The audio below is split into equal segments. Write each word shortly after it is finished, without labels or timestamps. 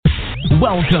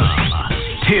Welcome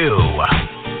to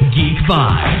Geek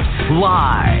Vibes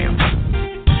Live.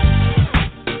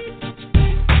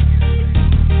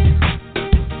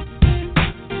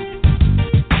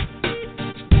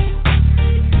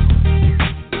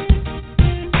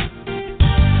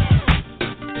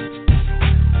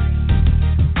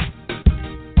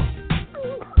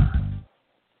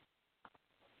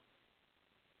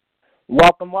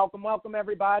 Welcome,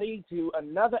 everybody, to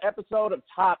another episode of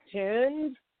Top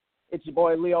 10. It's your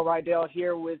boy, Leo Rydell,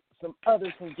 here with some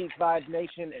others from Geek Vibes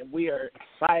Nation, and we are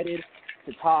excited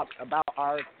to talk about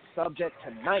our subject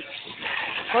tonight.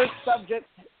 First subject,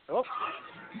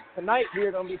 tonight we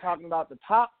are going to be talking about the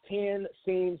top 10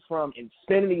 scenes from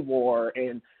Infinity War,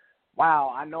 and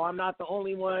wow, I know I'm not the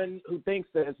only one who thinks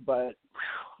this, but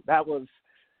that was...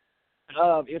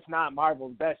 if not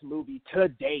Marvel's best movie to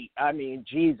date. I mean,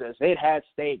 Jesus, it had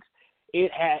stakes. It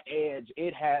had edge.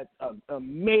 It had an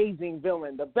amazing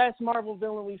villain, the best Marvel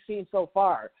villain we've seen so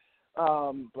far.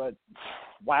 But,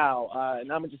 wow. And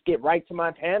I'm going to just get right to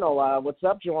my panel. What's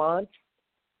up, Juwan?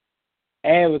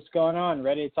 Hey, what's going on?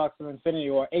 Ready to talk some Infinity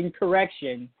War. In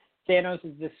correction, Thanos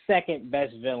is the second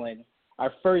best villain.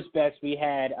 Our first best we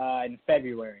had in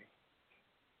February.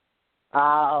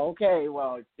 Okay,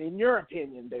 well, in your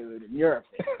opinion, dude,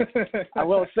 I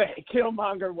will say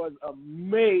Killmonger was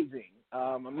amazing.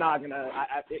 I'm not going to,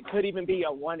 it could even be a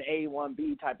 1A,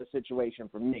 1B type of situation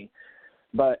for me,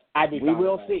 but we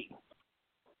will see.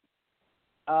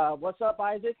 What's up,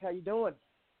 Isaac? How you doing?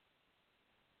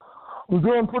 I'm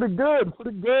doing pretty good.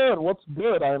 What's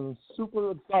good? I'm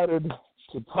super excited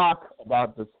to talk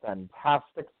about this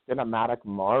fantastic cinematic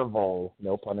marvel,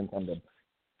 no pun intended.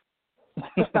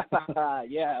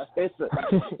 Yeah,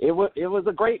 it was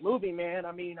a great movie, man.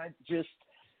 I mean, I just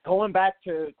going back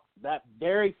to that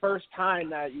very first time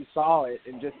that you saw it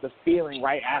and just the feeling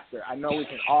right after. I know we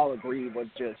can all agree was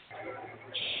just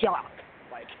shock,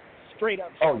 like straight up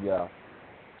shock. Oh yeah.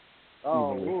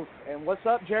 Oh, oof. And what's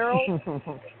up, Gerald?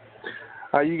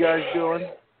 How you guys doing?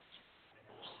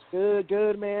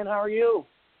 Good, man. How are you?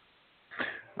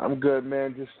 I'm good,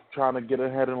 man. Just trying to get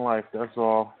ahead in life. That's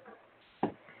all.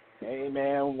 Hey,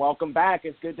 man, welcome back.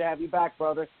 It's good to have you back,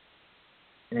 brother.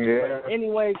 Yeah. But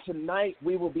anyway, tonight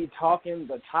we will be talking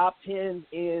the top 10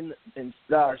 the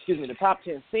top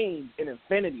 10 scenes in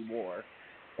Infinity War.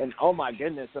 And oh my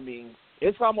goodness, I mean,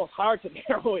 it's almost hard to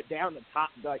narrow it down to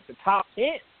the top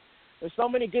 10. There's so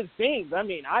many good scenes. I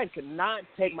mean, I could not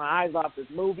take my eyes off this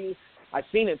movie. I've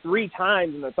seen it 3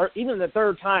 times, and even the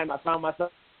third time, I found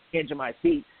myself edge of my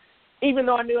seat. Even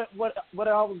though I knew what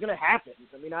all was going to happen.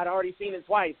 I mean, I'd already seen it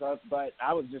twice, but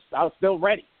I was still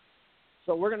ready.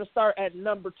 So we're going to start at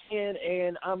number 10,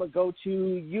 and I'm going to go to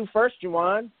you first,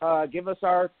 Juwan. Give us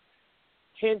our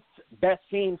 10th best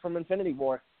scene from Infinity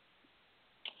War.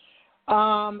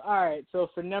 All right, so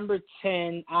for number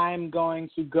 10, I'm going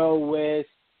to go with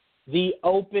the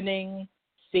opening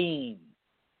scene.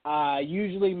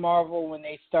 Usually Marvel, when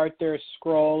they start their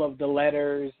scroll of the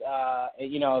letters,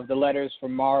 of the letters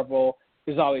from Marvel,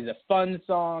 there's always a fun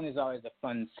song, there's always a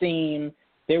fun theme.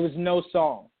 There was no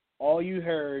song. All you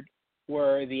heard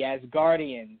were the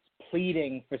Asgardians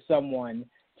pleading for someone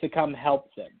to come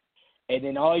help them. And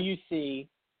then all you see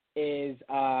is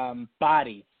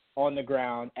bodies on the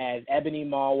ground as Ebony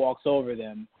Maw walks over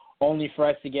them, only for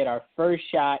us to get our first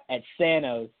shot at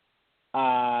Thanos,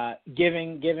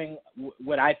 giving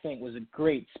what I think was a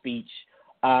great speech,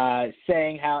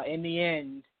 saying how in the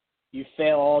end you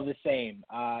fail all the same.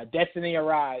 Destiny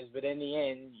arrives, but in the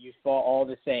end you fall all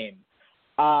the same.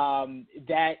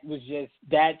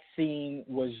 That scene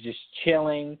was just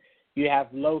chilling. You have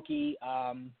Loki,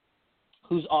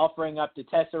 who's offering up the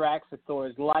Tesseract for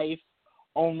Thor's life,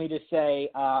 only to say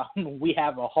we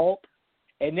have a Hulk,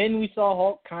 and then we saw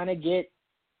Hulk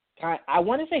I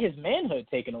want to say his manhood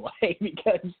taken away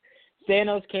because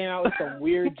Thanos came out with some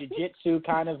weird jiu-jitsu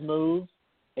kind of move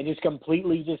and just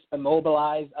completely just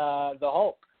immobilized the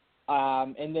Hulk.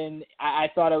 And then I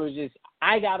thought it was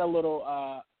I got a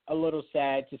little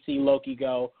sad to see Loki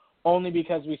go, only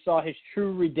because we saw his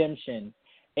true redemption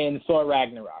in Thor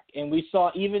Ragnarok. And we saw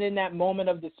even in that moment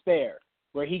of despair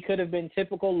where he could have been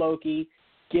typical Loki,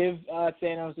 give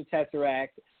Thanos the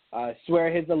Tesseract,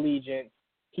 swear his allegiance.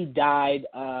 He died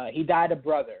a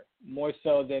brother more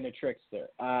so than a trickster.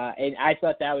 And I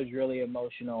thought that was really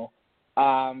emotional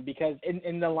because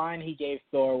in the line he gave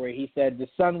Thor where he said, "The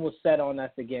sun will set on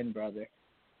us again, brother."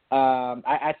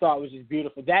 I thought it was just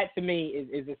beautiful. That to me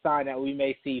is a sign that we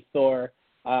may see Thor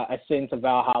ascend to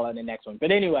Valhalla in the next one.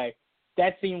 But anyway,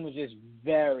 that scene was just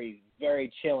very, very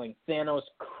chilling. Thanos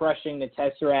crushing the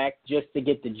Tesseract just to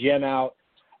get the gem out.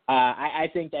 I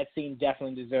think that scene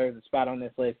definitely deserves a spot on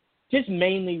this list. just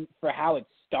mainly for how it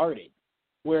started,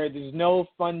 where there's no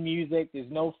fun music,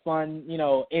 there's no fun,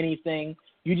 anything.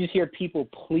 You just hear people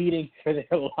pleading for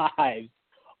their lives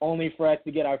only for us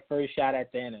to get our first shot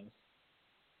at Thanos.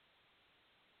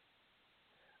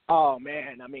 Oh,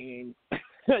 man, I mean,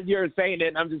 you're saying it,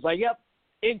 and I'm just like, yep,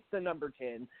 instant number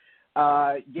 10.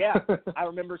 Yeah, I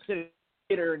remember sitting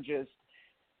there and just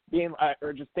being,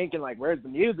 or just thinking, like, where's the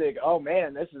music? Oh,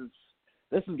 man, this is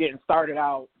getting started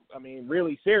out, I mean,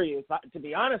 really serious. To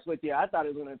be honest with you, I thought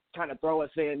it was going to kind of throw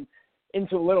us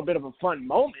into a little bit of a fun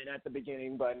moment at the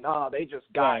beginning, but no, they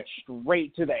just got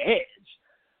straight to the edge.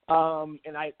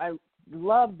 And I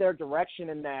loved their direction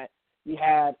in that you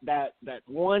had that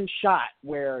one shot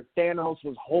where Thanos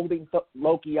was holding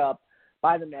Loki up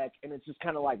by the neck, and it's just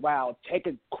kind of like, wow, take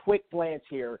a quick glance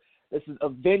here. This is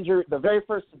the very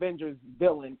first Avengers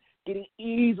villain getting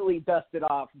easily dusted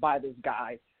off by this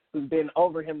guy who's been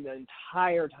over him the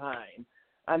entire time.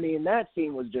 I mean, that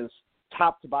scene was just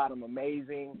top to bottom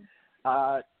amazing.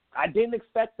 I didn't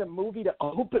expect the movie to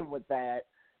open with that,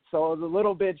 so it was a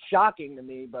little bit shocking to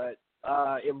me, but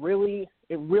it really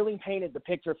painted the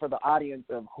picture for the audience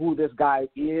of who this guy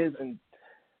is and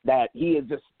that he is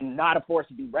just not a force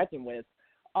to be reckoned with.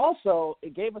 Also,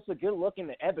 it gave us a good look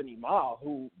into Ebony Maw,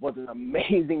 who was an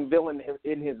amazing villain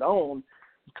in his own.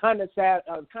 Kind of sad.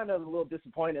 I was kind of a little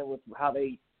disappointed with how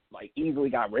they easily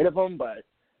got rid of him, but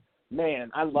man,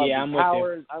 I love his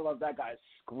powers. I love that guy's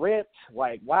script.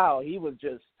 Like, wow, he was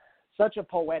just such a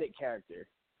poetic character.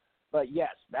 But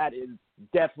yes, that is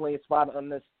definitely a spot on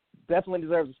this. Definitely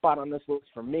deserves a spot on this list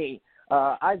for me.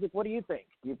 Isaac, what do you think?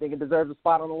 Do you think it deserves a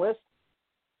spot on the list?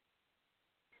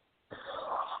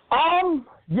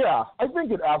 Yeah, I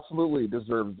think it absolutely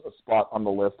deserves a spot on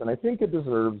the list, and I think it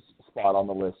deserves a spot on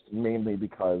the list mainly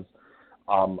because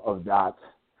of that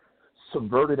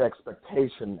subverted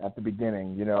expectation at the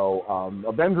beginning.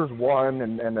 Avengers 1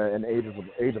 and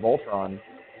Age of Ultron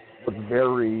was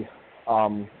very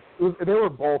they were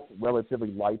both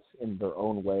relatively light in their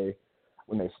own way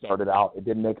when they started out. It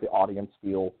didn't make the audience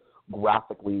feel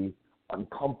graphically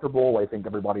uncomfortable. I think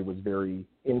everybody was very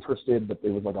interested, but it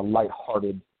was like a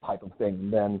lighthearted type of thing.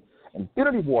 And then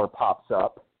Infinity War pops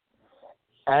up,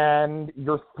 and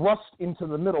you're thrust into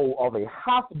the middle of a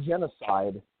half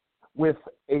genocide with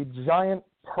a giant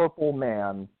purple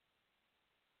man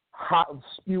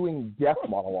spewing death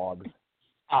monologues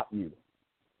at you.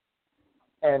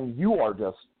 And you are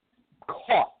just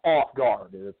caught off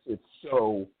guard. It's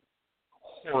so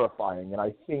horrifying, and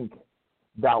I think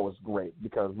that was great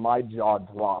because my jaw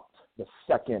dropped the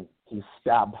second he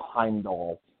stabbed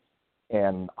Heimdall,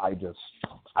 and I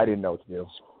didn't know what to do.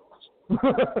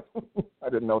 I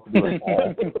didn't know what to do at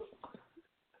all.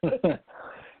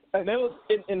 And it was,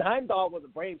 and Heimdall was a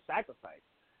brave sacrifice.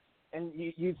 And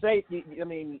you say, I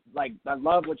mean, like, I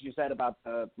love what you said about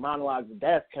the monologues of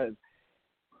death because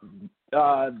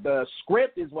the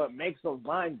script is what makes those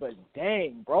lines, but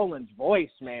dang, Brolin's voice,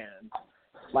 man.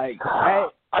 Like, I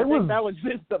think that was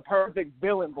just the perfect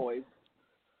villain voice.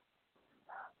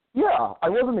 Yeah, I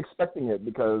wasn't expecting it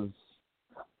because,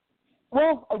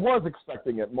 well, I was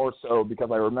expecting it more so because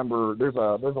I remember there's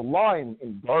a line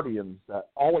in Guardians that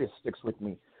always sticks with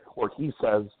me where he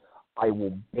says, "I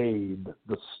will bathe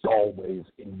the Stallways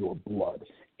in your blood,"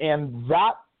 and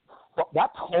that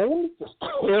tone just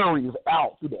carries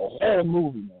out through the whole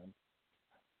movie, man.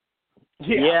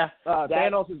 Yeah.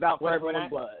 Thanos is out for everyone's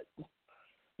blood.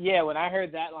 Yeah, when I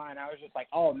heard that line, I was just like,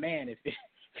 oh, man, if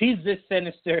he's this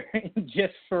sinister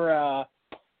just for,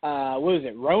 what was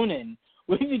it, Ronan,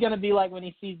 what is he going to be like when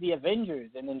he sees the Avengers?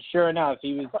 And then sure enough,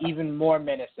 he was even more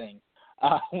menacing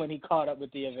when he caught up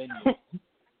with the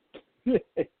Avengers.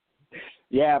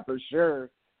 Yeah, for sure.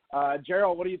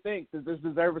 Gerald, what do you think? Does this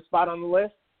deserve a spot on the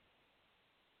list?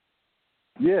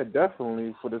 Yeah,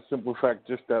 definitely. For the simple fact,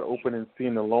 just that opening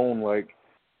scene alone, like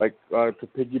to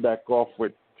piggyback off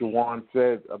what Juwan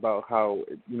said about how,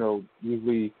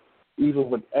 usually, even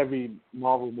with every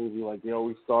Marvel movie, like they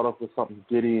always start off with something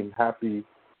giddy and happy,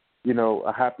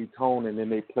 a happy tone, and then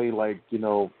they play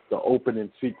the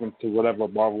opening sequence to whatever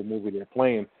Marvel movie they're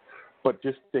playing. But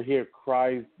just to hear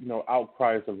cries,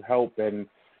 outcries of help, and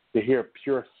to hear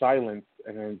pure silence,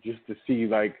 and then just to see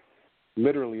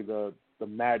literally the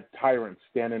mad tyrant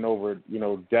standing over,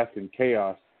 death and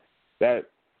chaos,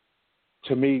 that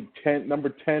to me,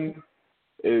 number 10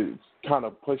 is kind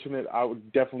of pushing it. I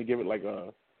would definitely give it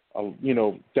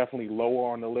definitely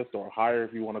lower on the list or higher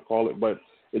if you want to call it, but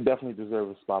it definitely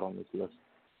deserves a spot on this list.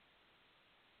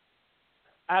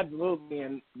 Absolutely,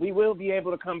 and we will be able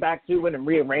to come back to it and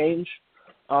rearrange.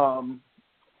 I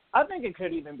think it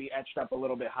could even be etched up a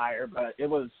little bit higher, but it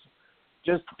was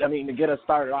just, to get us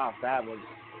started off, that was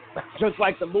just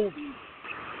like the movie,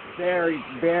 very,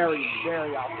 very,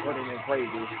 very off-putting and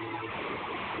crazy.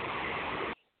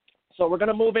 So we're going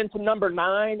to move into number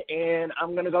 9, and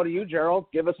I'm going to go to you, Gerald.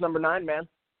 Give us number 9, man.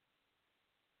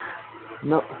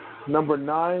 No, number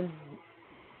 9,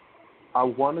 I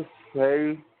want to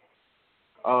say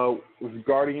was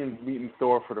Guardians meeting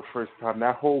Thor for the first time.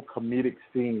 That whole comedic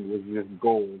scene was just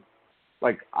gold.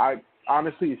 Like,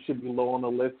 honestly, it should be low on the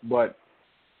list, but,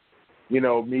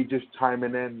 me just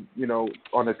chiming in,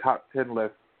 on the top 10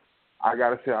 list, I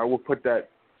got to say I will put that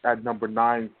at number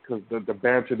 9 because the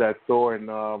banter that Thor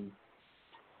and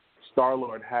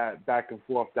Star-Lord had back and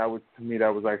forth, that was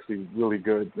actually really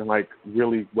good and, like,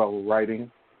 really well writing.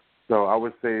 So I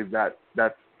would say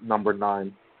that's number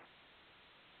 9.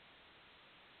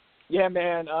 Yeah,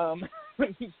 man.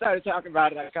 When you started talking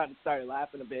about it, I kind of started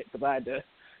laughing a bit because I had to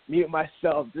mute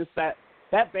myself. Just that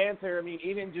banter, I mean,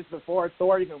 even just before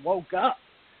Thor even woke up,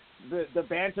 the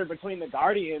banter between the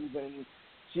Guardians, and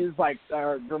she's like,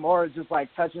 Gamora's just like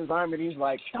touching his arm, and he's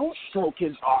like, don't stroke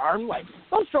his arm, like,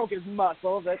 don't stroke his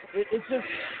muscles. It's just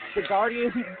the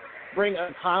Guardians bring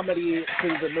a comedy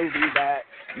to the movie that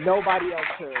nobody else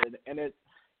could, and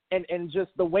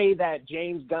just the way that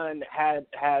James Gunn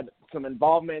had some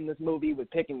involvement in this movie with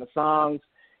picking the songs.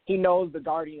 He knows the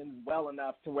Guardians well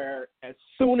enough to where as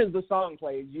soon as the song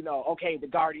plays, okay, the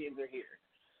Guardians are here.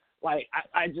 Like,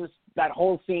 I just, that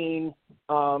whole scene,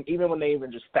 even when they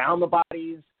even just found the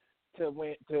bodies to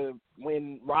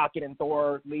when Rocket and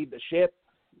Thor leave the ship,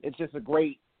 it's just a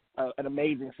great, an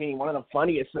amazing scene, one of the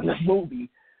funniest in the movie.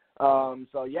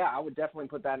 So, yeah, I would definitely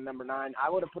put that at number 9. I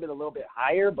would have put it a little bit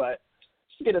higher, but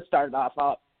just to get it started off,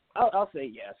 I'll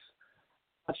say yes.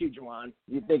 How about you, Juwan?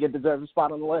 You think it deserves a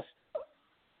spot on the list?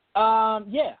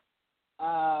 Yeah.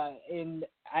 And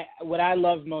what I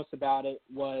loved most about it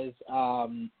was,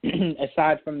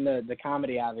 aside from the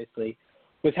comedy, obviously,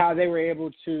 was how they were able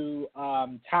to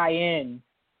tie in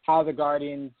how the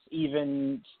Guardians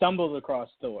even stumbled across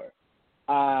Thor.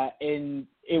 And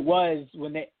it was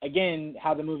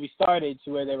how the movie started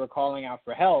to where they were calling out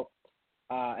for help,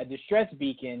 a distress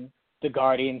beacon, the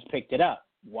Guardians picked it up.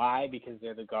 Why? Because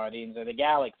they're the Guardians of the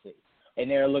Galaxy. And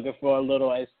they're looking for a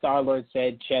little, as Star-Lord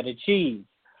said, cheddar cheese.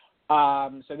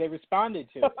 So they responded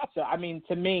to it. So, I mean,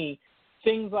 to me,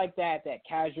 things like that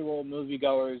casual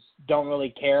moviegoers don't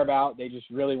really care about, they just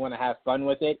really want to have fun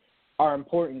with it, are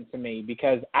important to me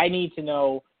because I need to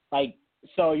know, like,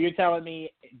 so you're telling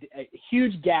me a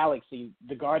huge galaxy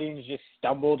the Guardians just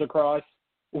stumbled across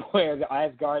where the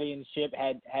Asgardian ship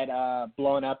had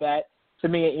blown up at? To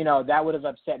me, that would have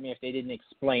upset me if they didn't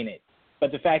explain it.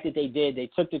 But the fact that they did, they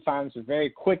took the time to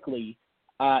very quickly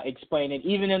explain it,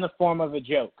 even in the form of a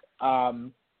joke.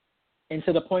 And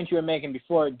to the point you were making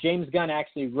before, James Gunn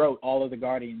actually wrote all of the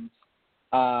Guardians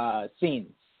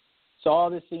scenes. So all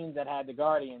the scenes that had the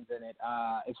Guardians in it,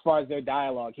 as far as their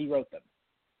dialogue, he wrote them.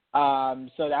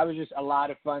 So that was just a lot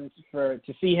of fun to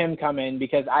see him come in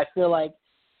because I feel like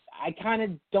I kind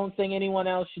of don't think anyone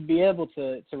else should be able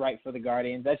to write for the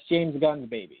Guardians. That's James Gunn's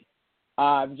baby.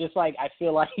 Just like I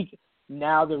feel like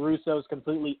now the Russos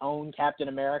completely own Captain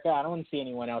America. I don't want to see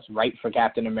anyone else write for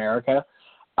Captain America.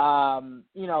 But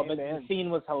the scene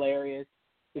was hilarious.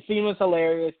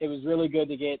 It was really good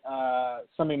to get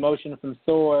some emotion from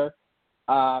Thor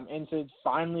and to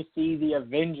finally see the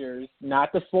Avengers,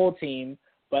 not the full team,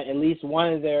 but at least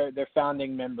one of their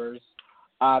founding members,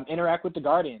 interact with the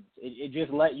Guardians. It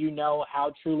just let you know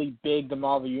how truly big the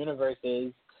Marvel Universe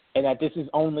is and that this is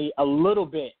only a little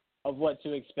bit of what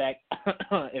to expect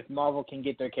if Marvel can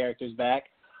get their characters back,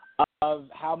 of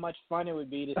how much fun it would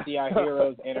be to see our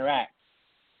heroes interact.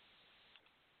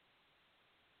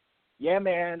 Yeah,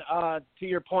 man. To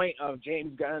your point of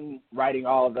James Gunn writing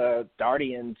all of the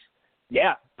Guardians,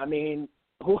 yeah. I mean,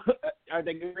 are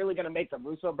they really going to make the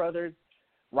Russo brothers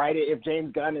write it if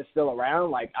James Gunn is still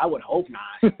around? Like, I would hope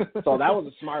not. So that was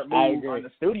a smart move on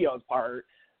the studio's part.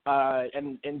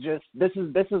 And just this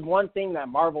is one thing that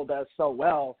Marvel does so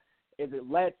well is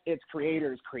it lets its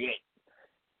creators create.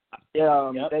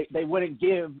 They wouldn't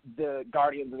give the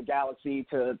Guardians of the Galaxy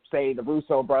to, say, the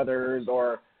Russo brothers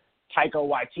or Taika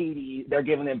Waititi. They're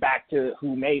giving it back to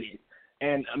who made it.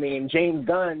 And, I mean, James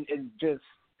Gunn is just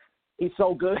 – he's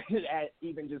so good at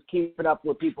even just keeping up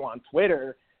with people on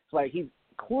Twitter. It's like he's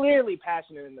clearly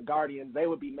passionate in the Guardians. They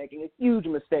would be making a huge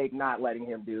mistake not letting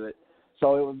him do it.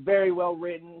 So it was very well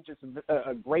written, just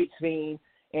a great scene.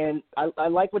 And I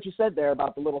like what you said there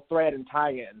about the little thread and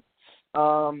tie-in.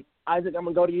 Isaac, I'm going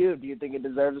to go to you. Do you think it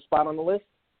deserves a spot on the list?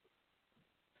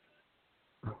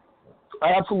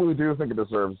 I absolutely do think it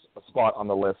deserves a spot on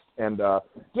the list. And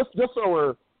just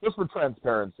for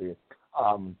transparency,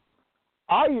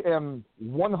 I am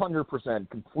 100%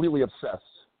 completely obsessed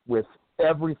with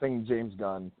everything James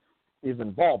Gunn is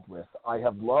involved with. I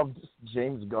have loved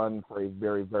James Gunn for a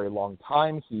very, very long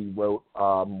time. He wrote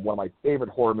one of my favorite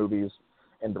horror movies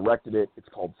and directed it. It's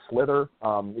called Slither.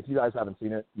 If you guys haven't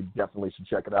seen it, you definitely should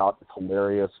check it out. It's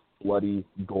hilarious, bloody,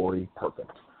 gory,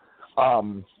 perfect.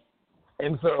 And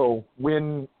so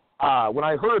when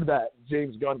I heard that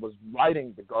James Gunn was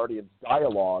writing the Guardians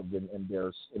dialogue in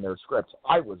their script,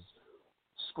 I was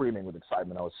screaming with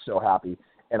excitement. I was so happy.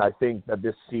 And I think that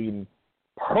this scene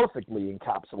perfectly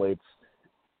encapsulates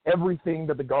everything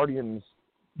that the Guardians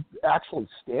actually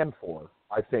stand for,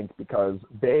 I think, because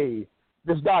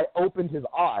this guy opened his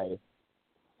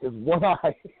one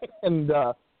eye, and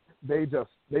they just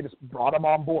brought him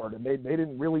on board, and they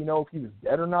didn't really know if he was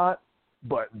dead or not,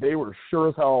 but they were sure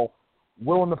as hell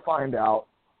willing to find out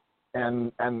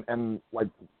and like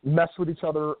mess with each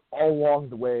other all along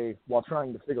the way while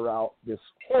trying to figure out this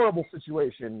horrible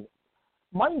situation.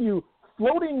 Mind you,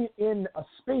 floating in a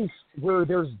space where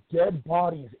there's dead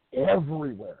bodies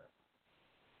everywhere.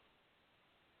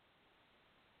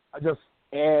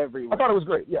 Everywhere. I thought it was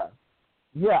great. Yeah,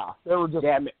 they were just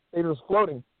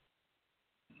floating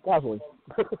casually.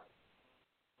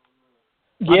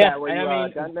 Yeah, were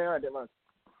you done there? I didn't want.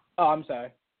 Oh, I'm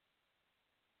sorry.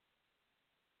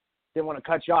 Didn't want to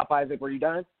cut you off, Isaac. Were you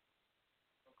done?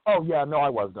 Oh yeah, no, I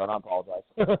was done. I apologize.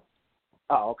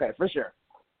 Oh, okay, for sure.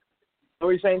 What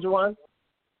were you saying, Juwan?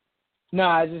 No,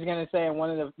 I was just gonna say in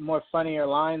one of the more funnier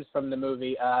lines from the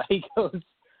movie, he goes,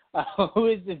 "Who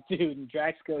is this dude?" And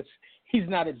Drax goes, "He's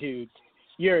not a dude.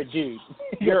 You're a dude."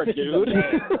 You're a dude. He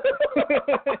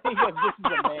goes, "This is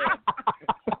a man."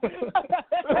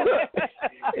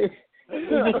 It's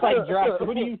just like, Drax,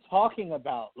 what are you talking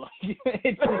about? Like,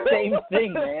 it's the same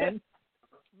thing, man.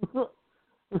 So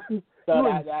he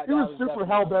was super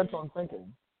hell bent on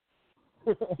thinking.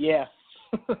 Yeah.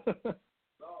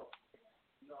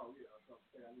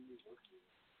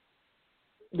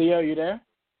 Leo, you there?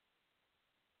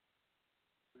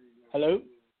 Hello?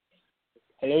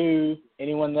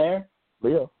 Anyone there?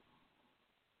 Leo?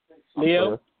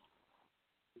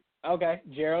 Okay.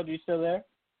 Gerald, you still there?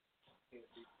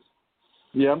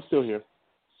 Yeah, I'm still here.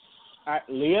 All right,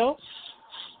 Leo?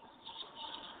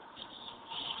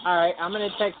 All right, I'm going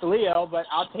to text Leo, but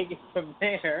I'll take it from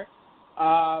there.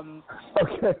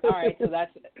 Okay. All right, so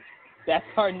that's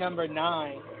our number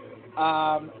 9.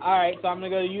 All right, so I'm going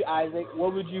to go to you, Isaac.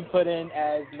 What would you put in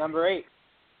as number 8?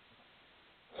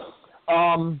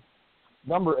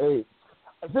 Number 8.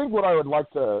 I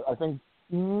think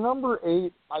number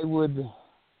 8,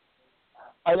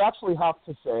 I'd actually have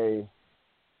to say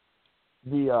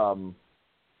the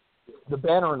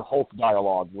Banner and Hulk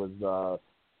dialogue was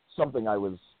something I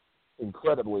was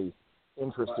incredibly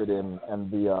interested in, and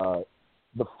the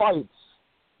fights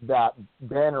that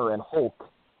Banner and Hulk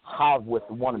have with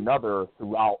one another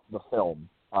throughout the film.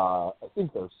 I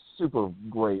think they're super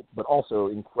great, but also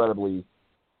incredibly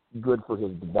good for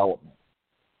his development.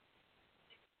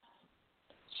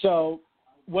 So,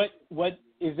 what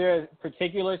is there a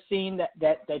particular scene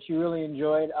that you really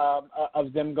enjoyed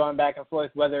of them going back and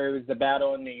forth, whether it was the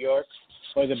battle in New York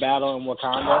or the battle in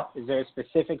Wakanda? Is there a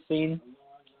specific scene?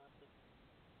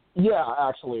 Yeah,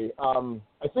 actually.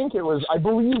 I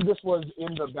believe this was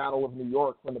in the Battle of New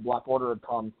York when the Black Order had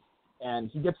come, and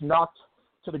he gets knocked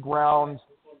to the ground,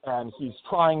 and he's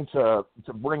trying to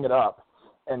bring it up.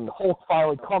 And Hulk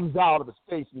finally comes out of his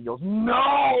face, and he goes,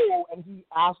 "No!" And he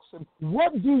asks him,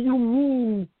 "What do you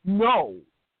mean, no?"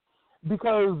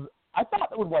 Because I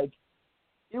thought it was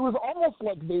almost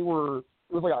like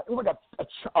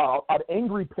an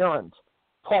angry parent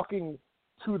talking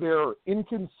to their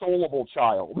inconsolable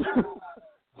child.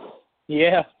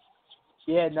 Yeah.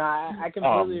 No, I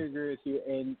completely agree with you,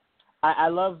 and I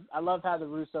love how the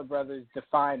Russo brothers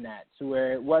define that, to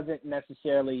where it wasn't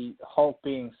necessarily Hulk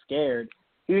being scared.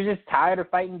 He was just tired of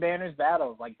fighting Banner's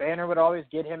battles. Like, Banner would always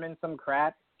get him in some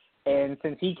crap, and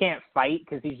since he can't fight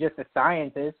because he's just a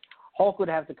scientist, Hulk would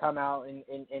have to come out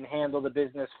and handle the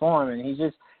business for him. And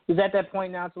he's at that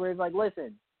point now to where he's like,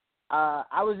 listen,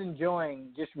 I was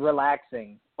enjoying just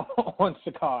relaxing on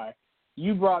Sakaar.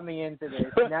 You brought me into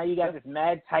this. Now you got this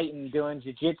mad titan doing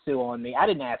jiu-jitsu on me. I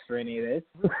didn't ask for any of this.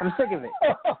 I'm sick of it.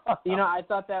 I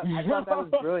thought that was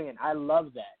brilliant. I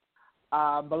love that.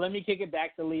 But let me kick it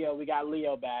back to Leo. We got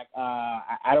Leo back.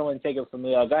 I don't want to take it from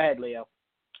Leo. Go ahead, Leo.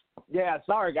 Yeah,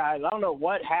 sorry guys. I don't know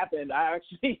what happened. I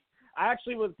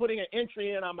actually was putting an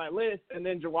entry in on my list, and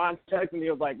then Juwan texted me. He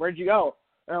was like, "Where'd you go?"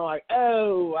 And I'm like,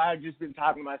 "Oh, I've just been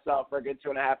talking to myself for a good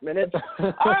 2.5 minutes."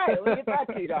 All right, let's get back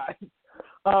to you guys.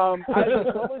 Was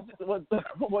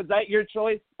that your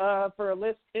choice for a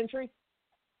list entry?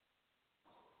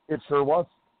 It sure was.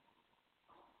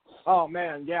 Oh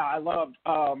man, yeah, I loved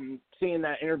seeing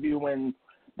that interview when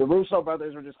the Russo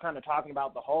brothers were just kind of talking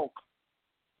about the Hulk.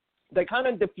 They kind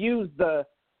of diffused the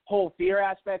whole fear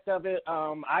aspect of it.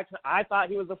 I thought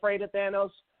he was afraid of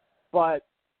Thanos, but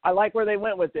I like where they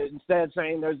went with it. Instead of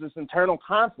saying there's this internal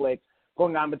conflict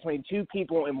going on between two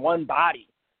people in one body.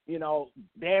 You know,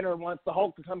 Banner wants the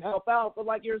Hulk to come help out, but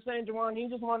like you were saying, Juwan, he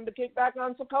just wanted to kick back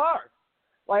on Sakaar.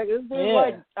 Like, this dude,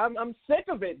 like, I'm sick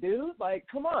of it, dude. Like,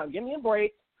 come on, give me a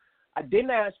break. I didn't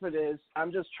ask for this.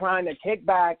 I'm just trying to kick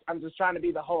back. I'm just trying to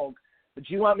be the Hulk. But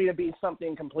you want me to be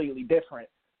something completely different,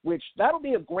 which that'll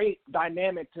be a great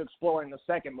dynamic to explore in the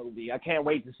second movie. I can't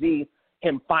wait to see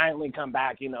him finally come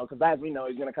back, you know, because as we know,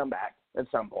 he's going to come back at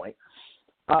some point.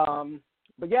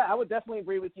 But, yeah, I would definitely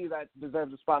agree with you that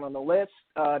deserves a spot on the list.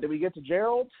 Did we get to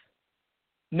Gerald?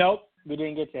 Nope, we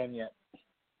didn't get to him yet.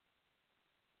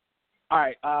 All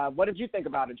right. What did you think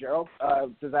about it, Gerald?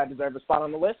 Does that deserve a spot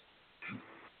on the list?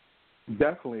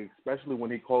 Definitely, especially when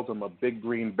he calls him a big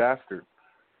green bastard.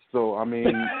 So, I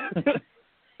mean,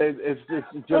 it's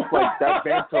just like that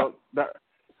banter.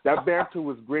 That banter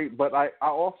was great, but I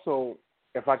also,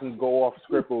 if I can go off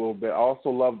script a little bit, I also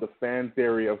love the fan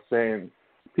theory of saying,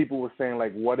 people were saying,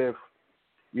 like, what if,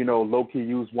 you know, Loki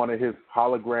used one of his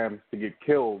holograms to get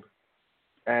killed,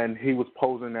 and he was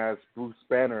posing as Bruce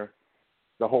Banner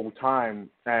the whole time,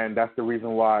 and that's the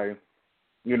reason why,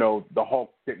 you know, the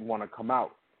Hulk didn't want to come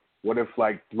out. What if,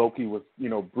 like, Loki was, you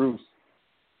know, Bruce?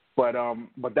 But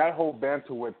that whole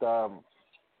banter with the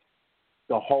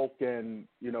Hulk and,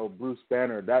 you know, Bruce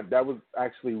Banner, that was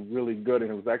actually really good,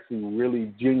 and it was actually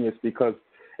really genius because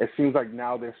it seems like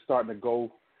now they're starting to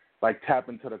go, like, tap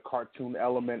into the cartoon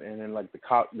element and then, like, the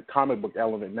comic book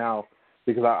element now.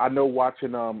 Because I know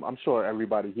watching, I'm sure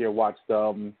everybody here watched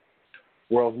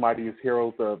World's Mightiest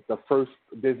Heroes, the first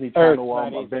Disney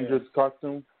Channel Avengers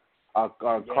cartoon.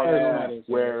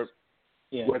 Where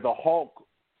the Hulk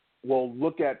will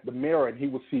look at the mirror and he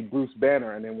would see Bruce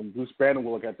Banner, and then when Bruce Banner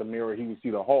will look at the mirror, he would see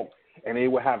the Hulk, and they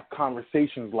would have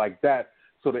conversations like that.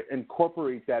 So to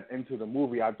incorporate that into the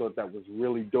movie, I thought that was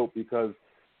really dope because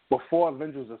before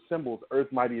Avengers Assembles,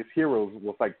 Earth's Mightiest Heroes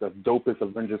was like the dopest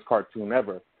Avengers cartoon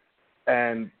ever,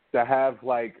 and to have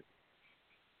like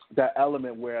that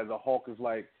element where the Hulk is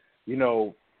like, you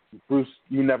know, Bruce,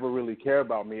 you never really care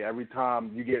about me. Every time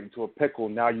you get into a pickle,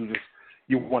 now you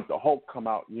want the Hulk come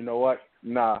out. You know what?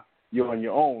 Nah, you're on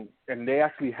your own. And they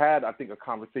actually had, I think, a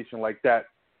conversation like that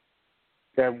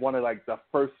in one of like the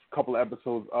first couple of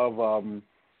episodes of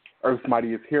Earth's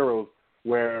Mightiest Heroes,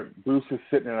 where Bruce is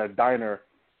sitting in a diner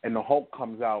and the Hulk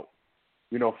comes out.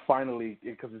 You know, finally,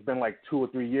 because it's been like 2 or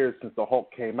 3 years since the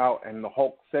Hulk came out, and the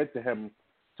Hulk said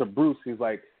to Bruce, he's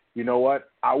like, you know what?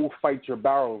 I will fight your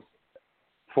battles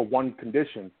for one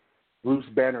condition. Bruce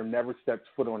Banner never steps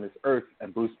foot on this earth,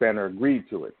 and Bruce Banner agreed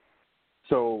to it.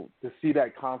 So to see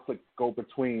that conflict go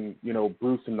between, you know,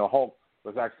 Bruce and the Hulk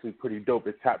was actually pretty dope.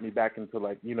 It tapped me back into,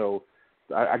 like, you know,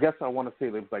 I guess I want to say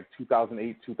it was like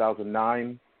 2008,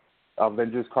 2009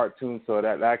 Avengers cartoon, so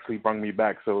that actually brought me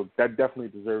back. So that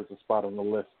definitely deserves a spot on the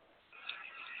list.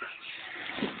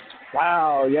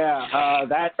 Wow, yeah.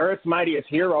 That Earth's Mightiest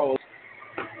Heroes.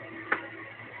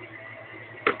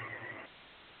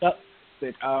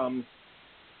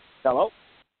 Hello?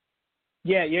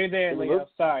 Yeah, you're there, Leo.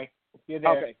 Sorry. You're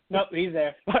there. Okay. Nope, he's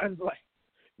there. I was like,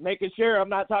 making sure I'm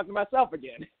not talking to myself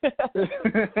again.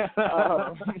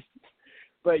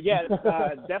 But, yeah,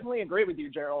 definitely agree with you,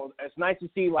 Gerald. It's nice to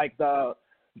see, like, the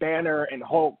Banner and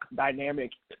Hulk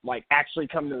dynamic, like, actually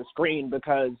come to the screen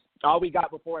because all we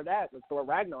got before that was Thor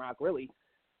Ragnarok, really.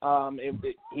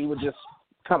 He would just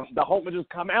the Hulk would just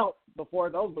come out before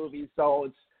those movies, so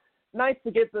it's nice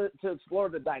to get to explore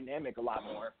the dynamic a lot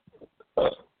more.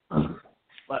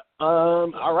 But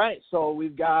all right, so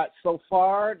we've got so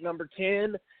far number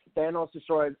 10, Thanos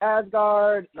destroys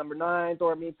Asgard. Number 9,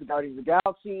 Thor meets the Guardians of the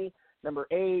Galaxy. Number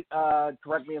 8,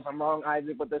 correct me if I'm wrong,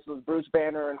 Isaac, but this was Bruce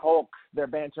Banner and Hulk, their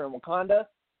banter in Wakanda.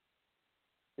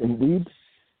 Indeed.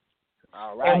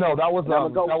 All right. Oh, no, that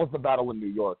was the battle in New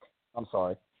York. I'm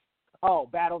sorry. Oh,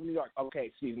 Battle of New York. Okay,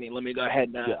 excuse me. Let me go ahead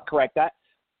and correct that.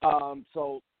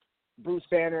 So Bruce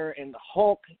Banner and the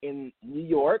Hulk in New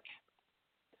York.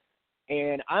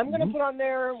 And I'm going to put on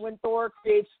there when Thor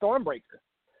creates Stormbreaker.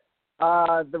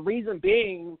 The reason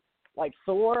being, like,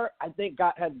 Thor, I think,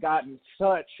 has gotten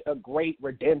such a great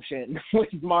redemption with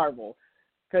Marvel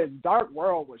because Dark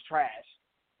World was trash.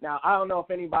 Now, I don't know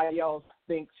if anybody else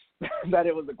thinks that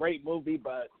it was a great movie,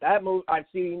 but that movie I've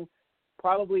seen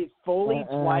probably fully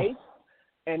twice,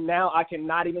 and now I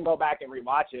cannot even go back and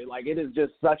rewatch it. Like, it is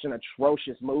just such an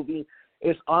atrocious movie.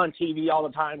 it's on TV all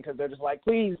the time because they're just like,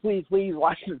 please, please, please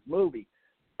watch this movie.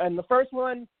 And the first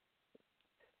one,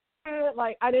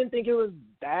 I didn't think it was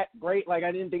that great. Like,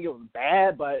 I didn't think it was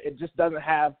bad, but it just doesn't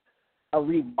have a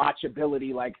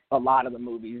rewatchability like a lot of the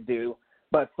movies do.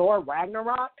 But Thor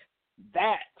Ragnarok,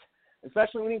 that,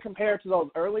 especially when you compare it to those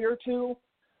earlier two,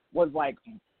 was like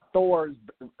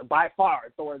by far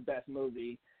Thor's best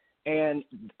movie. And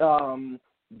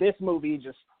this movie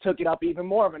just took it up even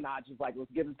more of a notch. It's like,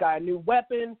 let's give this guy a new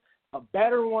weapon, a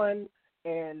better one,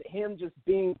 and him just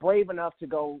being brave enough to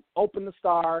go open the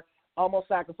star, almost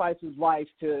sacrifice his life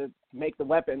to make the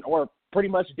weapon, or pretty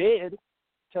much did,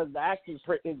 because the axe is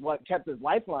what kept his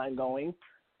lifeline going.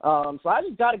 So I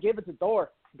just got to give it to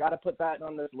Thor. Got to put that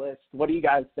on this list. What do you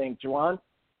guys think, Juwan?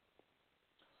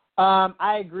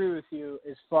 I agree with you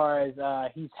as far as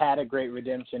he's had a great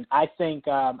redemption. I think,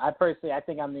 I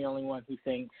think I'm the only one who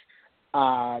thinks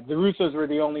the Russos were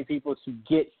the only people to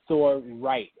get Thor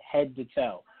right, head to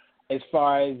toe, as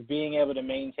far as being able to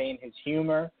maintain his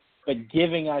humor, but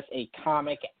giving us a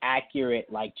comic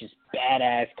accurate, like just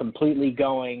badass, completely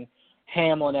going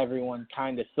ham on everyone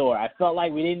kind of Thor. I felt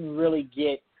like we didn't really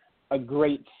get a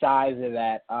great size of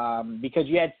that because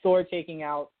you had Thor taking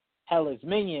out Hela's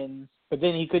minions, but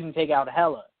then he couldn't take out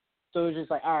Hela. So it was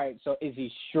just like, all right, so is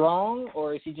he strong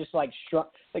or is he just like strong?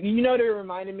 Like, you know what it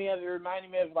reminded me of? It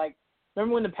reminded me of, like,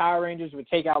 remember when the Power Rangers would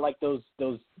take out like those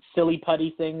silly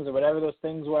putty things or whatever those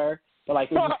things were, but like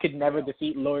they just could never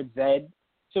defeat Lord Zed.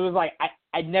 So it was like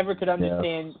I never could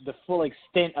understand the full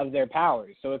extent of their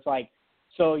powers. So it's like,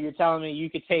 so you're telling me you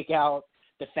could take out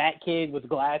the fat kid with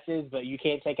glasses, but you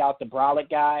can't take out the brolic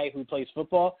guy who plays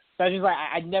football? So I was just like,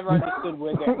 I never understood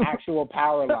where their actual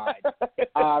power lied.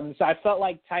 So I felt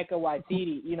like Taika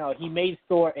Waititi, you know, he made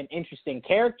Thor an interesting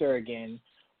character again,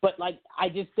 but like I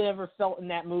just never felt in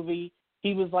that movie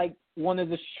he was like one of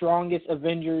the strongest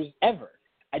Avengers ever.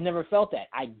 I never felt that.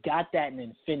 I got that in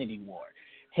Infinity War.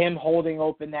 Him holding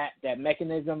open that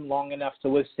mechanism long enough to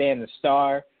withstand the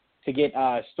star to get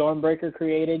Stormbreaker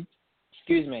created.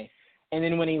 Excuse me. And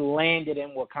then when he landed in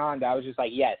Wakanda, I was just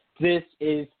like, yes, this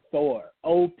is Thor.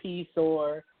 OP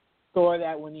Thor. Thor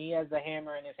that when he has the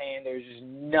hammer in his hand, there's just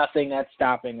nothing that's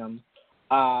stopping him.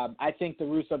 I think the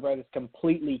Russo brothers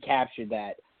completely captured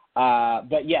that.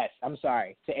 But yes, I'm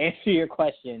sorry. To answer your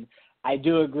question, I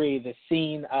do agree the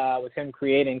scene with him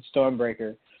creating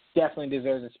Stormbreaker definitely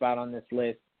deserves a spot on this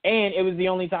list. And it was the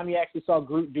only time you actually saw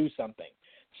Groot do something.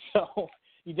 So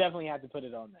you definitely have to put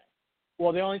it on there.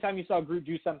 Well, the only time you saw Groot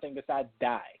do something besides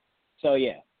die. So,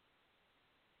 yeah.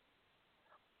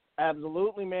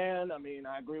 Absolutely, man. I mean,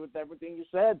 I agree with everything you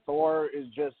said. Thor is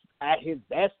just at his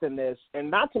best in this.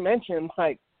 And not to mention,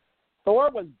 like,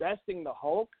 Thor was besting the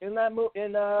Hulk in that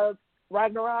in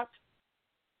Ragnarok.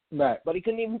 Right. But he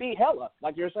couldn't even beat Hela,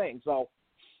 like you're saying. So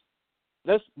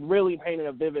this really painted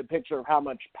a vivid picture of how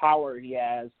much power he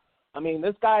has. I mean,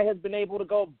 this guy has been able to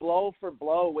go blow for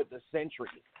blow with the Sentry.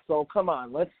 So come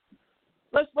on, let's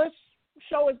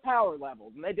show his power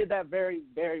levels, and they did that very,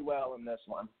 very well in this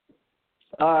one.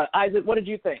 Isaac, what did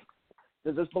you think?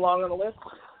 Does this belong on the list?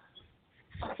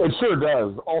 It sure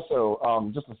does.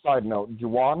 Also, just a side note,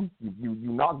 Juwan, you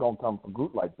not gonna come for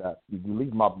Groot like that. You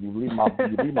leave my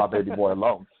baby boy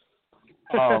alone.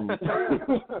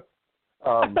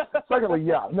 Secondly,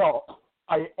 yeah, no,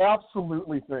 I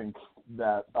absolutely think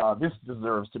that this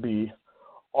deserves to be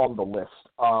on the list.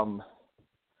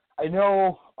 I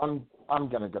know I'm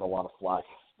gonna get a lot of flack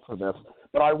for this,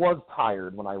 but I was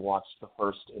tired when I watched the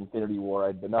first Infinity War.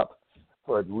 I'd been up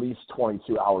for at least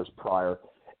 22 hours prior,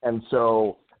 and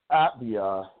so at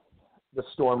the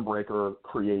Stormbreaker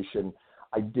creation,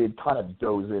 I did kind of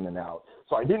doze in and out.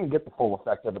 So I didn't get the full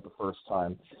effect of it the first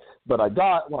time, but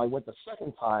when I went the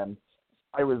second time,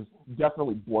 I was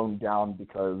definitely blown down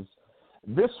because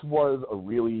this was a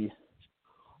really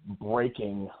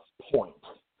breaking point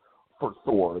for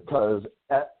Thor, because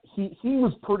he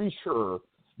was pretty sure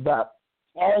that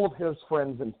all of his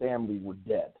friends and family were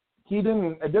dead. It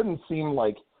didn't seem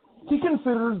like he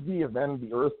considers the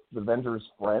Avengers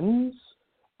friends,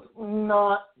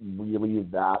 not really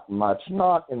that much,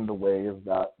 not in the ways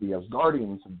that the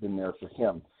Asgardians have been there for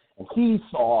him. And he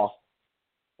saw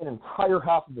an entire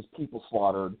half of his people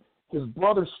slaughtered, his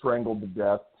brother strangled to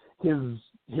death, his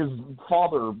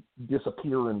father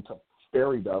disappear into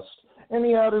fairy dust, and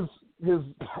he had his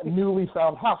newly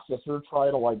found half-sister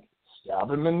try to,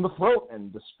 stab him in the throat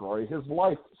and destroy his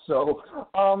life. So,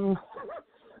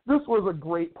 this was a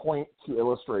great point to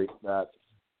illustrate that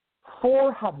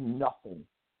Thor had nothing.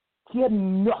 He had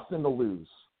nothing to lose.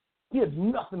 He'd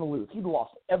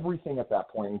lost everything at that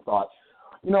point and thought,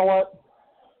 you know what?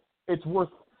 It's worth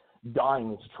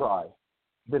dying to try.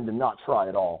 than to not try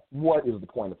at all. What is the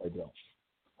point if I don't?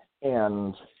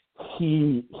 And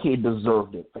he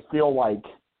deserved it. I feel like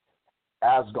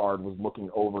Asgard was looking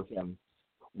over him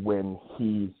when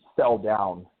he fell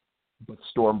down, but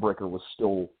Stormbreaker was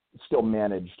still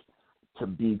managed to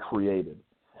be created.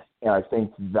 And I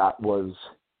think that was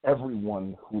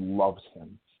everyone who loves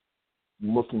him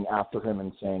looking after him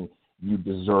and saying, you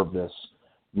deserve this,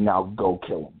 now go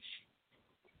kill him.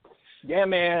 Yeah,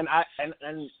 man.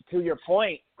 And to your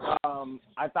point,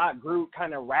 I thought Groot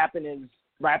kind of wrapping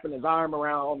his arm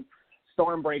around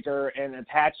Stormbreaker and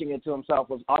attaching it to himself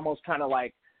was almost kind of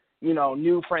like,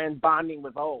 new friends bonding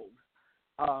with old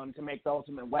to make the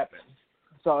ultimate weapon.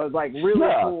 So it was like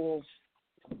really cool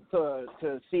to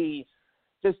see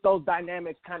just those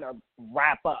dynamics kind of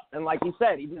wrap up. And like you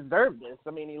said, he deserved this.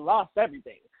 I mean, he lost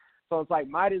everything. So it's like,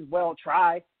 might as well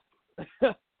try.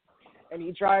 And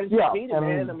he tried to defeat it,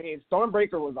 man. I mean,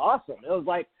 Stormbreaker was awesome. It was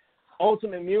like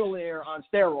Ultimate Mjolnir on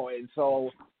steroids. So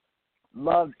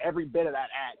loved every bit of that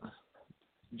act.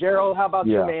 Gerald, how about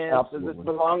you, man? Absolutely. Does this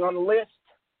belong on the list?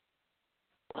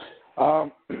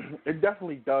 It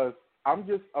definitely does. I'm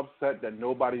just upset that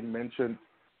nobody mentioned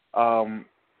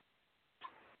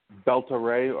Belta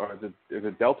Ray, or is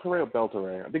it Delta Ray or Belta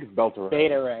Ray? I think it's Belta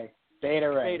Ray. Beta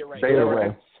Ray.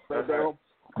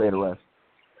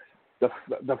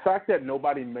 The fact that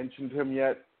nobody mentioned him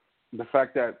yet, the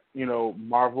fact that,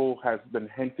 Marvel has been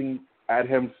hinting at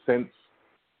him since,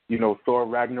 Thor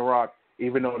Ragnarok,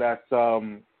 even though that's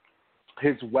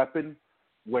his weapon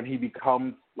when he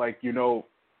becomes his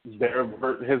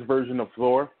version of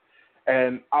Thor.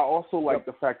 And I also like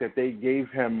the fact that they gave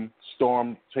him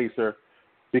Storm Chaser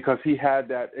because he had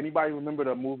that. Anybody remember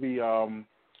the movie, the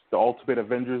Ultimate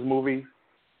Avengers movie?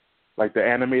 Like the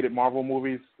animated Marvel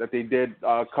movies that they did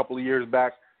a couple of years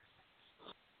back?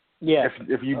 Yeah.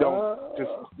 If you don't,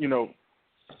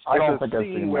 I don't think I've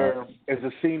seen that. It's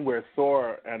a scene where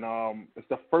Thor, and it's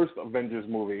the first Avengers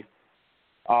movie,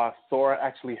 Thor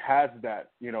actually has that,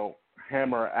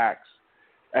 hammer axe,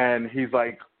 and he's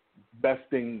like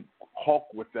besting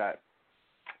Hulk with that.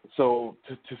 So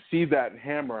to see that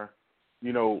hammer,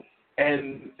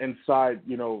 and inside,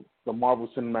 the Marvel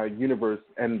Cinematic Universe,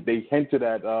 and they hinted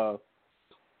at,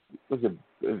 is it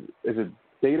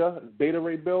Beta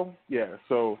Ray Bill? Yeah.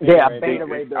 So Beta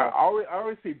Ray Bill. I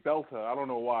always say Belta. I don't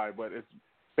know why, but it's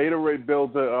Beta Ray Bill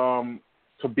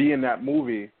to be in that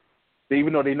movie.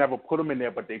 Even though they never put him in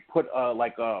there, but they put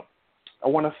I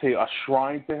want to say a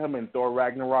shrine to him in Thor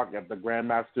Ragnarok at the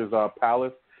Grandmaster's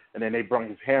palace, and then they brought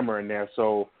his hammer in there.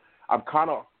 So I'm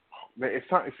kind of, it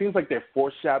seems like they're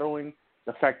foreshadowing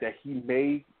the fact that he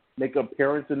may make an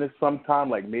appearance in this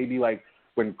sometime, maybe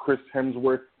when Chris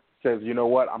Hemsworth says, you know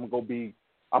what, I'm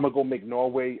gonna go make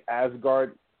Norway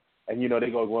Asgard, and they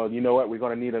go, well, you know what, we're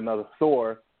gonna need another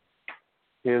Thor.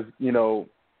 Here's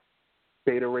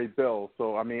Beta Ray Bill.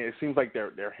 So I mean, it seems like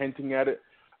they're hinting at it,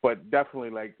 but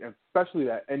definitely especially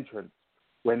that entrance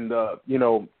when the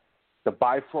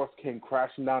Bifrost came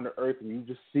crashing down to Earth, and you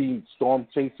just see Storm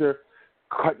Chaser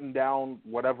cutting down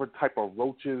whatever type of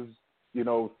roaches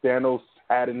Thanos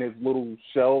had in his little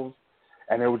shelves,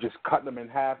 and they were just cutting them in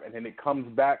half, and then it comes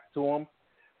back to him.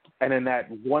 And then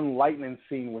that one lightning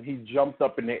scene when he jumped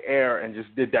up in the air and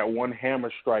just did that one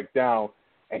hammer strike down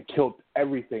and killed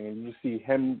everything, and you see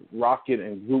him, Rocket,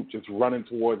 and Groot just running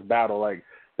towards battle.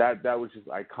 That was just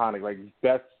iconic.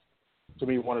 That's, to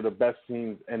me, one of the best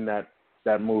scenes in that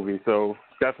movie. So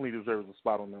definitely deserves a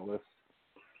spot on that list.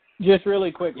 Just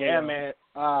really quick. Yeah, man.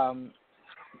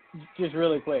 Just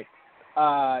really quick.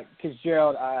 Because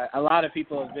Gerald, a lot of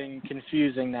people have been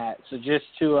confusing that. So just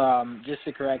to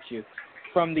correct you,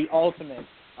 from the Ultimate,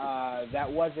 that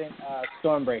wasn't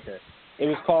Stormbreaker. It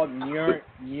was called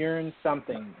Mjorn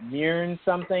something.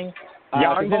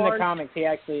 Because in the comics, he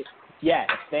actually, yes,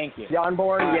 thank you. Bjorn, in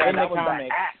that the was comics,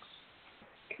 the axe.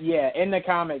 Yeah, in the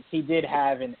comics, he did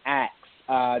have an axe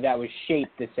that was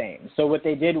shaped the same. So what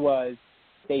they did was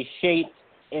they shaped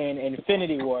in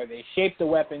Infinity War, they shaped the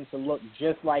weapon to look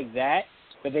just like that,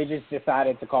 but they just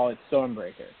decided to call it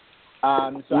Stormbreaker.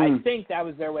 I think that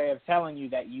was their way of telling you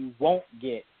that you won't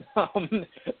get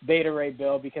Beta Ray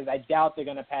Bill, because I doubt they're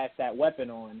going to pass that weapon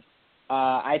on.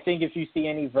 I think if you see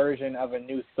any version of a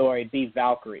new Thor, it'd be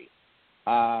Valkyrie.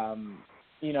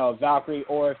 Valkyrie,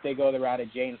 or if they go the route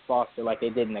of Jane Foster like they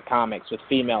did in the comics with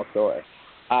female Thor.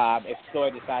 If Thor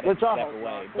decided to step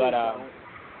away. But I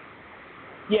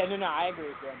agree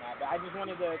with you on that. But I just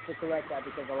wanted to correct that,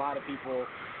 because a lot of people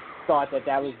thought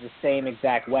that was the same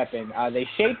exact weapon. They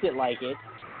shaped it like it,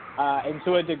 and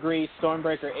to a degree,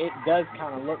 Stormbreaker, it does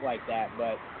kind of look like that,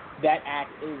 but that axe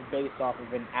is based off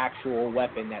of an actual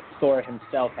weapon that Thor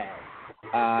himself had.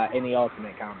 in the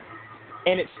Ultimate comic.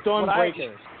 And it's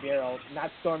Stormbreaker, Gerald,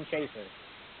 not Storm Chaser.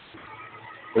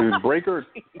 It was Breaker?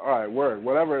 All right, word,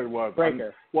 whatever it was.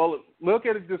 Breaker. Well, look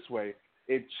at it this way.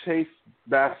 It chased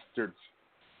bastards.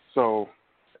 So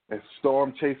it's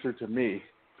Storm Chaser to me.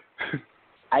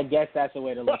 I guess that's the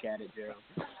way to look at it, Gerald.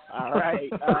 All right.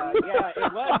 Yeah,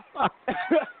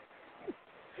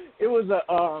 it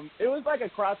was. It was like a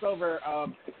crossover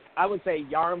of, I would say,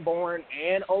 Yarnborn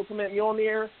and Ultimate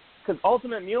Mjolnir, because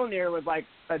Ultimate Mjolnir was like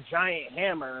a giant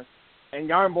hammer, and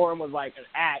Yarnborn was like an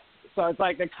axe. So it's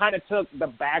like they kind of took the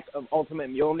back of Ultimate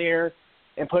Mjolnir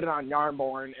and put it on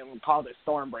Yarnborn and called it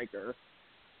Stormbreaker.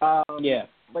 Yeah.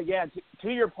 But yeah, to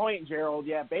your point, Gerald,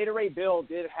 yeah, Beta Ray Bill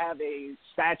did have a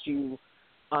statue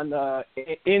on the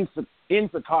in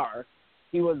Sakaar.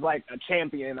 He was like a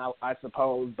champion, I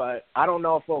suppose, but I don't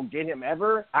know if we'll get him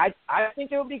ever. I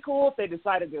think it would be cool if they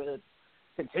decided to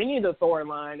continue the Thor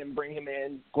line and bring him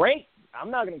in. Great.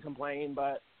 I'm not going to complain,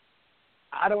 but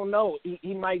I don't know.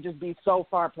 He might just be so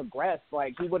far progressed.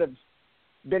 Like, he would have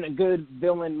been a good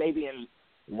villain maybe in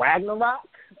Ragnarok,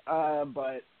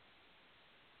 but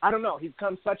I don't know. He's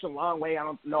come such a long way. I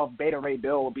don't know if Beta Ray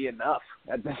Bill will be enough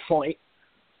at this point.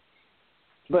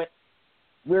 But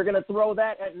we're going to throw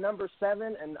that at number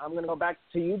 7, and I'm going to go back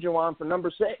to you, Juwan, for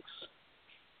number 6.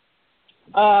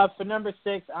 For number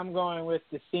 6, I'm going with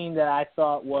the scene that I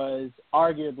thought was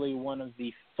arguably one of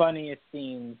the funniest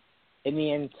scenes in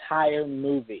the entire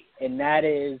movie, and that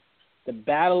is the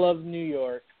Battle of New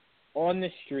York on the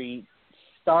street,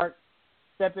 Stark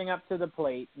stepping up to the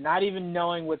plate, not even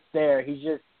knowing what's there.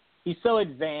 He's so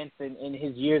advanced in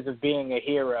his years of being a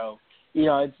hero. You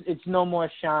know, it's no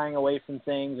more shying away from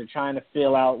things or trying to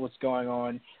feel out what's going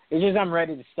on. It's just I'm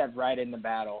ready to step right in the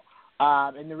battle.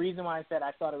 And the reason why I said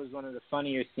I thought it was one of the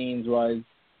funnier scenes was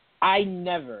I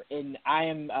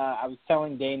was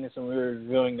telling Dane this when we were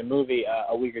reviewing the movie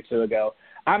a week or two ago.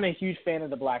 I'm a huge fan of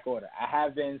the Black Order. I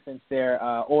have been since their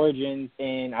origins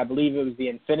in, I believe it was the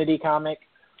Infinity comic.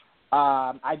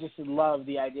 I just love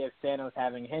the idea of Thanos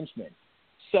having henchmen.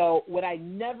 So what I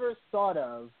never thought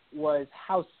of was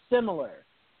how similar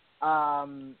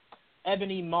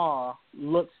Ebony Maw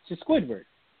looks to Squidward.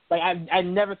 Like, I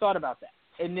never thought about that.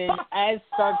 And then as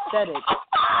Stark said it,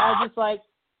 I was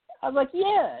like,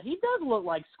 yeah, he does look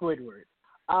like Squidward.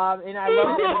 And I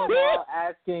love Ebony Maw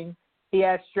asking, he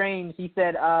asked Strange, he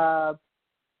said, I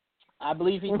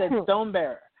believe he said,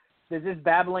 Stonebearer, does this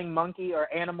babbling monkey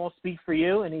or animal speak for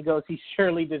you? And he goes, he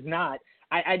surely does not.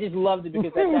 I just loved it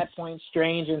because at that point,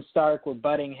 Strange and Stark were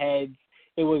butting heads.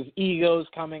 It was egos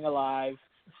coming alive.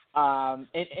 And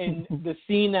the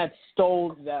scene that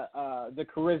stole the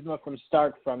charisma from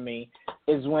Stark from me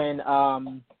is when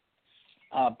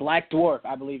Black Dwarf,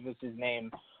 I believe was his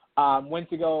name, went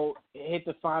to go hit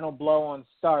the final blow on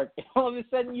Stark. And all of a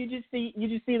sudden, you just see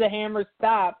the hammer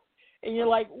stop, and you're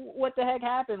like, what the heck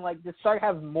happened? Like, does Stark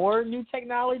have more new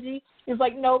technology? He's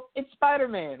like, nope, it's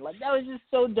Spider-Man. Like, that was just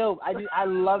so dope. I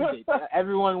loved it.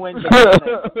 Everyone went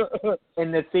bananas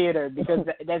in the theater because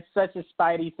that's such a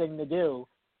Spidey thing to do.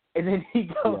 And then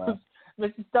he goes,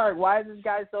 Mr. Stark, why is this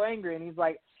guy so angry? And he's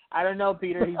like, I don't know,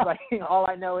 Peter. He's like, all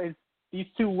I know is these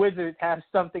two wizards have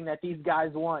something that these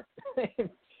guys want.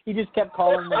 He just kept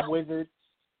calling them wizards.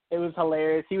 It was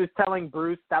hilarious. He was telling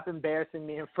Bruce, stop embarrassing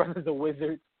me in front of the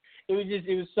wizards. It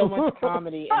was so much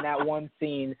comedy in that one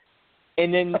scene.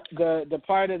 And then the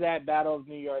part of that Battle of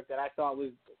New York that I thought was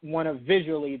one of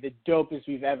visually the dopest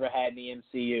we've ever had in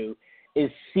the MCU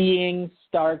is seeing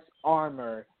Stark's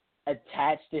armor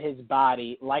attached to his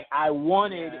body like I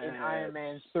wanted in Iron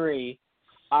Man 3.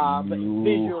 But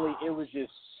visually it was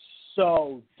just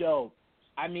so dope.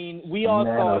 I mean, we all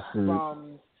thought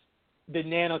from the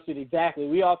nanosuit, exactly.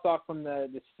 We all thought from the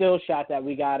still shot that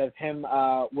we got of him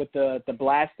with the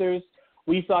blasters,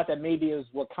 we thought that maybe it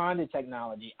was Wakanda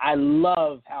technology. I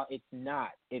love how it's not.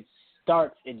 It's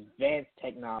Stark's advanced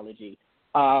technology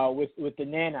with the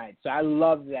nanites. So I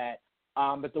love that.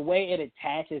 But the way it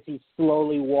attaches, he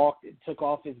slowly walked and took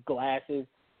off his glasses.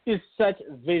 Just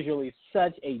visually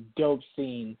such a dope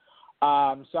scene.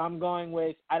 So I'm going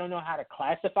with, I don't know how to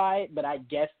classify it, but I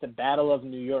guess the Battle of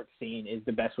New York scene is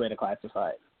the best way to classify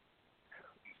it.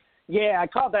 Yeah, I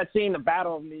called that scene the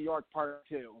Battle of New York Part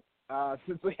 2.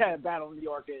 Since we had Battle of New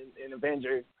York in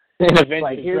Avengers.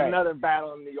 Like, here's another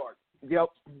Battle of New York. Yep,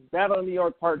 Battle of New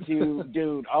York Part 2,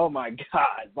 dude, oh my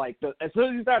God. Like, as soon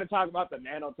as you started talking about the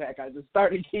nanotech, I just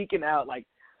started geeking out, like,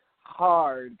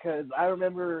 hard. Because I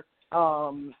remember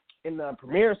in the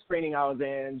premiere screening I was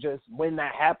in, just when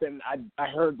that happened, I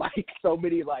heard, like, so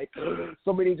many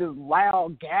just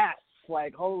loud gasps.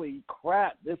 Like, holy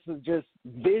crap, this is just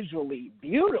visually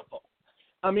beautiful.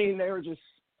 I mean, they were just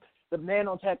the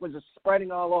nanotech was just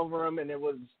spreading all over him, and it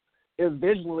was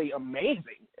visually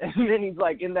amazing. And then he's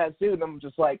like in that suit, and I'm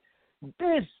just like,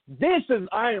 this is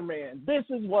Iron Man. This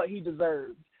is what he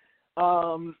deserves.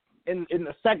 In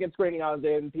the second screening I was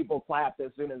in, people clapped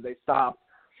as soon as they stopped.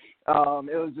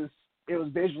 It was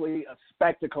visually a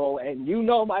spectacle, and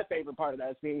my favorite part of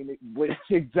that scene, which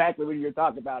exactly what you're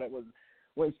talking about, it was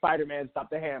when Spider-Man stopped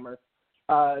the hammer.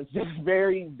 It's just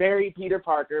very, very Peter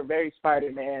Parker, very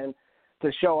Spider-Man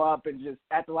to show up and just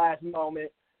at the last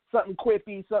moment, something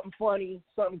quippy, something funny,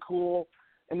 something cool,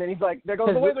 and then he's like, there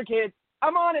goes the Wizard Kid.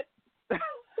 I'm on it.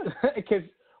 Because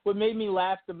what made me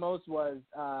laugh the most was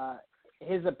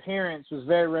his appearance was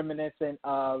very reminiscent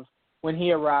of when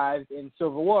he arrived in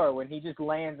Civil War, when he just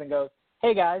lands and goes,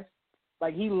 "Hey guys,"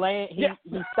 like he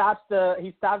stops the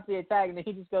attack, and then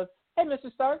he just goes, "Hey,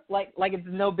 Mr. Stark," like it's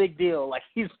no big deal. Like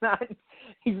he's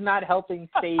not helping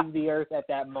save the Earth at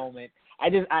that moment.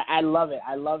 I love it.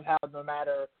 I love how no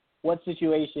matter what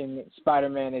situation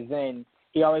Spider-Man is in,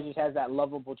 he always just has that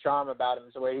lovable charm about him,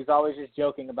 so where he's always just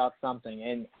joking about something.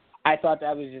 And I thought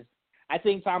that was just. I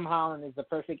think Tom Holland is the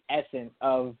perfect essence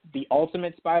of the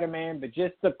ultimate Spider-Man, but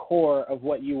just the core of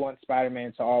what you want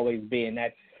Spider-Man to always be, and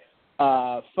that's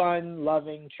fun,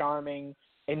 loving, charming,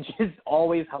 and just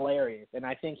always hilarious. And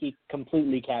I think he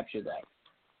completely captured that.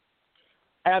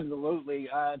 Absolutely.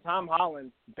 Tom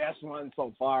Holland's best one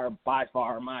so far, by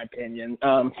far, in my opinion.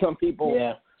 Some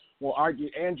people will argue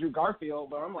Andrew Garfield,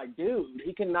 but I'm like, dude,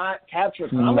 he cannot capture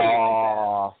comedy like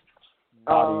that.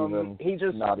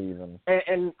 Not even.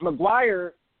 And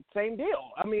Maguire, same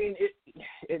deal. I mean,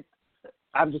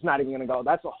 I'm just not even going to go.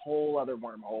 That's a whole other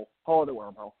wormhole.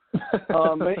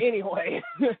 But anyway,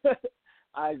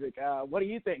 Isaac, what do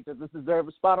you think? Does this deserve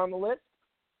a spot on the list?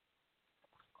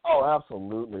 Oh,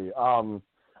 absolutely.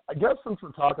 I guess since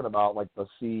we're talking about like the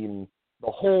scene,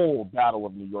 the whole Battle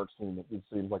of New York scene, it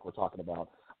seems like we're talking about.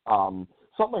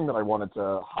 Something that I wanted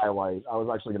to highlight, I was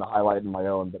actually going to highlight in my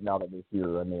own, but now that we're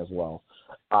here, I may as well.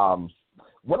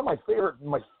 One of my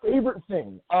favorite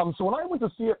thing. So when I went to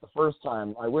see it the first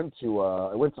time, I went to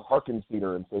Harkins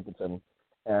Theater in Stapleton,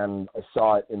 and I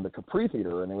saw it in the Capri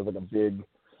Theater, and it was like a big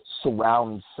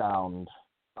surround sound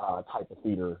type of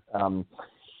theater.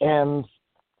 And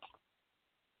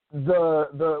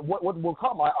what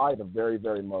caught my eye the very,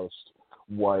 very most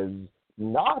was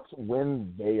not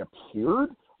when they appeared,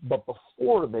 but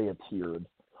before they appeared,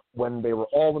 when they were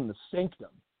all in the sanctum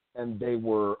and they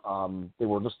were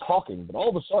just talking, but all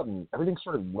of a sudden everything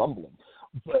started rumbling.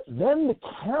 But then the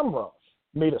camera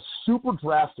made a super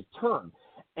drastic turn,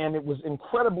 and it was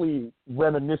incredibly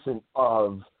reminiscent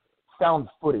of found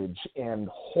footage and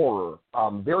horror,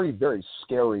 very, very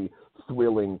scary,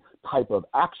 thrilling type of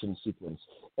action sequence.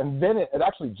 And then it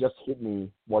actually just hit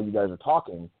me while you guys are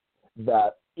talking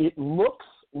that it looks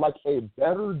like a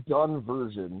better done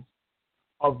version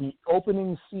of the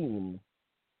opening scene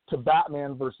to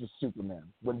Batman versus Superman.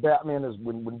 When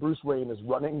Bruce Wayne is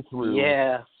running through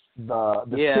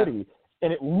the city,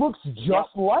 and it looks just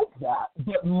like that,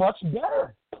 but much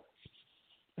better.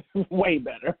 Way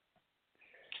better.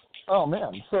 Oh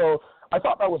man. So I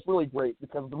thought that was really great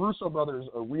because the Russo brothers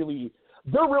are really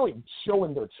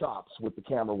showing their chops with the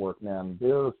camera work, man.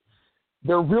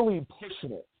 They're really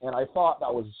pushing it, and I thought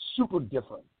that was super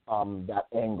different, that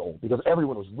angle, because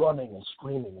everyone was running and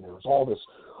screaming, and there was all this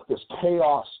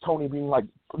chaos. Tony being like,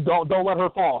 "Don't let her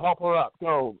fall. Help her up.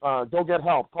 Go get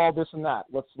help. Call this and that.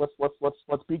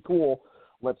 Let's be cool.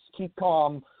 Let's keep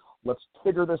calm. Let's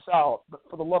figure this out. But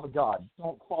for the love of God,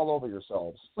 don't fall over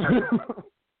yourselves."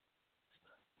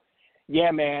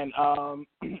 Yeah, man.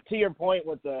 To your point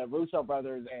with the Russo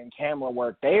brothers and camera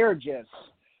work, they are just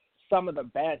some of the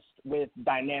best with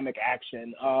dynamic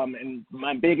action. And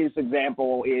my biggest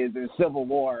example is in Civil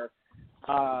War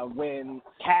when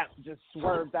Cap just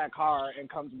swerves that car and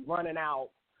comes running out,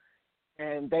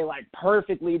 and they like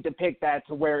perfectly depict that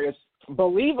to where it's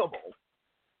believable.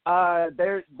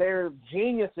 They're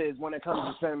geniuses when it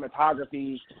comes to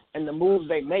cinematography and the moves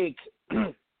they make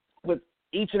with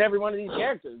each and every one of these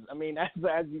characters. I mean,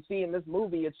 as you see in this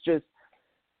movie, it's just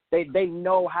they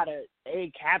know how to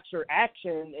A, capture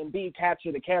action, and B,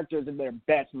 capture the characters in their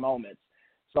best moments.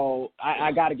 So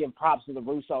I got to give props to the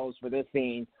Russos for this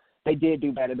scene. They did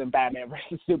do better than Batman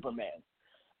versus Superman.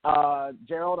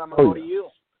 Gerald, I'm going to go to you.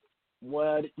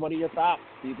 What are your thoughts?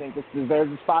 Do you think this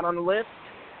deserves a spot on the list?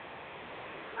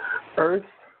 Earth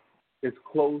is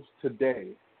closed today.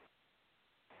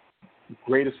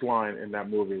 Greatest line in that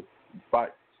movie,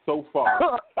 but so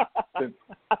far,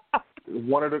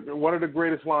 one of the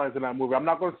greatest lines in that movie. I'm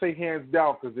not going to say hands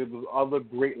down because there was other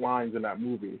great lines in that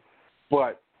movie,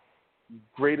 but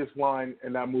greatest line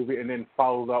in that movie, and then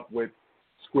followed up with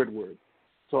Squidward.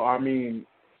 So, I mean,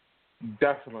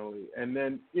 definitely. And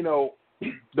then, you know,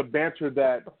 the banter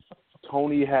that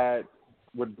Tony had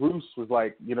with Bruce was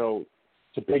like, you know,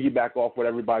 to piggyback off what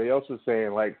everybody else was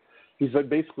saying, like, he's like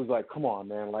basically like, come on,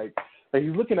 man. Like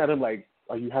he's looking at him like,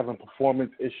 are you having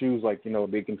performance issues? Like, you know,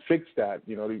 they can fix that,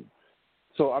 you know.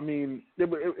 So, I mean, it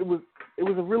was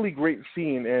a really great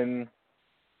scene. And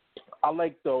I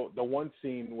like the one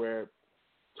scene where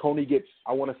Tony gets,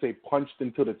 I want to say, punched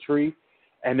into the tree,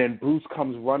 and then Bruce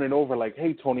comes running over like,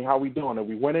 hey, Tony, how we doing? Are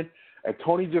we winning? And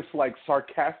Tony just, like,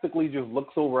 sarcastically just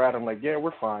looks over at him like, yeah,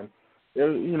 we're fine.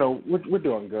 You know, we're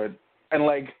doing good. And,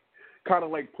 like, kind of,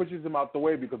 like, pushes him out the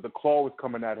way because the claw was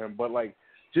coming at him. But, like,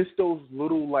 just those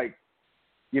little, like,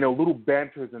 you know, little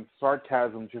banters and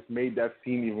sarcasm just made that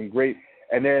scene even great.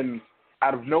 And then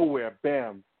out of nowhere,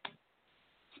 bam,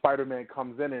 Spider-Man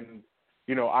comes in and,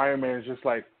 you know, Iron Man is just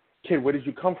like, kid, where did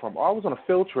you come from? Oh, I was on a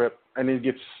field trip, and then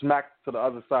gets smacked to the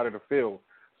other side of the field.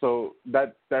 So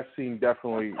that scene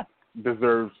definitely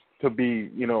deserves to be,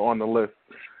 you know, on the list.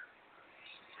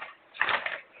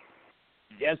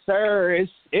 Yes, sir.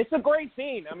 It's a great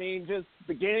scene. I mean, just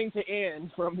beginning to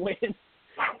end, from when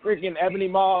freaking Ebony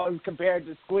Maw is compared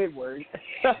to Squidward,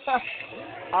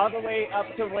 all the way up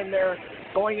to when they're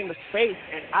going into space.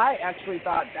 And I actually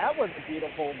thought that was a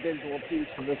beautiful visual piece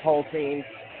from this whole scene.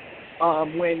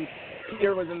 When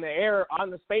Peter was in the air on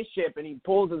the spaceship and he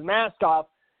pulls his mask off,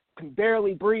 can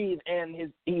barely breathe,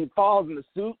 and he falls and the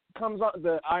suit comes on,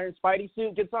 the Iron Spidey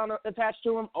suit gets on attached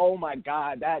to him. Oh my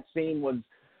God, that scene was,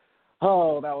 that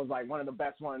was like one of the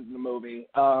best ones in the movie.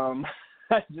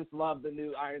 I just love the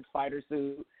new Iron Spider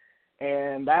suit,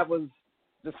 and that was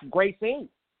just a great scene.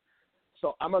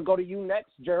 So I'm gonna go to you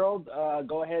next, Gerald.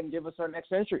 Go ahead and give us our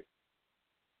next entry.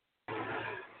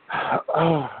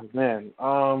 Oh man,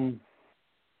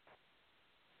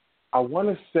 I want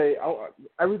to say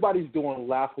everybody's doing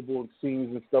laughable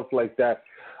scenes and stuff like that.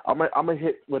 I'm gonna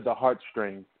hit with the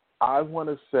heartstrings. I want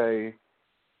to say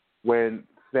when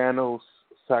Thanos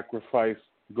sacrificed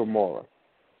Gamora,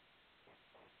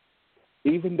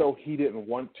 even though he didn't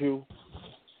want to,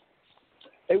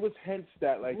 it was hints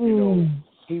that, like, you know,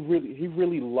 he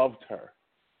really loved her.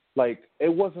 Like, it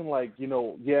wasn't like, you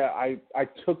know, yeah, I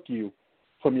took you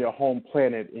from your home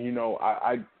planet, and, you know,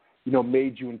 I you know,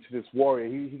 made you into this warrior.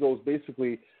 He goes,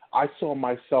 basically, I saw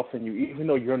myself in you. Even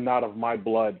though you're not of my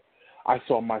blood, I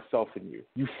saw myself in you.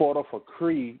 You fought off a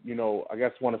Kree, you know, I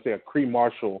guess want to say a Kree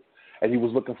marshal, and he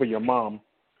was looking for your mom.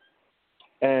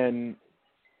 And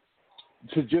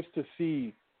to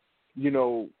see, you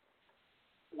know,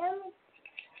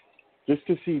 just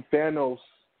to see Thanos,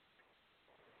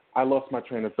 I lost my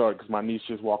train of thought because my niece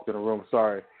just walked in the room.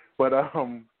 Sorry. But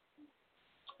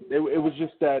it was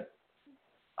just that,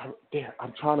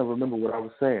 I'm trying to remember what I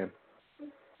was saying.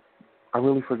 I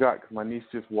really forgot because my niece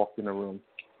just walked in the room.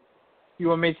 You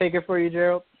want me to take it for you,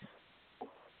 Gerald?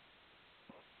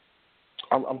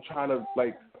 I'm trying to,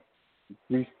 like,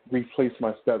 replace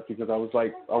my steps because I was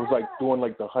like doing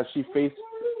like the hushy face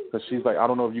because she's like, I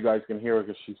don't know if you guys can hear her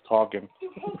because she's talking.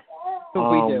 We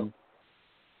do.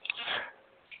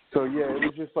 So yeah, it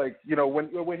was just like, you know,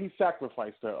 when he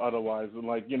sacrificed her, otherwise, and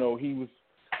like, you know, he was,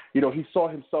 you know, he saw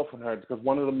himself in her because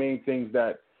one of the main things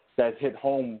that hit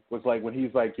home was like when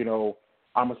he's like, you know,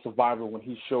 I'm a survivor, when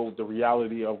he showed the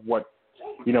reality of what,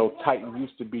 you know, Titan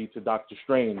used to be to Doctor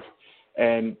Strange.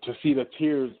 And to see the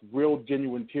tears, real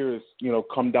genuine tears, you know,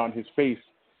 come down his face,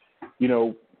 you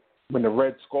know, when the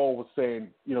Red Skull was saying,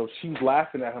 you know, she's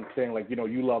laughing at him saying, like, you know,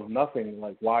 you love nothing,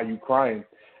 like, why are you crying?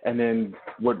 And then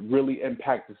what really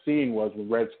impacted the scene was when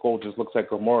Red Skull just looks at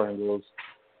Gamora and goes,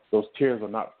 those tears are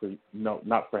not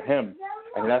for him.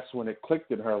 And that's when it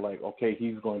clicked in her, like, okay,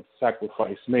 he's going to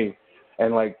sacrifice me.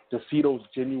 And, like, to see those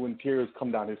genuine tears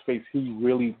come down his face, he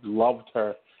really loved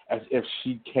her as if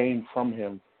she came from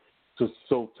him.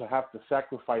 So to have to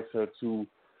sacrifice her to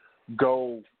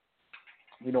go,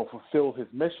 you know, fulfill his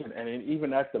mission. And then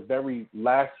even at the very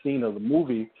last scene of the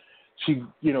movie, she,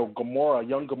 you know, Gamora,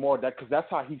 young Gamora, because that's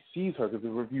how he sees her. Because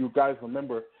if you guys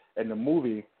remember in the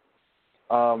movie,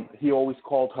 he always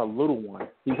called her little one.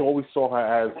 He always saw her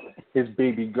as his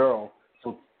baby girl.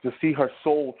 So to see her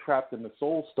soul trapped in the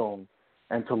Soul Stone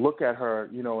and to look at her,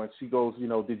 you know, and she goes, you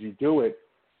know, did you do it?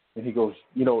 And he goes,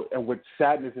 you know, and with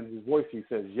sadness in his voice, he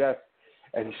says, yes.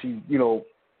 And she, you know,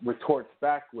 retorts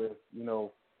back with, you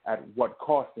know, at what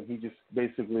cost? And he just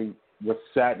basically, with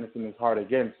sadness in his heart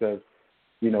again, says,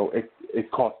 you know,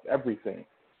 it cost everything.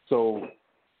 So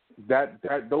that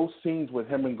those scenes with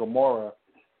him and Gamora,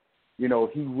 you know,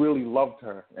 he really loved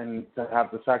her, and to have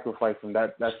to sacrifice him,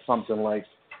 that's something like,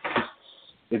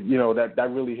 you know, that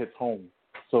really hits home.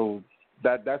 So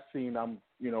that scene, I'm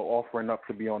offering up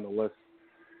to be on the list.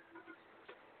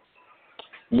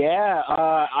 Yeah,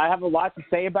 I have a lot to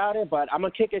say about it, but I'm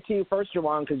going to kick it to you first,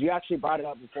 Jawan, because you actually brought it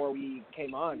up before we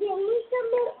came on.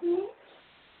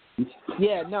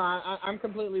 Yeah, no, I'm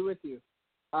completely with you.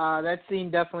 That scene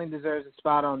definitely deserves a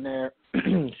spot on there.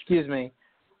 Excuse me.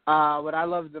 What I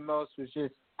loved the most was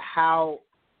just how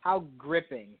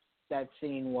gripping that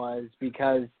scene was,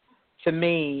 because to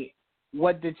me,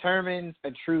 what determines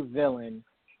a true villain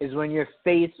is when you're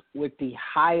faced with the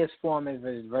highest form of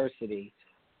adversity.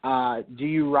 Do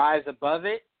you rise above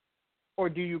it, or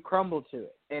do you crumble to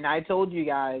it? And I told you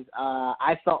guys,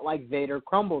 I felt like Vader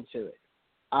crumbled to it.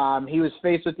 He was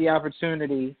faced with the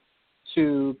opportunity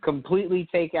to completely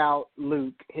take out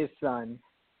Luke, his son,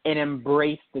 and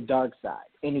embrace the dark side,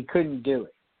 and he couldn't do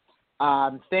it.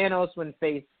 Thanos, when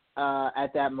faced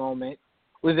at that moment,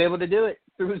 was able to do it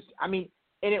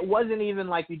and it wasn't even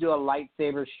like you do a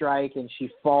lightsaber strike and she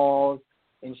falls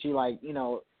and she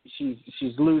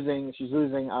she's losing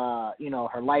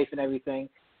her life and everything.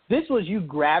 This was you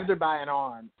grabbed her by an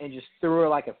arm and just threw her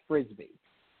like a frisbee,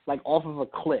 like off of a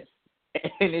cliff,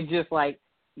 and it's just like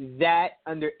that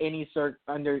under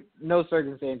no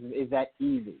circumstances is that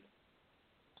easy.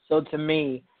 So to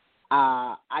me,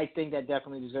 I think that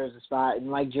definitely deserves a spot.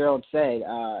 And like Gerald said,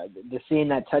 the scene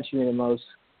that touched me the most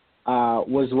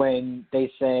was when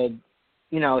they said,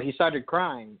 he started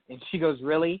crying, and she goes,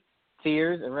 "Really?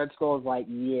 Tears?" And Red Skull is like,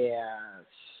 "Yes,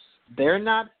 they're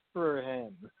not for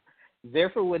him. They're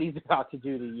for what he's about to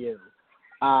do to you."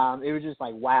 It was just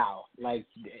like, wow, like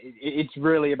it's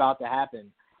really about to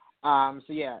happen. So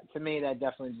yeah, to me, that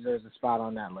definitely deserves a spot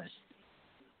on that list.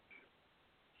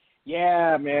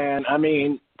 Yeah, man. I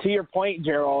mean, to your point,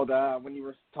 Gerald, when you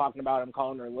were talking about him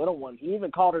calling her little one, he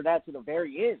even called her that to the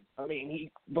very end. I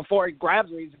mean, before he grabs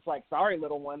her, he's just like, "Sorry,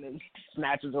 little one," and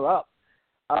snatches her up.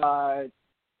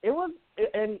 It was,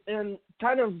 and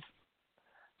kind of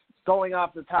going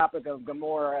off the topic of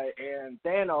Gamora and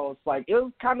Thanos, like, it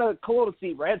was kind of cool to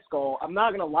see Red Skull. I'm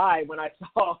not going to lie, when I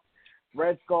saw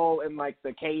Red Skull in, like,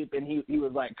 the cape and he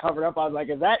was, like, covered up, I was like,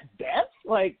 is that Death?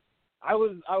 Like, I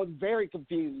was very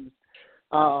confused.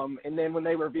 And then when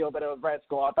they revealed that it was Red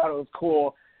Skull, I thought it was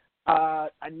cool.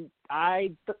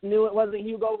 I knew it wasn't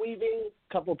Hugo Weaving.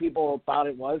 A couple of people thought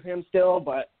it was him still,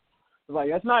 but I was like,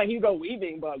 that's not Hugo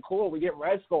Weaving, but cool, we get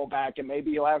Red Skull back, and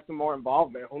maybe he'll have some more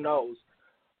involvement. Who knows?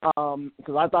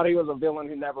 Because I thought he was a villain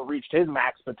who never reached his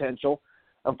max potential.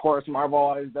 Of course, Marvel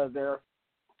always does their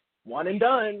one and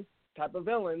done type of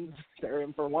villains. They're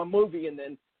in for one movie, and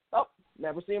then,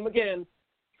 never see him again.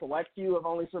 Select few have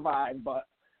only survived, but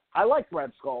I liked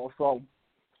Red Skull, so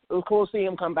it was cool to see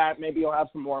him come back. Maybe he'll have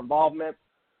some more involvement.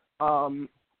 To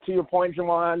your point,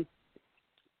 Jawan,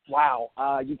 wow,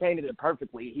 you painted it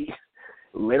perfectly. He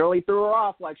literally threw her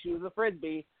off like she was a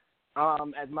frisbee.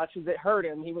 As much as it hurt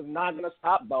him, he was not going to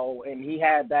stop, though, and he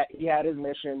had his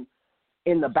mission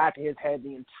in the back of his head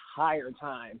the entire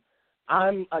time.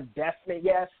 I'm a definite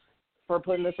yes for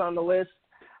putting this on the list.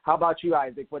 How about you,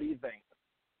 Isaac? What do you think?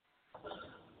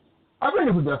 I think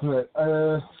it's a definite.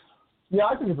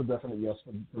 I think it's a definite yes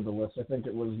for the list. I think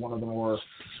it was one of the more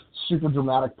super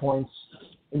dramatic points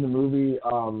in the movie.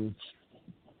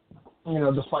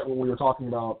 Despite what we were talking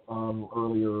about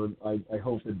earlier, I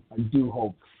do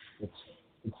hope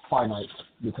it's finite,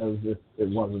 because if it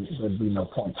wasn't, there'd be no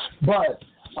point. But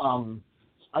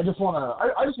I just want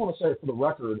to say for the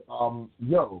record,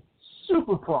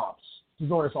 super props to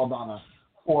Zoe Saldana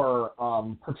for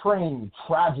portraying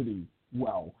tragedy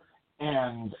well.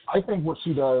 And I think what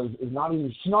she does is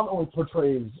she not only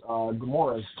portrays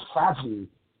Gamora's tragedy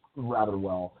rather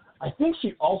well, I think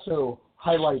she also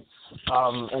highlights,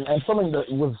 and something that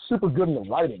was super good in the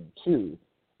writing, too,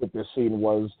 with this scene,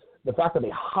 was the fact that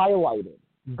they highlighted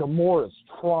Gamora's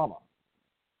trauma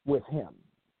with him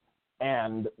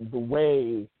and the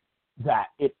way that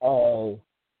it all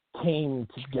came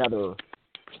together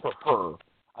for her.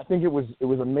 I think it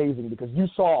was amazing, because you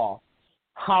saw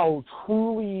how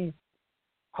truly,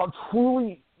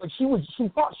 like, she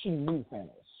thought she knew Thanos.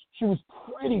 She was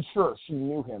pretty sure she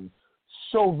knew him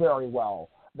so very well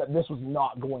that this was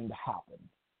not going to happen,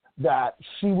 that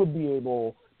she would be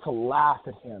able to laugh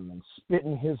at him and spit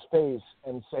in his face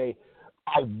and say,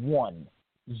 "I won,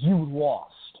 you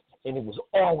lost, and it was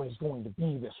always going to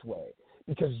be this way,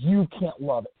 because you can't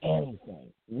love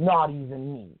anything, not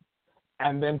even me."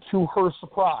 And then to her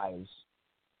surprise,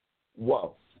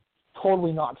 whoa,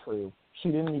 totally not true. She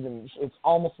didn't even, it's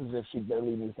almost as if she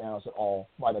barely knew Thanos at all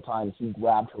by the time he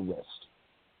grabbed her wrist.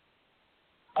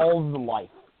 All of the life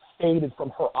faded from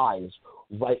her eyes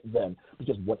right then,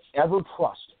 because whatever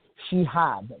trust she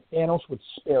had that Thanos would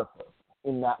spare her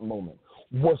in that moment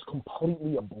was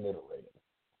completely obliterated.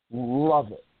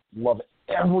 Love it.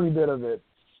 Every bit of it.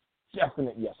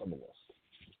 Definite yes on the list.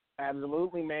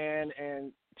 Absolutely, man.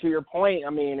 And to your point, I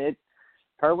mean,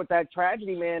 her with that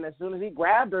tragedy, man, as soon as he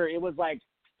grabbed her, it was like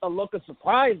a look of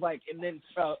surprise, like, and then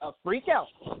a freak out.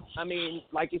 I mean,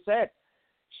 like you said,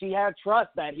 she had trust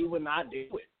that he would not do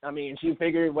it. I mean, she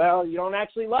figured, well, you don't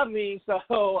actually love me,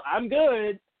 so I'm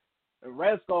good. And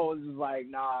Rezko was just like,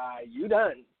 nah, you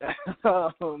done.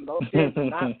 Those kids are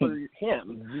not for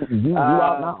him. You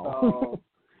out now. So,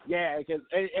 yeah, because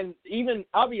and even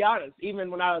I'll be honest,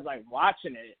 even when I was like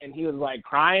watching it and he was like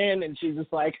crying and she's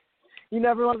just like, you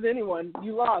never loved anyone,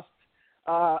 you lost.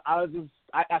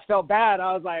 I felt bad.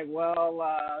 I was like,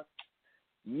 well,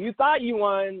 you thought you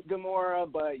won, Gamora,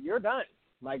 but you're done.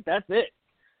 Like, that's it.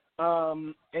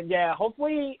 And yeah,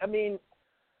 hopefully, I mean,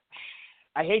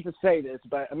 I hate to say this,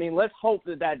 but I mean, let's hope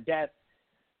that death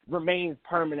remains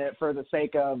permanent for the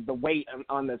sake of the weight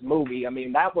on this movie. I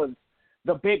mean, that was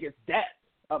the biggest death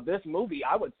of this movie,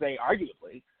 I would say,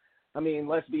 arguably. I mean,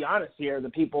 let's be honest here. The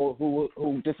people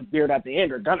who disappeared at the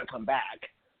end are going to come back.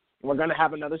 We're going to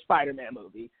have another Spider-Man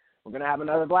movie. We're going to have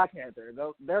another Black Panther.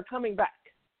 They're coming back.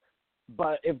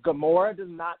 But if Gamora does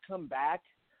not come back,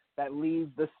 that leaves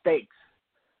the stakes.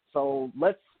 So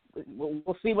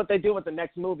we'll see what they do with the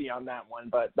next movie on that one.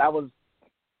 But that was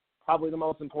probably the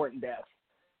most important death.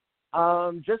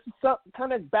 Just to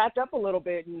kind of back up a little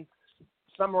bit and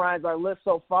summarize our list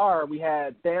so far, we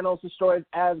had Thanos destroys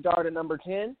Asgard at number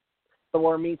 10,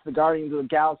 Thor meets the Guardians of the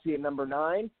Galaxy at number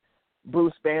 9,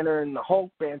 Bruce Banner and the Hulk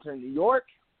banter in New York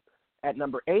at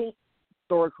number 8,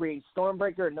 Thor creates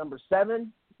Stormbreaker at number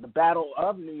 7, the Battle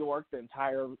of New York, the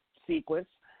entire sequence,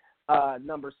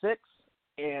 number 6,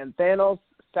 and Thanos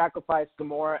sacrificed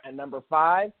Gamora at number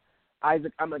 5.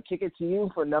 Isaac, I'm going to kick it to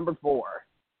you for number 4.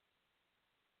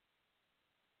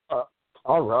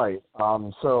 All right.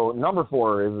 So number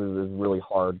 4 is really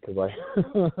hard because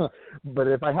but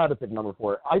if I had to pick number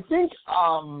 4, I think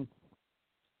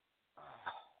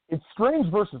it's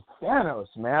Strange versus Thanos,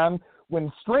 man.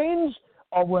 When Strange,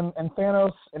 and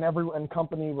Thanos and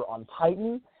company were on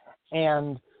Titan,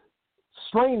 and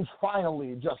Strange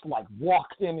finally just like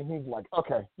walked in and he's like,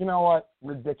 okay, you know what?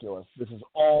 Ridiculous. This is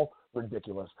all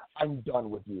ridiculous. I'm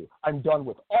done with you. I'm done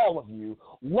with all of you.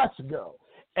 Let's go.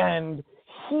 And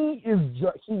he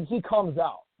comes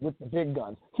out with the big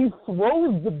guns. He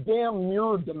throws the damn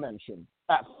mirror dimension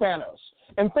at Thanos.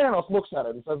 And Thanos looks at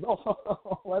it and says,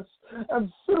 oh, that's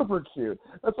super cute.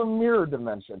 That's a mirror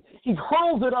dimension. He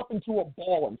hurls it up into a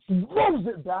ball and throws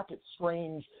it back at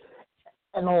Strange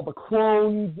and all the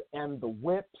clones and the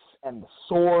whips and the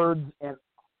swords. And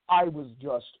I was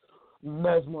just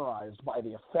mesmerized by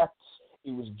the effects.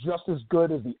 It was just as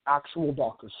good as the actual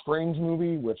Doctor Strange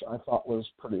movie, which I thought was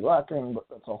pretty lacking, but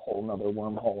that's a whole nother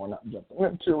wormhole we're not jumping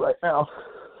into right now.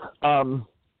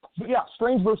 But yeah,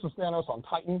 Strange versus Thanos on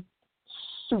Titan,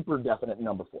 super definite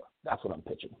number 4. That's what I'm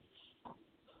pitching.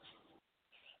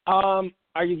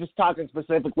 Are you just talking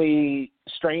specifically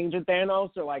Strange and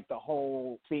Thanos, or like the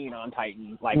whole scene on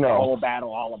Titan, like the whole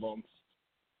battle, all of them?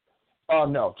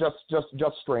 No, just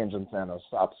Strange and Thanos.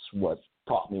 That's what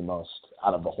taught me most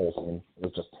out of the whole scene. It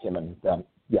was just him and them.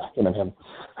 Yeah, him and him.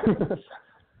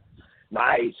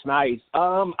 Nice.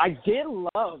 I did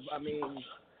love, I mean,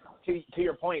 to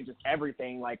your point, just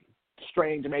everything, like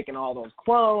Strange making all those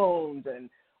clones and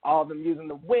all of them using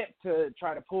the whip to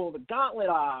try to pull the gauntlet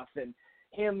off, and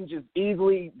him just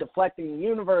easily deflecting the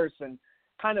universe and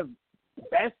kind of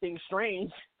besting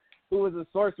Strange, who was a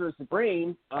Sorcerer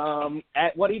Supreme,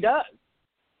 at what he does.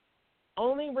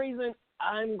 Only reason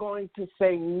I'm going to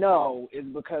say no is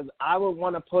because I would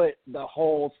want to put the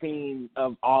whole scene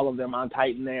of all of them on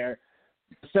Titan there.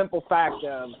 The simple fact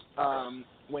of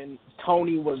when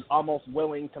Tony was almost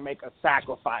willing to make a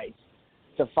sacrifice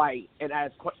to fight, and as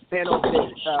Thanos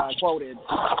did, quoted,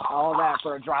 all that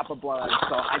for a drop of blood.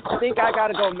 So I think I got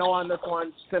to go no on this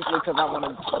one simply because I want to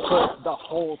put the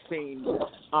whole scene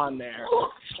on there.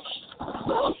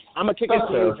 I'm going to kick it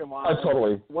to you, Jamal. I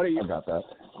totally I got that.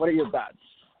 What are your thoughts?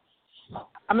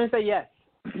 I'm going to say yes.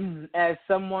 As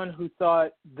someone who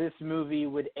thought this movie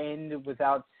would end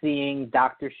without seeing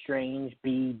Doctor Strange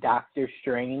be Doctor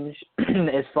Strange,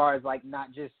 as far as like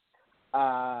not just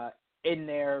in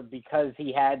there because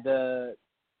he had the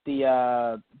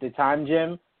time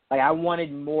gem, like I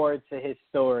wanted more to his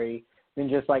story than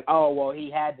just like, oh well, he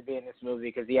had to be in this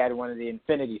movie because he had one of the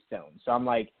Infinity Stones. So I'm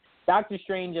like, Doctor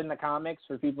Strange in the comics,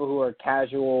 for people who are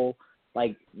casual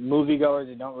like moviegoers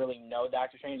and don't really know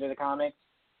Doctor Strange in the comics,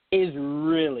 is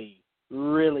really,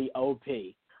 really OP.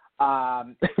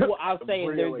 Well, I'll say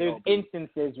really there's OP.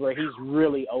 instances where he's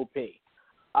really OP.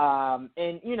 And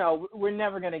we're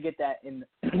never going to get that in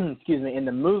in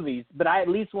the movies, but I at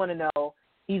least want to know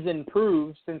he's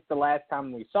improved since the last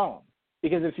time we saw him.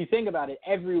 Because if you think about it,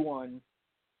 everyone,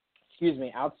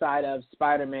 outside of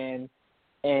Spider-Man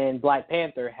and Black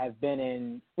Panther have been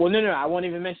in, I won't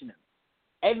even mention them.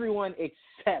 Everyone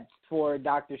except for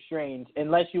Doctor Strange,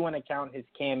 unless you want to count his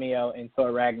cameo in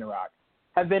Thor Ragnarok,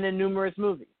 have been in numerous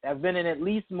movies, have been in at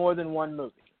least more than one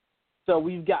movie. So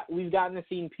we've gotten to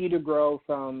see Peter grow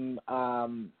from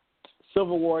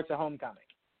Civil War to Homecoming.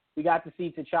 We got to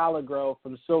see T'Challa grow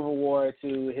from Civil War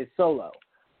to his Solo.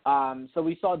 So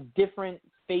we saw different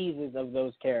phases of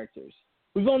those characters.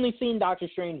 We've only seen Doctor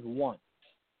Strange once.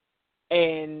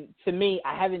 And to me,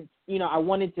 I haven't, I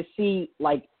wanted to see,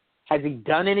 has he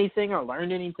done anything or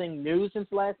learned anything new since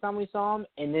the last time we saw him?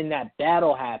 And then that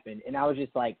battle happened. And I was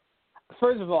just like,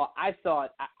 first of all, I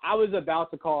thought I was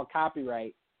about to call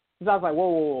copyright. Because I was like,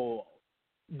 whoa.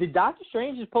 Did Doctor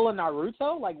Strange just pull a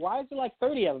Naruto? Why is there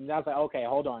 30 of them? And I was like, okay,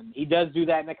 hold on. He does do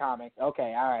that in the comics.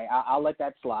 Okay, all right, I'll let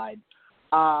that slide.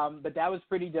 But that was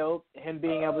pretty dope. Him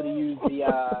being able to use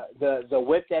the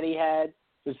whip that he had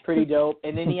was pretty dope.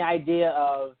 And then the idea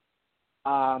of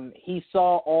he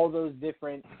saw all those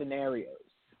different scenarios,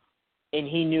 and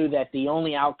he knew that the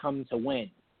only outcome to win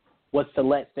was to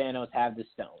let Thanos have the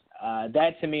stone.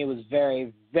 That to me was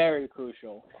very, very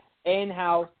crucial. And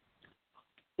how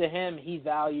to him he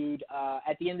valued,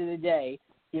 at the end of the day,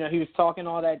 he was talking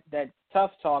all that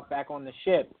tough talk back on the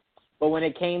ship, but when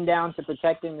it came down to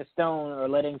protecting the stone or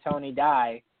letting Tony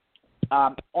die,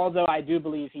 although I do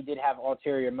believe he did have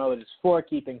ulterior motives for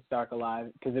keeping Stark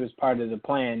alive because it was part of the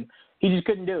plan, he just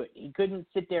couldn't do it. He couldn't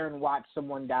sit there and watch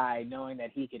someone die knowing that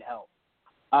he could help,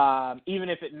 even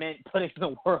if it meant putting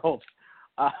the world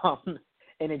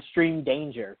in extreme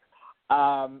danger.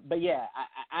 But yeah,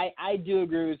 I do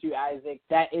agree with you, Isaac.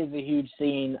 That is a huge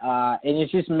scene, and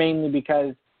it's just mainly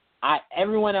because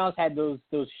everyone else had those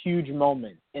huge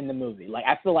moments in the movie.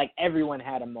 I feel like everyone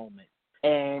had a moment,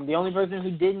 and the only person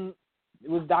who didn't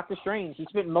was Doctor Strange. He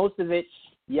spent most of it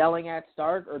yelling at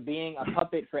Stark or being a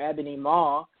puppet for Ebony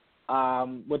Maw,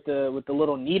 with the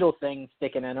little needle thing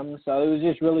sticking in him. So it was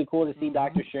just really cool to see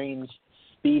Doctor Strange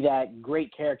be that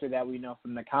great character that we know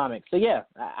from the comics. So yeah,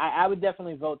 I would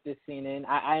definitely vote this scene in.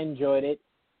 I enjoyed it,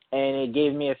 and it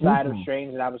gave me a side of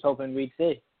Strange that I was hoping we'd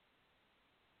see.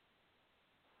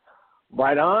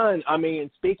 Right on. I mean,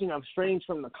 speaking of Strange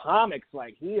from the comics,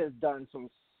 he has done some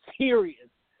serious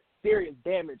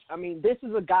damage. I mean, this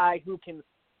is a guy who can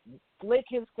flick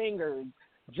his fingers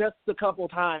just a couple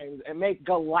times and make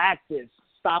Galactus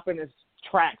stop in his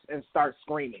tracks and start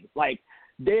screaming.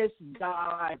 This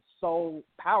guy is so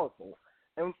powerful.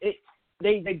 And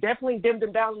they definitely dimmed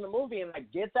him down in the movie, and I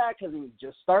get that because he was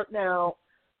just starting out.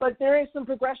 But there is some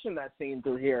progression that's seen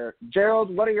through here.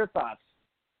 Gerald, what are your thoughts?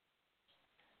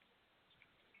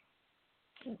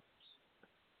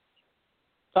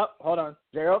 Oh, hold on.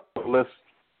 Gerald? List.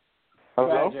 Hello?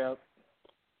 Go ahead, Gerald.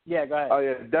 Yeah, go ahead. Oh,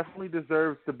 yeah, definitely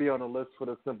deserves to be on the list for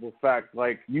the simple fact.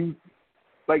 The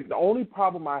only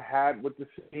problem I had with the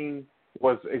scene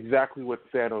was exactly what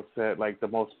Thanos said. The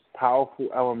most powerful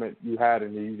element you had,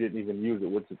 and you didn't even use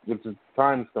it, which is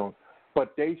Time Stone.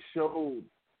 But they showed,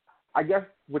 I guess,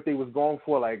 what they was going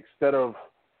for. Instead of,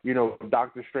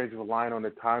 Doctor Strange relying on the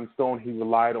Time Stone, he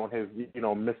relied on his,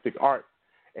 mystic art.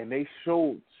 And they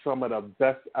showed some of the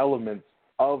best elements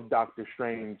of Doctor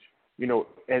Strange,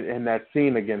 in that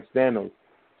scene against Thanos.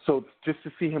 So just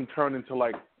to see him turn into,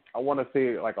 I want to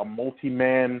say, a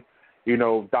multi-man,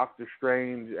 Doctor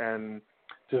Strange, and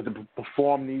to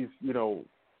perform these,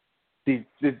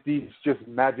 these just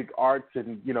magic arts,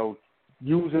 and,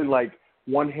 using,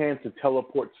 one hand to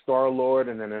teleport Star-Lord,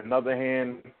 and then another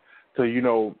hand to,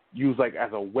 use, as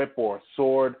a whip or a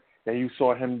sword. And you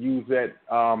saw him use that,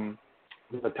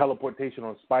 the teleportation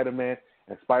on Spider-Man,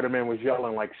 and Spider-Man was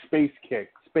yelling, space kick,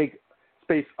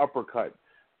 space uppercut.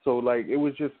 So, it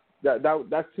was just,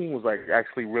 that scene was,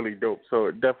 actually really dope. So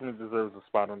it definitely deserves a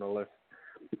spot on the list.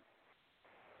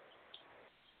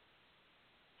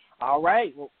 All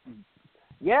right. Well,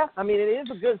 yeah, I mean, it is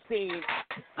a good scene.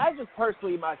 I just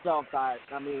personally myself thought,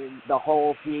 the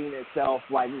whole scene itself,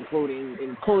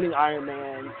 including Iron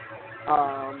Man,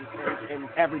 and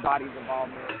everybody's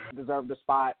involvement deserved a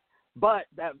spot. But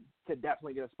that could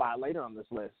definitely get a spot later on this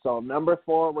list. So number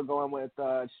 4, we're going with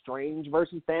Strange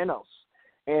versus Thanos.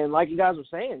 And like you guys were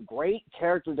saying, great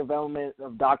character development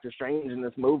of Doctor Strange in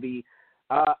this movie.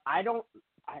 To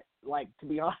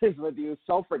be honest with you, it's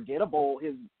so forgettable,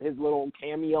 his little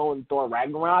cameo in Thor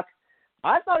Ragnarok.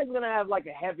 I thought he was going to have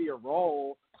a heavier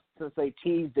role since they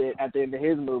teased it at the end of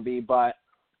his movie, but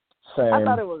Same. I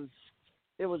thought it was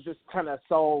it was just kind of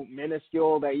so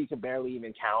minuscule that you could barely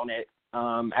even count it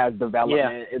as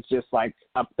development. Yeah. It's just like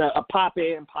a pop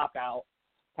in, pop out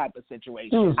type of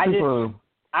situation. It was super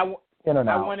in and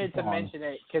I out. wanted to mention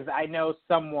it because I know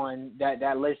someone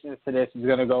that listens to this is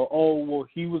going to go, oh, well,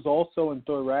 he was also in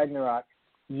Thor Ragnarok.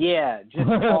 Yeah, just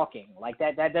talking. Like,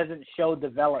 that doesn't show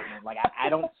development. Like, I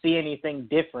don't see anything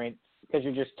different because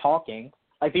you're just talking.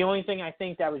 Like, the only thing I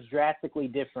think that was drastically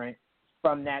different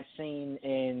from that scene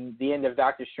in the end of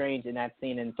Doctor Strange and that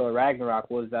scene in Thor Ragnarok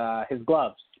was his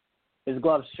gloves. His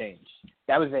gloves changed.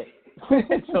 That was it.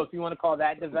 So if you want to call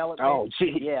that development,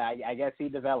 yeah, I guess he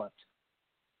developed.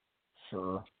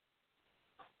 Sure.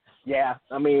 Yeah,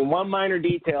 I mean, one minor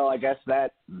detail, I guess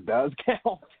that does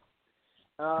count.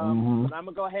 But I'm going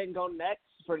to go ahead and go next.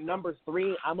 For number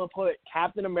 3, I'm going to put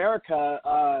Captain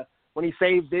America when he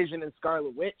saved Vision and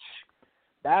Scarlet Witch.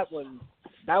 That was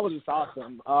just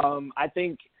awesome. I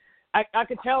think I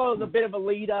could tell it was a bit of a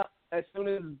lead up as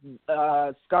soon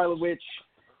as Scarlet Witch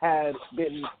had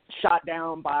been shot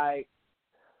down by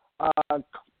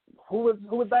who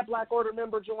was that Black Order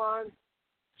member, Jawan?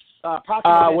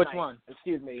 Proxima Midnight. Which one?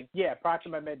 Excuse me. Yeah,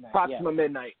 Proxima Midnight. Proxima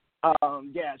Midnight.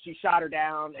 Yeah, she shot her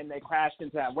down, and they crashed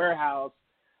into that warehouse.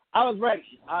 I was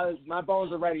ready. My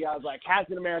bones were ready. I was like,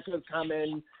 Captain America's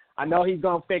coming. I know he's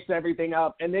going to fix everything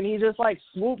up. And then he just, like,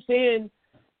 swoops in,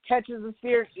 catches the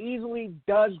spear, easily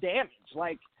does damage.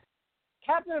 Like,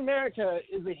 Captain America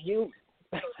is a human.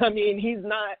 I mean, he's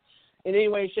not in any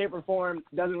way, shape, or form,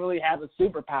 doesn't really have a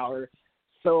superpower.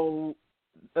 So,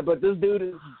 but this dude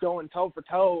is going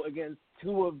toe-for-toe against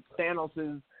 2 of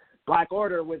Thanos' Black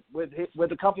Order with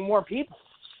a couple more people.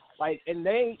 Like, and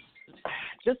they,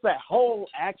 just that whole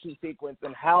action sequence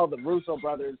and how the Russo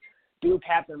brothers do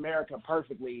Captain America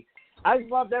perfectly. I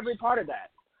just loved every part of that.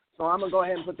 So I'm going to go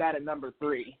ahead and put that at number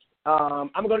 3. I'm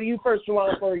going to go to you first,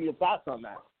 Joanna, for your thoughts on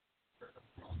that.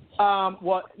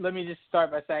 Well, let me just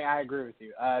start by saying I agree with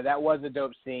you. That was a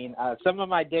dope scene. Some of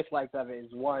my dislikes of it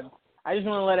is, one, I just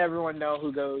want to let everyone know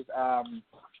who goes,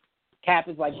 Cap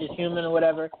is like just human or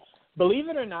whatever. Believe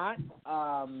it or not,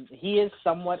 he is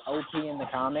somewhat OP in the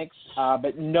comics,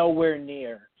 but nowhere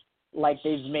near like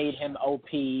they've made him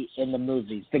OP in the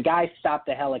movies. The guy stopped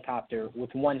a helicopter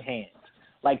with one hand.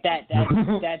 Like that's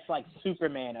like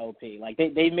Superman OP. Like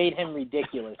they made him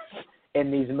ridiculous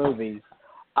in these movies.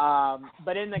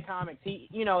 But in the comics, he's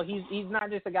not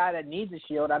just a guy that needs a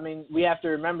shield. I mean, we have to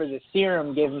remember the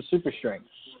serum gave him super strength.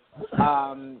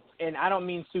 And I don't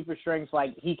mean super strength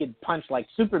like he could punch like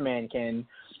Superman can,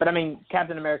 but I mean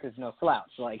Captain America's no slouch.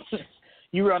 Like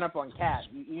you run up on Cap,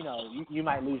 you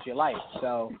might lose your life.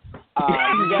 So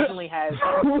he definitely has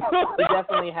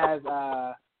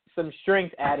some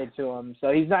strength added to him.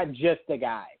 So he's not just a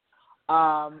guy.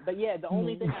 But yeah, the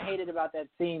only thing I hated about that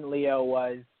scene, Leo,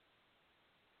 was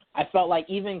I felt like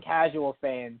even casual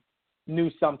fans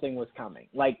knew something was coming.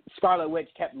 Like Scarlet Witch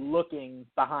kept looking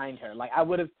behind her. Like I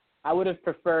would have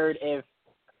preferred if,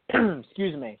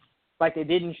 excuse me, like they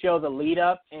didn't show the lead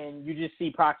up and you just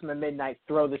see Proxima Midnight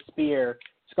throw the spear.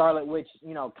 Scarlet Witch,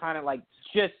 kind of like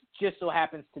just so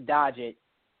happens to dodge it,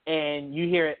 and you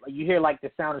hear like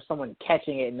the sound of someone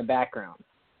catching it in the background,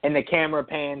 and the camera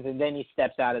pans, and then he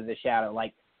steps out of the shadow.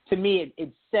 Like to me,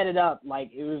 it set it up like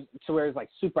it was to where it was like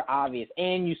super obvious,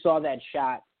 and you saw that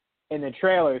shot in the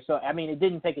trailer. So I mean, it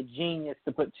didn't take a genius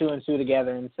to put 2 and 2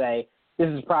 together and say this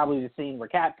is probably the scene where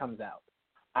Cap comes out.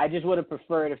 I just would have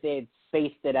preferred if they had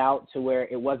spaced it out to where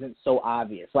it wasn't so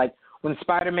obvious. Like when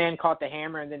Spider-Man caught the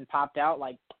hammer and then popped out,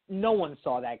 like no one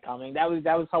saw that coming. That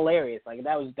was hilarious. Like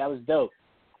that was dope.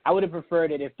 I would have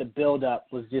preferred it if the build-up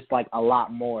was just like a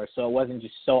lot more, so it wasn't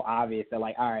just so obvious that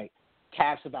like, all right,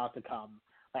 Cap's about to come.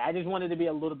 Like I just wanted to be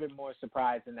a little bit more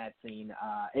surprised in that scene,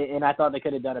 and I thought they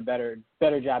could have done a better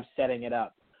job setting it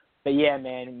up. But yeah,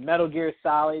 man, Metal Gear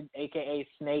Solid, aka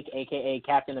Snake, aka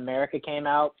Captain America came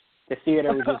out. The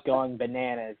theater was just going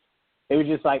bananas. It was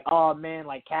just like, oh man,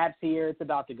 like Cap's here, it's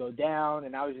about to go down,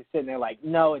 and I was just sitting there like,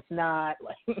 no, it's not.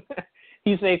 Like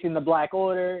he's facing the Black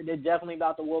Order. They're definitely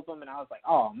about to whoop him, and I was like,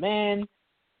 oh man,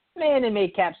 they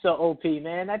made Cap so OP,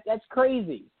 man. That's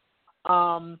crazy.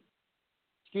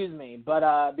 Excuse me,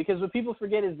 but because what people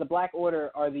forget is the Black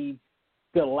Order are the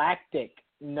galactically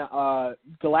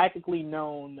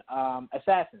known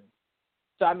assassins.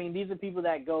 So I mean, these are people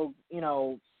that go,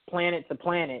 planet to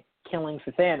planet killing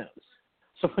for Thanos.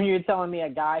 So when you're telling me a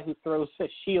guy who throws a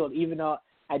shield, even though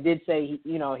I did say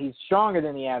he's stronger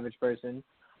than the average person,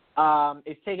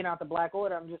 is taking out the Black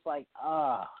Order, I'm just like,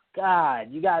 oh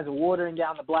God, you guys are watering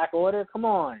down the Black Order? Come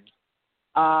on.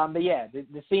 But yeah,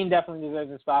 the scene definitely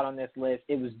deserves a spot on this list.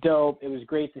 It was dope. It was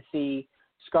great to see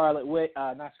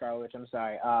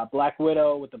Black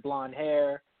Widow with the blonde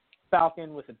hair,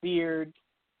 Falcon with a beard,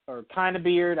 or kind of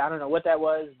beard. I don't know what that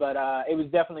was, but it was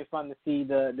definitely fun to see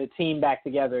the team back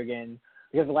together again,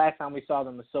 because the last time we saw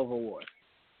them was Civil War.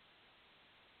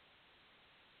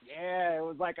 Yeah, it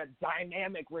was like a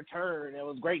dynamic return. It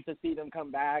was great to see them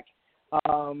come back.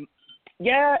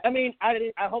 Yeah, I mean,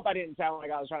 I hope I didn't sound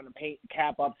like I was trying to paint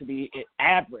Cap up to be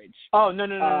average. Oh, no,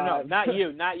 not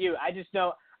you.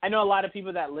 I know a lot of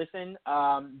people that listen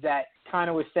that kind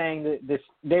of was saying that this.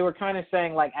 They were kind of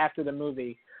saying, like, after the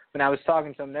movie, when I was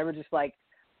talking to them, they were just like,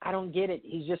 I don't get it.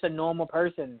 He's just a normal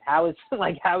person. How is he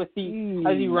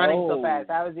running so fast?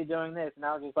 How is he doing this? And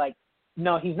I was just like,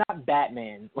 no, he's not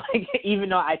Batman. Like, even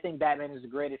though I think Batman is the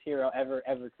greatest hero ever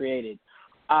created.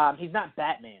 He's not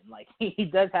Batman. Like, he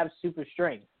does have super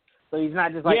strength. So he's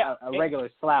not just like a regular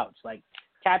slouch. Like,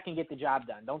 Cap can get the job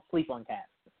done. Don't sleep on Cap.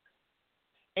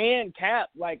 And Cap,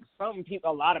 like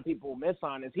a lot of people miss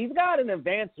on, is he's got an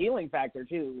advanced healing factor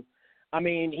too. I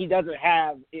mean, he doesn't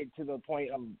have it to the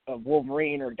point of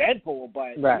Wolverine or Deadpool,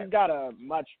 but he's got a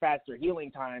much faster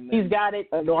healing time than he's got it.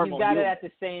 A normal he's got human. it at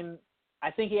the same. I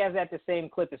think he has it at the same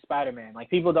clip as Spider-Man. Like,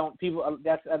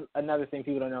 that's another thing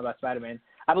people don't know about Spider-Man.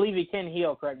 I believe he can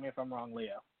heal. Correct me if I'm wrong,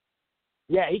 Leo.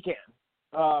 Yeah, he can.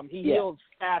 He heals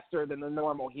faster than the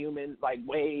normal human, like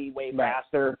way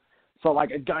faster. So,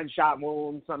 like a gunshot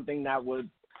wound, something that would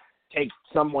take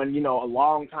someone, a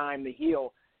long time to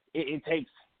heal, it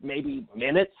takes maybe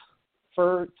minutes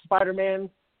for Spider-Man.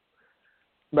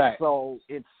 Right. So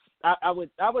it's I would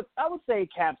say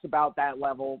Cap's about that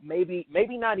level. Maybe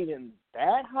not even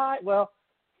that high. Well,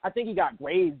 I think he got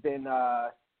grazed in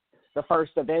the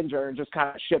first Avenger and just kind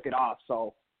of shook it off.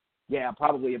 So yeah,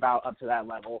 probably about up to that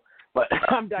level. But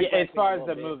I'm as far as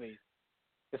the movies.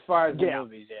 As far as the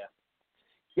movies,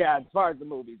 Yeah, as far as the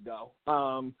movies go.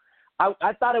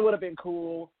 I thought it would have been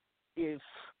cool if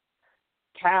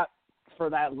Cap, for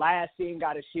that last scene,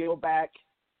 got his shield back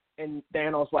and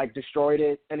Thanos, like, destroyed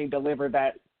it, and he delivered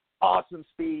that awesome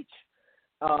speech.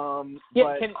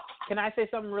 But, can I say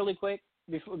something really quick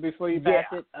before you pass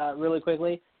it really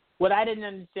quickly? What I didn't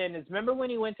understand is, remember when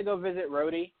he went to go visit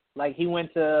Rhodey? Like, he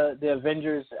went to the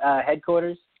Avengers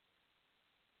headquarters?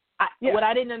 What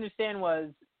I didn't understand was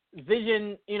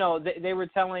Vision, they were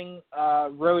telling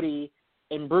Rhodey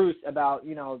and Bruce about,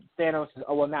 Thanos.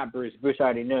 Oh, well, not Bruce. Bruce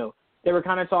already knew. They were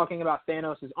kind of talking about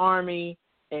Thanos' army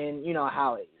and,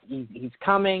 how he's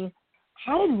coming.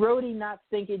 How did Rhodey not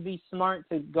think it'd be smart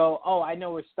to go, oh, I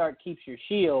know where Stark keeps your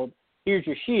shield. Here's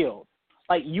your shield.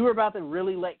 Like, you were about to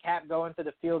really let Cap go into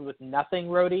the field with nothing,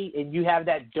 Rhodey, and you have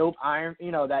that dope iron,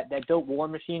 that dope War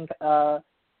Machine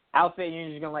outfit, and you're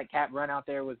just going to let Cap run out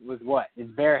there with what? His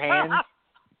bare hands?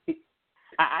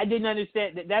 I didn't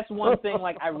understand. That's one thing,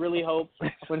 like, I really hope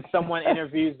when someone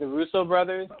interviews the Russo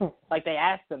brothers, like, they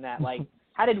ask them that. Like,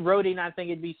 how did Rhodey not think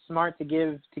it'd be smart to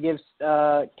give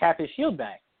Cap his shield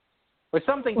back? Or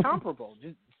something comparable.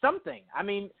 Just something. I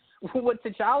mean, what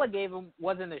T'Challa gave him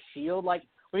wasn't a shield. Like,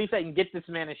 when he said, get this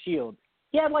man a shield,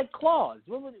 he had, like, claws.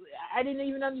 I didn't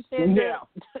even understand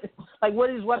like, what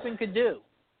his weapon could do.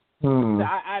 So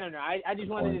I don't know. I just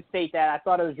wanted to state that. I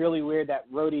thought it was really weird that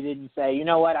Rhodey didn't say, you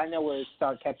know what, I know where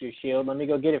Stark kept your shield. Let me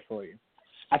go get it for you.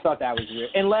 I thought that was weird.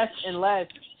 Unless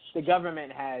the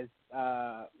government has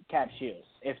Cap's shields.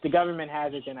 If the government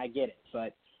has it, then I get it.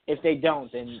 But if they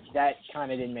don't, then that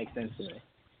kind of didn't make sense to me.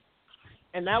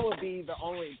 And that would be the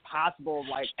only possible,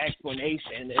 like,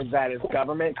 explanation, is that his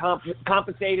government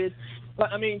compensated.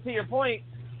 But, I mean, to your point,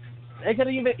 he could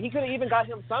have even got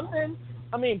him something.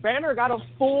 I mean, Banner got a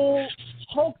full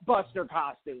Hulkbuster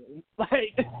costume.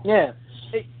 Like, yeah.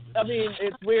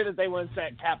 It's weird that they wouldn't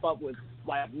set Cap up with,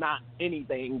 like, not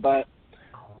anything, but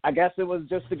I guess it was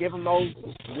just to give him those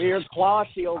weird claw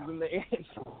shields in the end,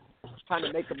 trying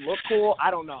to make him look cool.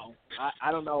 I don't know. I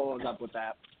don't know what was up with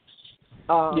that.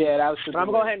 That was super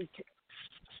I'm going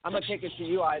to kick it to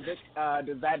you, Isaac.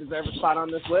 Does that deserve a spot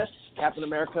on this list? Captain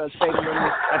America saving him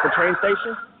at the train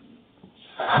station?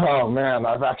 Oh man,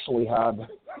 I've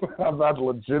had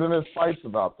legitimate fights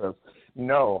about this.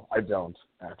 No, I don't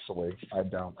actually. I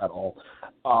don't at all.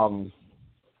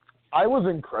 I was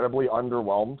incredibly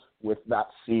underwhelmed with that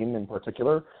scene in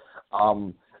particular.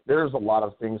 There's a lot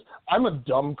of things. I'm a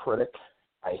dumb critic.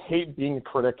 I hate being a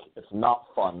critic. It's not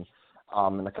fun.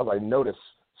 And because I notice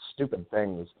stupid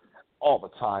things all the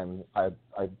time, I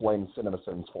blame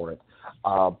CinemaSins for it.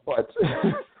 But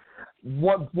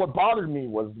what bothered me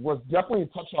was definitely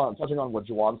touching on what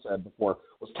Juwan said before,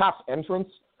 was Cap's entrance.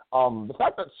 The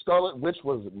fact that Scarlet Witch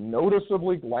was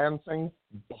noticeably glancing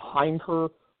behind her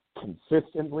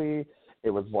consistently, it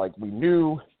was like we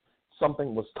knew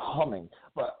something was coming.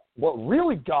 But what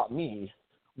really got me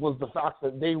was the fact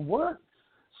that they weren't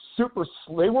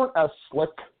as slick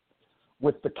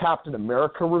with the Captain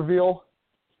America reveal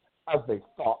as they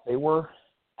thought they were.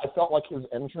 I felt like his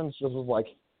entrance just was like,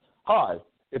 "Hi,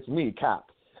 it's me,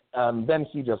 Cap," and then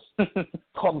he just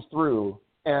comes through.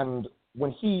 And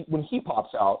when he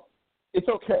pops out, it's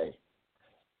okay.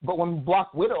 But when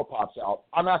Black Widow pops out,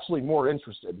 I'm actually more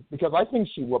interested because I think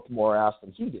she whooped more ass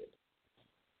than he did.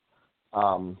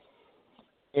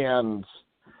 And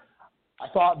I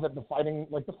thought that the fighting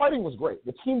was great.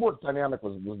 The teamwork dynamic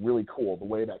was really cool. The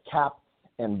way that Cap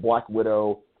and Black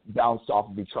Widow bounced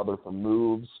off of each other for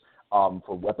moves,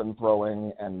 for weapon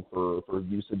throwing, and for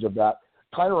usage of that,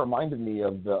 kind of reminded me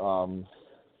of the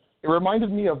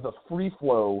free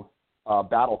flow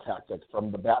battle tactic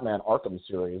from the Batman Arkham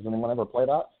series. Anyone ever play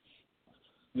that?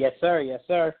 Yes, sir. Yes,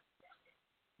 sir.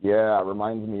 Yeah, it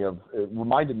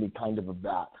reminded me kind of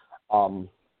that.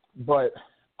 But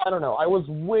I don't know. I was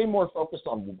way more focused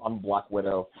on Black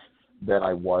Widow than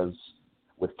I was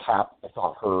with Cap. I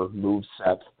thought her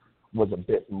moveset was a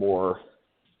bit more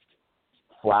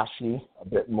flashy, a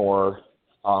bit more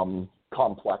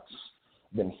complex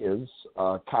than his.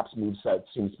 Cap's moveset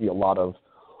seems to be a lot of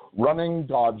running,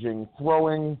 dodging,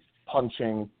 throwing,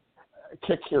 punching,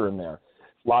 kick here and there,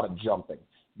 a lot of jumping.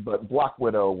 But Black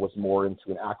Widow was more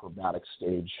into an acrobatic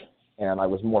stage, and I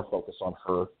was more focused on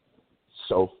her,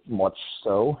 so much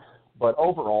so. But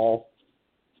overall,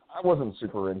 I wasn't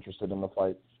super interested in the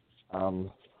fight.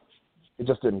 It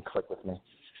just didn't click with me.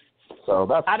 So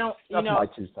that's my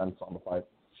 2 cents on the fight.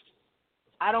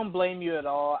 I don't blame you at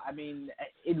all. I mean,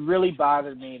 it really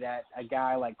bothered me that a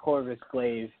guy like Corvus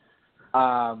Glaive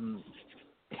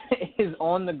is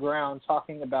on the ground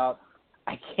talking about,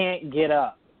 "I can't get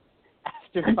up,"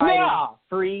 after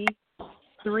fighting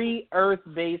three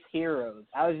Earth-based heroes.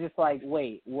 I was just like,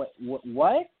 wait, what?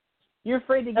 You're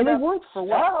afraid to get up for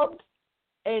what?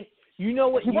 And you know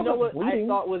what I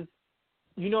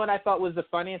thought was the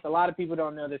funniest? A lot of people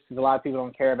don't know this because a lot of people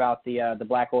don't care about the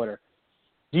Black Order.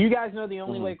 Do you guys know the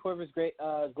only way Corvus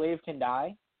Glaive can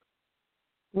die?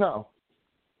 No.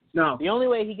 The only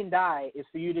way he can die is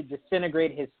for you to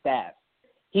disintegrate his staff.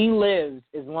 He lives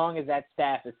as long as that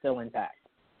staff is still intact.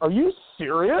 Are you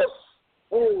serious?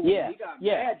 Oh, yeah.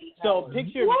 So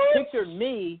picture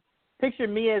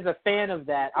me as a fan of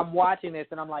that. I'm watching this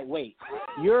and I'm like, wait,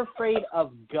 you're afraid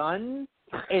of guns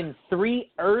and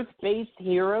 3 Earth-based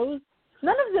heroes?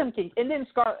 None of them can. And then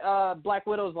Black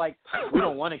Widow's like, "We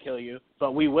don't want to kill you,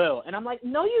 but we will." And I'm like,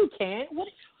 "No, you can't.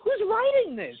 Who's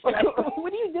writing this? Like,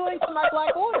 what are you doing to my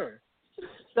Black Order?"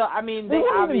 So I mean,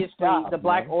 the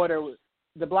Black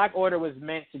Order was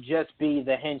meant to just be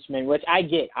the henchmen, which I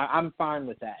get. I'm fine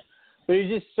with that. But there's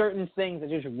just certain things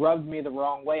that just rubbed me the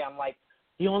wrong way. I'm like,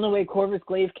 the only way Corvus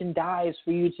Glaive can die is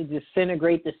for you to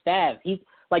disintegrate the staff.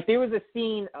 There was a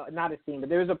scene, but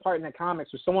there was a part in the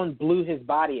comics where someone blew his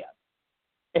body up,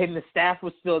 and the staff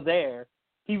was still there.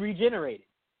 He regenerated.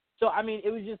 So I mean,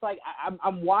 it was just like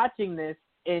I'm watching this,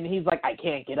 and he's like, "I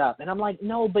can't get up," and I'm like,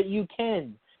 "No, but you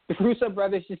can." The Russo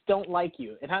brothers just don't like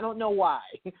you, and I don't know why,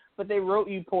 but they wrote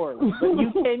you poorly. But you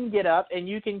can get up, and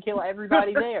you can kill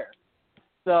everybody there.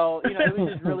 So, it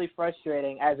was just really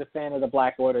frustrating as a fan of the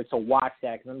Black Order to watch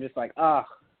that, because I'm just like, ugh,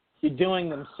 you're doing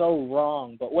them so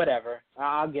wrong, but whatever.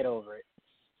 I'll get over it.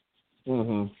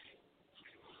 Mm-hmm.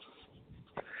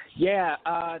 Yeah,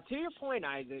 to your point,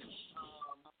 Isaac,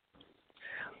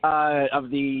 of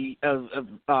the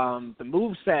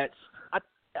move sets,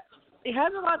 it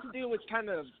has a lot to do with kind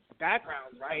of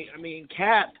background, right? I mean,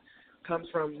 Cap comes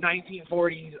from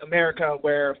 1940s America,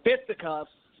 where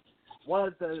fisticuffs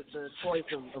was the choice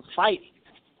of fighting.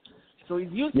 So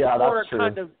he's used to more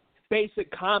kind of basic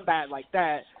combat like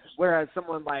that, whereas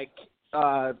someone like,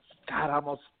 her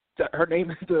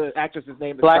actress's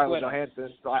name is Scarlett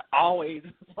Johansson, so I always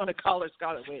want to call her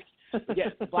Scarlet Witch.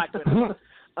 Yes, Black Widow.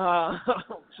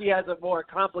 She has a more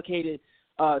complicated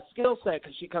skill set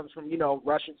because she comes from,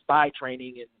 Russian spy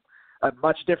training and a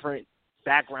much different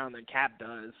background than Cap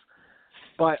does.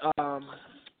 But,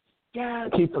 yeah, I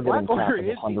keep forgetting Cap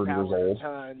is 100 years old.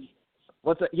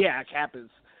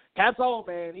 Cap's old,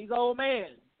 man. He's old man.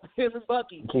 Him and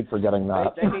Bucky. I keep forgetting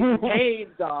that. They need some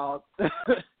cane, dog.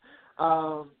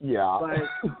 Yeah. But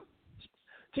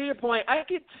to your point, I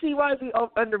could see why it'd be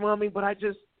underwhelming, but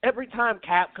every time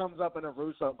Cap comes up in a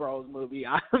Russo Bros movie,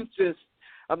 I'm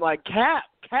like, Cap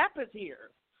is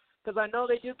here. Because I know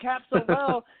they do Cap so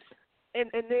well. and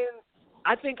then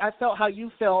I think I felt how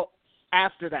you felt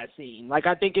after that scene. Like,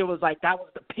 I think it was like that was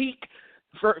the peak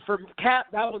for Cap.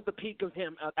 That was the peak of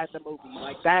him at the movie.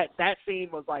 Like, that scene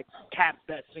was like Cap's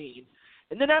best scene.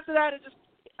 And then after that,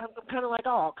 I'm kind of like,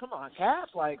 oh, come on, Cap.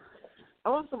 Like, I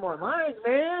want some more lines,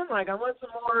 man. Like, I want some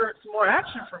more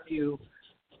action from you.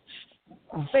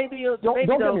 Maybe they'll kind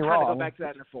of go back to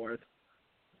that in the fourth.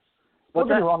 Don't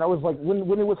get me wrong. I was like, when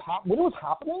it was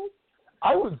happening,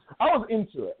 I was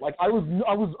into it. Like, I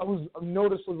was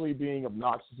noticeably being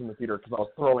obnoxious in the theater because I was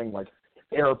throwing like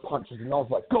air punches, and I was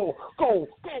like, go, go,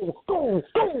 go, go,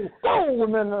 go, go,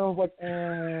 and then I was like,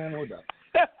 and we're done.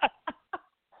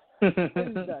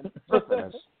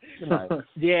 Good night.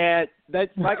 Yeah,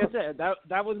 that's like I said.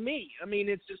 That was me. I mean,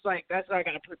 it's just like that's why I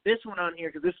got to put this one on here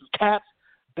because this is Cap's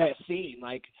best scene.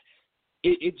 Like,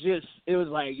 it was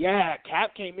like, yeah,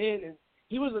 Cap came in and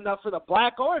he was enough for the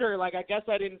Black Order. Like, I guess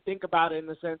I didn't think about it in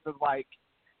the sense of like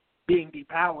being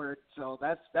depowered. So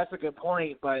that's a good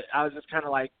point. But I was just kind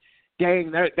of like,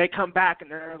 dang, they come back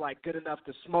and they're like good enough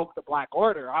to smoke the Black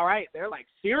Order. All right, they're like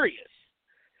serious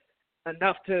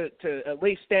enough to at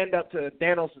least stand up to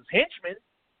Thanos' henchmen.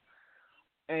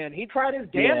 And he tried his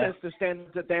damnedest to stand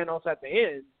up to Thanos at the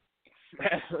end.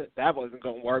 That wasn't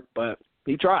going to work, but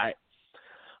he tried.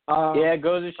 It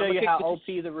goes to show you how OP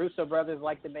the Russo brothers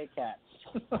like to make Caps.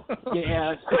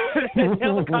 Yeah.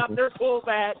 Helicopter pull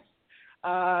back.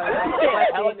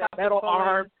 Helicopter metal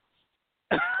arm.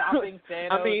 Stopping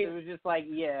Thanos. I mean, it was just like,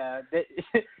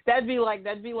 that'd be like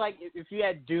if you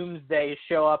had Doomsday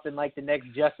show up in like the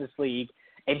next Justice League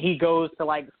and he goes to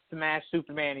like smash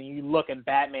Superman and you look and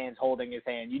Batman's holding his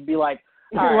hand. You'd be like,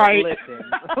 all right.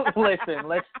 listen,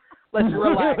 let's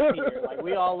relax here. Like,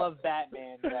 we all love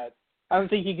Batman, but I don't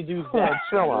think he could do that.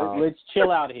 Let's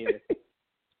chill out here.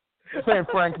 This ain't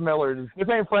Frank Miller's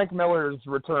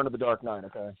Return of the Dark Knight,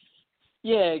 okay?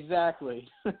 Yeah, exactly.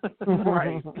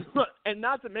 Right. And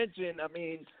not to mention, I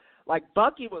mean, like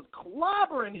Bucky was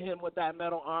clobbering him with that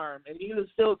metal arm, and he was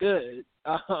still good.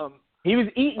 He was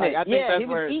eating it. I think that's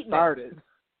where it started.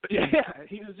 Yeah,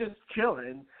 he was just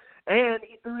chilling. And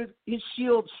he threw his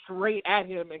shield straight at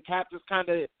him, and Cap just kind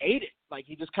of ate it. Like,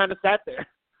 he just kind of sat there.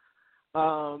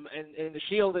 And the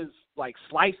shield is, like,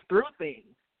 sliced through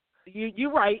things.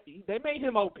 You're right. They made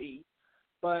him OP.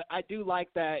 But I do like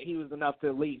that he was enough to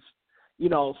at least,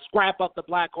 scrap up the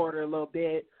Black Order a little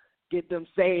bit, get them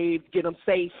saved, get them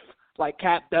safe like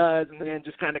Cap does, and then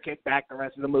just kind of kick back the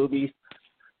rest of the movies.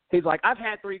 He's like, I've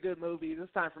had 3 good movies.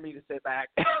 It's time for me to sit back.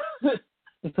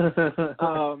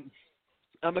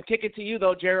 I'm going to kick it to you,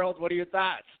 though, Gerald. What are your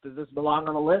thoughts? Does this belong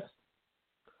on the list?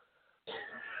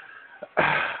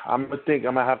 I'm going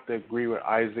to have to agree with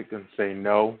Isaac and say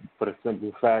no, for the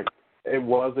simple fact it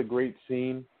was a great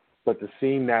scene, but the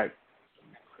scene that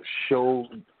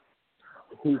showed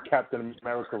who Captain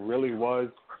America really was,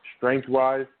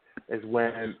 strength-wise, is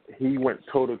when he went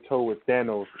toe-to-toe with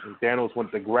Thanos, and Thanos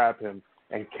went to grab him,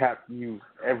 and Cap used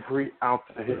every ounce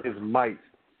of his might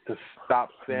to stop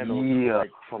Thanos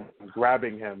from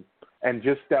grabbing him. And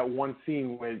just that one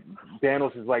scene where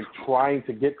Thanos is like trying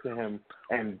to get to him,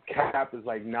 and Cap is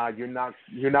like, "Nah, you're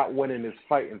not winning this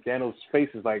fight." And Thanos' face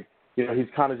is like, he's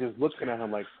kind of just looking at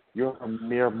him like, "You're a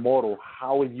mere mortal.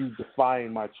 How are you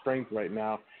defying my strength right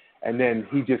now?" And then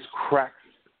he just cracks,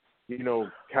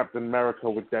 Captain America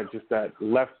with that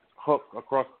left hook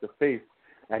across the face.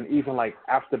 And even like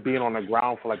after being on the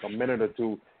ground for like a minute or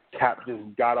two, Cap just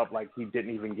got up like he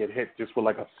didn't even get hit, just with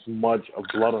like a smudge of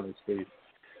blood on his face.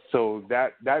 So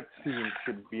that scene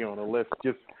should be on the list.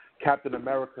 Just Captain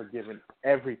America giving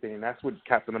everything. That's what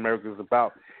Captain America is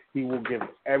about. He will give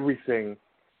everything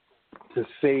to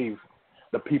save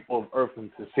the people of Earth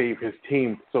and to save his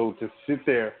team. So to sit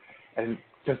there and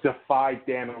just defy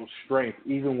Thanos' strength,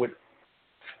 even with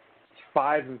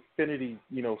 5 Infinity,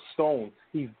 stones,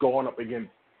 he's going up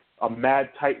against a mad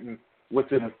Titan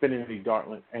with an Infinity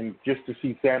Gauntlet, and just to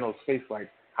see Thanos' face, like,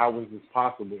 how is this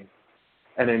possible?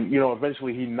 And then,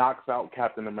 eventually he knocks out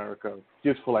Captain America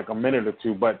just for like a minute or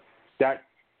two. But that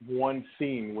one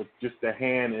scene with just the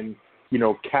hand and,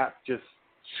 Cap just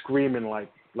screaming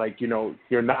like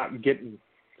you're not getting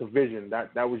the vision.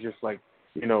 That was just like,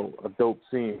 a dope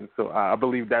scene. So I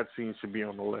believe that scene should be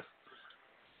on the list.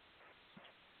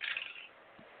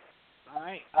 All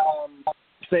right.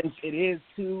 Since it is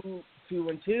 2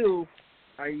 and 2,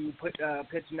 are you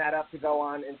pitching that up to go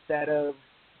on instead of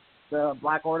the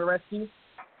Black Order rescue?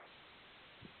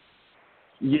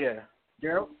 Yeah.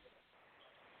 Gerald?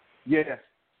 Yeah.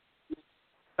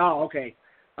 Oh, okay.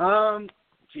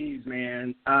 Geez,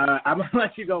 man. I'm gonna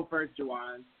let you go first,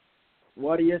 Juwan.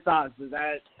 What are your thoughts? Does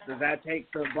that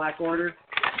take the Black Order?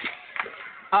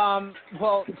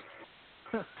 Well,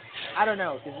 I don't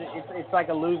know, because it's like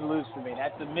a lose-lose for me.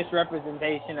 That's a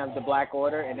misrepresentation of the Black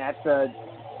Order, and that's a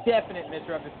definite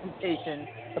misrepresentation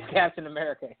of Captain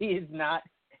America. He's not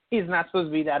supposed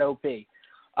to be that OP.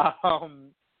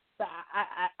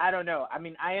 I don't know. I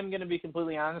mean, I am going to be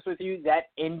completely honest with you. That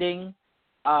ending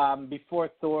before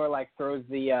Thor throws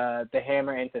the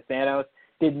hammer into Thanos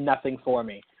did nothing for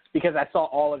me because I saw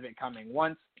all of it coming.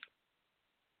 Once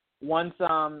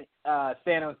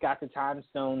Thanos got the Time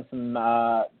Stone from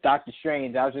Doctor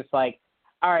Strange, I was just like,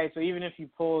 all right, so even if you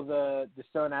pull the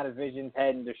stone out of Vision's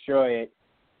head and destroy it,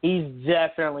 he's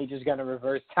definitely just going to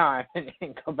reverse time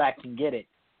and go back and get it.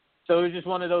 So it was just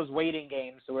one of those waiting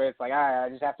games where it's like, all right, I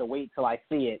just have to wait till I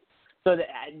see it. So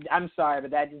I'm sorry,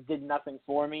 but that just did nothing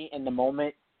for me in the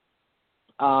moment.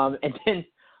 And then,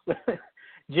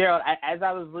 Gerald, as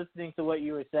I was listening to what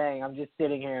you were saying, I'm just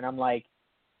sitting here and I'm like,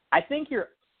 I think you're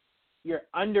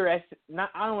I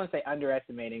don't want to say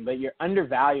underestimating, but you're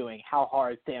undervaluing how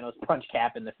hard Thanos punched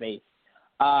Cap in the face.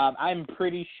 I'm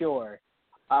pretty sure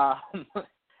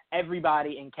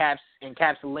everybody in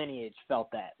Cap's lineage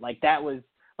felt that. That was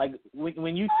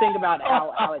when you think about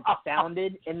how it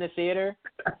sounded in the theater,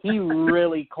 he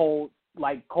really cold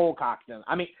cocked him.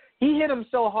 I mean, he hit him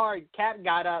so hard, Cap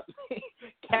got up.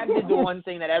 Cap did the one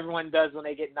thing that everyone does when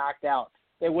they get knocked out.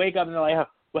 They wake up and they're like, oh,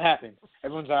 what happened?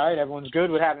 Everyone's all right. Everyone's good.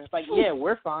 What happened? It's like, yeah,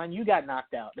 we're fine. You got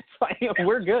knocked out. It's like,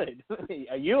 we're good.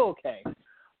 Are you okay? So,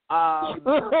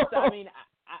 I mean,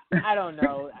 I don't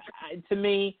know. To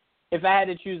me, if I had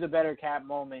to choose a better Cap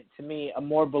moment, to me, a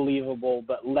more believable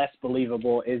but less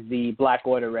believable is the Black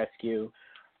Order rescue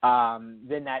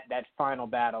than that final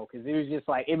battle. Because it was just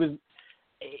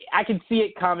I could see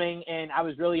it coming, and I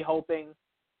was really hoping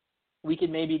we could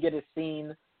maybe get a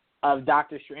scene of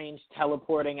Doctor Strange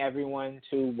teleporting everyone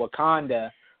to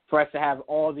Wakanda for us to have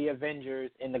all the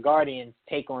Avengers and the Guardians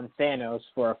take on Thanos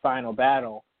for a final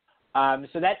battle.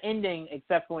 So that ending,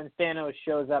 except for when Thanos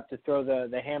shows up to throw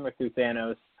the hammer through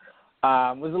Thanos,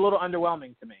 was a little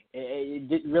underwhelming to me.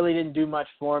 It really didn't do much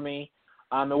for me.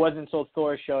 It wasn't until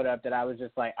Thor showed up that I was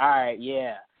just like, all right,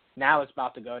 yeah, now it's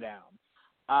about to go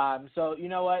down. So you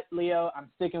know what, Leo, I'm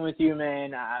sticking with you,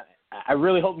 man. I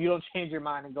really hope you don't change your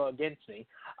mind and go against me.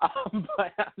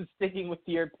 But I'm sticking with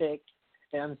your pick,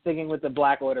 and I'm sticking with the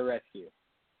Black Order rescue.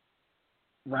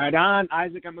 Right on.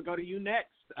 Isaac, I'm going to go to you next.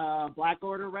 Black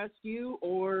Order rescue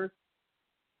or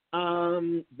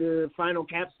the final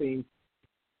Cap scene?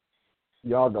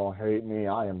 Y'all don't hate me.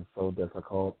 I am so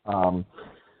difficult. I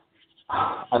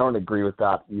don't agree with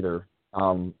that either.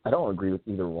 I don't agree with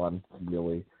either one,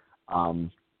 really.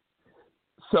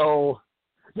 So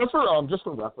just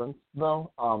for reference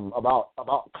though, about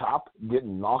Cap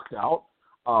getting knocked out,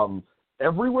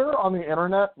 everywhere on the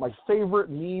internet, my favorite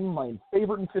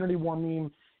Infinity War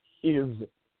meme is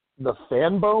the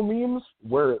Fanbo memes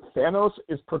where Thanos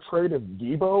is portrayed as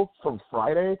Debo from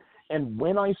Friday, and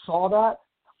when I saw that,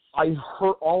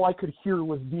 all I could hear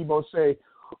was Debo say,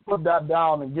 "Put that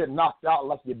down and get knocked out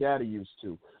like your daddy used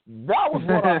to." That was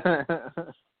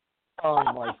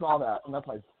what I saw that, and that's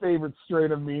my favorite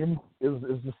straight of meme is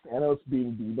just Thanos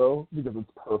being Debo because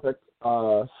it's perfect.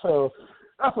 So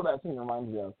that's what that scene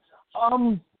reminds me of.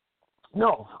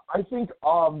 No, I think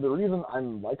the reason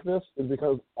I'm like this is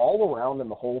because all around in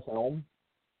the whole film,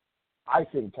 I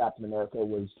think Captain America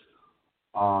was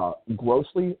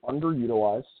grossly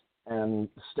underutilized and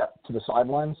stepped to the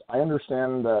sidelines. I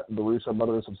understand that the Russo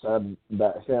brothers have said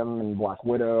that him and Black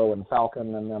Widow and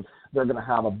Falcon and them, they're going to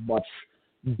have a much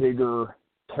bigger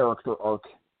character arc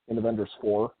in Avengers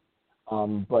 4.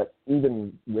 But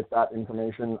even with that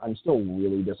information, I'm still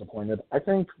really disappointed. I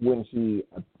think when he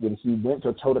went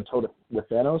toe-to-toe with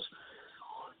Thanos,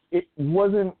 they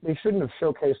shouldn't have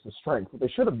showcased the strength. What they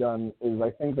should have done is I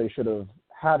think they should have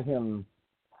had him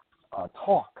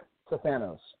talk to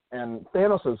Thanos, and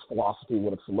Thanos' philosophy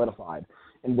would have solidified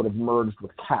and would have merged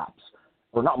with Cap's,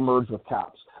 or not merged with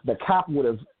Cap's. The Cap would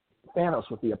have Thanos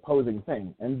with the opposing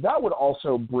thing, and that would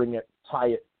also tie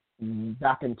it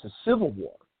back into Civil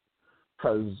War,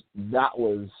 because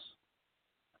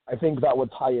I think that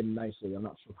would tie in nicely. I'm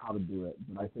not sure how to do it,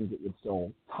 but I think it would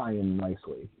still tie in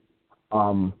nicely.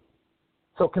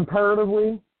 So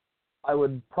comparatively, I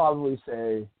would probably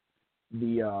say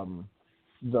the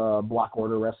Black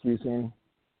Order rescue scene.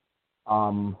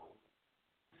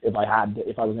 If I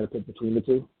was going to pick between the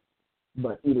two,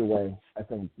 but either way, I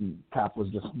think Cap was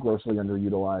just grossly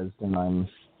underutilized, and I'm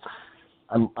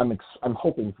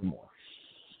hoping for more.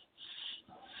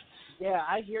 Yeah,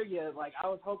 I hear you. Like, I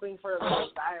was hoping for a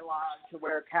little dialogue to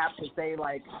where Cap could say,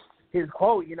 like, his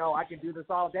quote, I can do this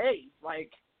all day.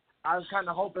 Like, I was kind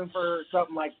of hoping for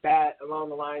something like that along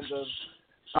the lines of,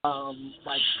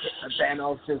 like,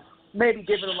 Thanos just maybe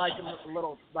giving him, like, a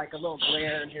little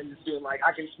glare and him just being like,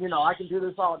 I can do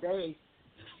this all day,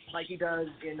 like he does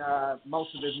in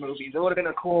most of his movies. It would have been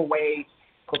a cool way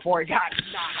before he got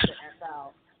knocked the F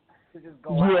out. to just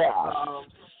go out. Yeah.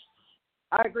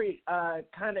 I agree.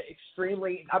 Kind of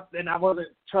extremely, and I wasn't.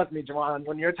 Trust me, Juwan.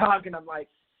 When you're talking, I'm like,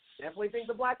 definitely think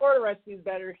the Black Order recipe is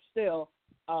better still.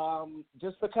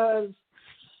 Just because,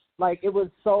 like, it was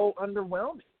so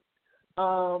underwhelming.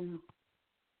 I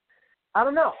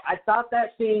don't know. I thought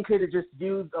that scene could have just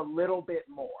used a little bit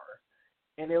more,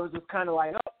 and it was just kind of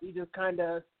like, oh, he just kind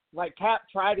of like Cap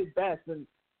tried his best, and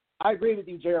I agree with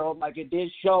you, Gerald. Like, it did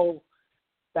show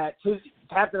that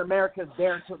Captain America's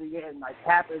there until the end. Like,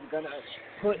 Cap is going to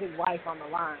put his life on the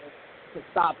line to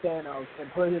stop Thanos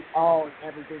and put his all and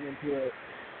everything into it.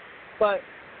 But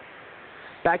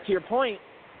back to your point,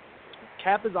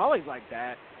 Cap is always like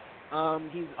that.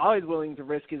 He's always willing to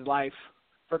risk his life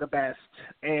for the best.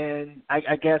 And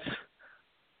I guess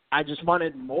I just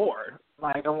wanted more.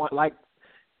 Like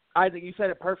Isaac, you said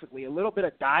it perfectly. A little bit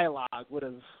of dialogue would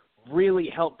have really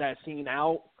helped that scene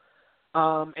out.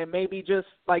 And maybe just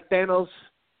like Thanos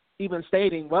even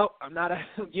stating, well, I'm not at,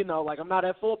 I'm not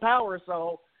at full power,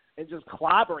 and just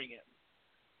clobbering him.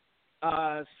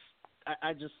 I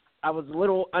was a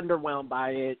little underwhelmed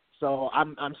by it, so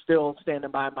I'm still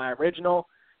standing by my original,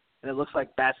 and it looks like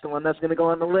that's the one that's going to go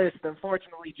on the list,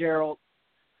 unfortunately, Gerald.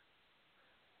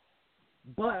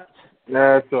 But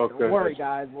that's okay. Don't worry,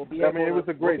 guys. We'll be able. It was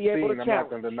a great scene. I'm not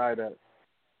going to deny that.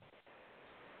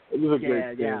 It was a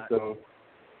great scene. So.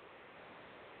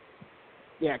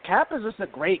 Yeah, Cap is just a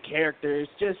great character.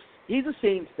 It's just he's a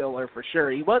scene stiller for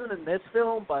sure. He wasn't in this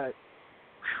film, but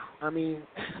I mean,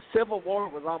 Civil War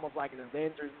was almost like an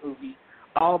Avengers movie,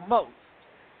 almost.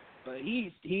 But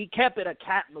he kept it a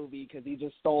Cap movie because he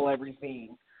just stole every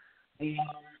scene.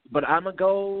 But I'm gonna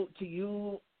go to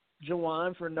you,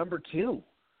 Juwan, for number 2.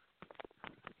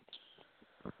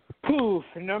 For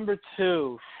number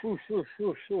 2. All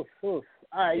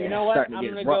right, you know what?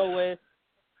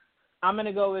 I'm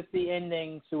gonna go with the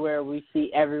ending to where we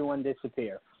see everyone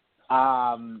disappear.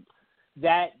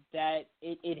 That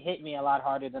it hit me a lot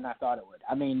harder than I thought it would.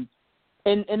 I mean,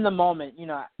 in the moment,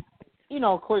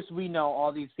 of course we know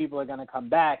all these people are gonna come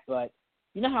back, but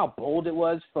you know how bold it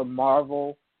was for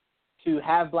Marvel to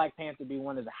have Black Panther be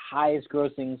one of the highest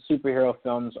grossing superhero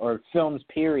films or films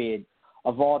period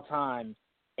of all time,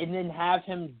 and then have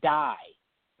him die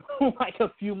like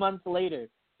a few months later.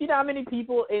 You know how many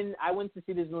people I went to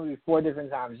see this movie 4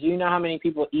 different times. You know how many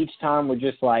people each time were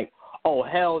just like, oh,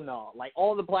 hell no. Like,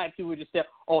 all the black people just said,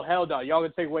 oh, hell no. Y'all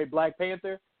gonna take away Black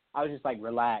Panther? I was just like,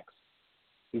 relax.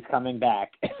 He's coming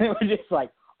back. And they were just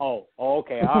like, oh,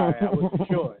 okay, all right. I wasn't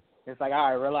sure. It's like,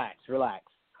 all right, relax.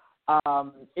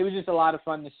 It was just a lot of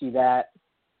fun to see that.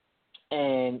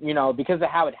 And, because of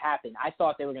how it happened, I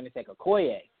thought they were going to take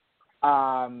Okoye.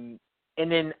 And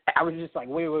then I was just like,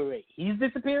 wait. He's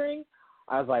disappearing?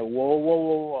 I was like,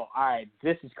 whoa. All right,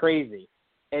 this is crazy.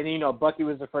 And, Bucky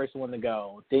was the first one to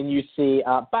go. Then you see,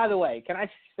 by the way, can I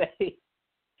just say,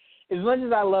 as much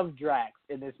as I love Drax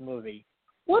in this movie,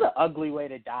 what an ugly way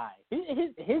to die.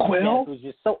 His death was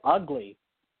just so ugly.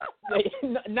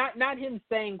 Not him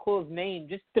saying Quill's name,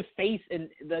 just the face and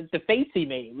the face he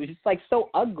made was just like so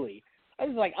ugly. I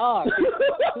was like,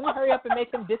 can we hurry up and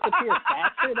make him disappear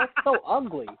faster? That's so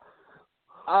ugly.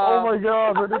 Oh my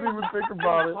God, I didn't even think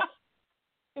about it.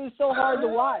 It was so hard to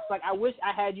watch. Like, I wish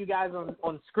I had you guys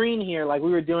on screen here, like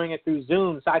we were doing it through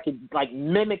Zoom, so I could like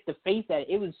mimic the face at it.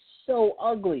 It was so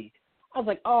ugly. I was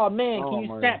like, oh man, can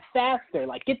you snap faster?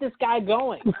 Like, get this guy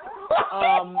going.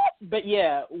 But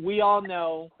yeah, we all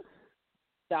know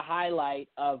the highlight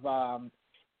of. I'm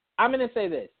gonna say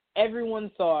this: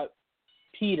 everyone thought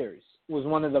Peter's was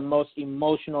one of the most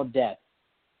emotional deaths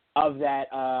of that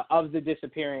of the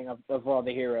disappearing of all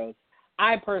the heroes.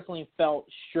 I personally felt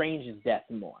Strange's death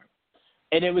more.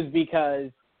 And it was because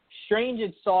Strange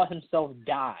had saw himself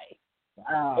die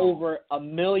over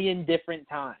 1 million different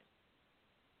times.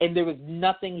 And there was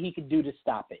nothing he could do to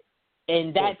stop it.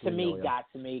 And that to me got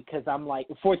to me because I'm like,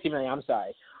 14 million, I'm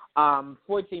sorry.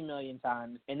 14 million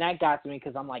times. And that got to me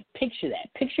because I'm like, picture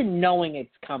that. Picture knowing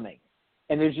it's coming.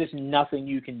 And there's just nothing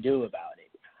you can do about it.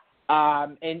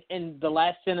 And the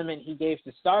last sentiment he gave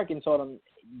to Stark and told him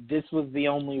this was the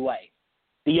only way.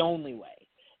 The only way.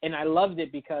 And I loved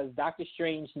it because Doctor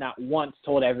Strange not once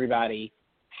told everybody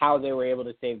how they were able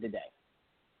to save the day.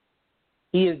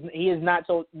 He is not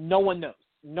told. No one knows.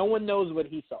 No one knows what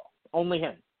he saw. Only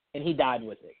him. And he died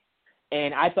with it.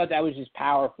 And I thought that was just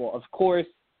powerful. Of course,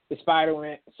 the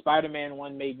Spider-Man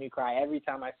one made me cry every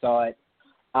time I saw it.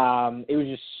 It was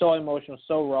just so emotional,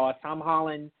 so raw. Tom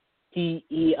Holland, he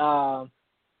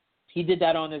did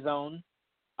that on his own.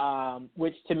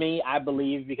 Which to me, I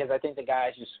believe, because I think the guy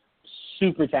is just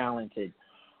super talented.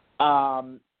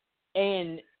 And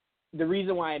the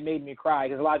reason why it made me cry,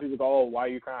 because a lot of people go, oh, why are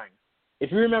you crying?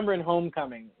 If you remember in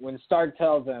Homecoming, when Stark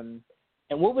tells him,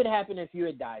 and what would happen if you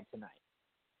had died tonight?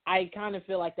 I kind of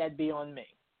feel like that'd be on me.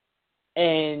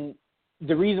 And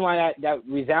the reason why that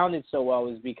resounded so well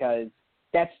is because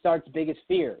that's Stark's biggest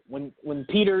fear. When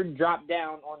Peter dropped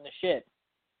down on the ship,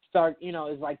 Stark,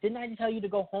 is like, didn't I tell you to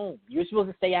go home? You're supposed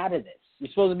to stay out of this. You're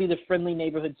supposed to be the friendly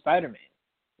neighborhood Spider-Man.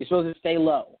 You're supposed to stay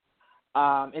low.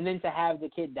 And then to have the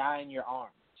kid die in your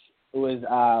arms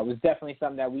was definitely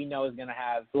something that we know is going to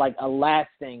have like a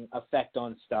lasting effect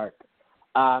on Stark.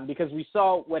 Because we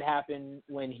saw what happened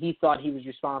when he thought he was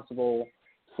responsible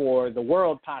for the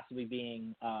world possibly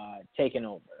being taken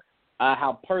over.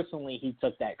 How personally he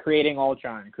took that, creating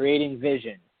Ultron, creating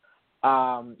Vision.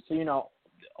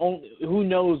 Who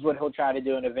knows what he'll try to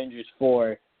do in Avengers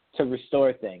 4 to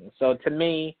restore things. So to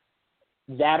me,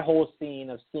 that whole scene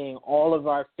of seeing all of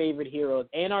our favorite heroes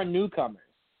and our newcomers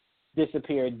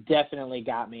disappear definitely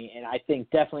got me, and I think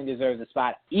definitely deserves a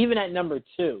spot, even at number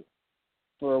 2,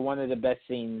 for one of the best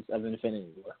scenes of Infinity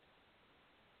War.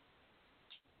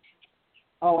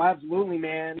 Oh, absolutely,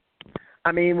 man.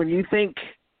 I mean, when you think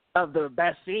of the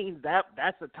best scenes,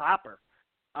 that's a topper.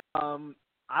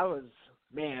 I was,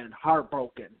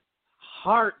 heartbroken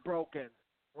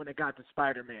when it got to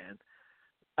Spider-Man.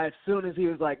 As soon as he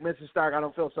was like, Mr. Stark, I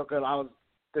don't feel so good,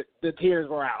 the tears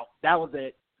were out. That was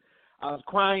it. I was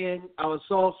crying. I was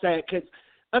so upset because,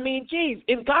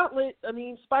 in Gauntlet,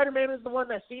 Spider-Man is the one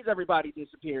that sees everybody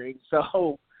disappearing.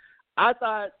 So I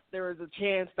thought there was a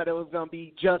chance that it was going to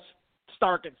be just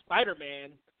Stark and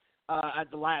Spider-Man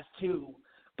at the last 2.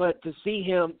 But to see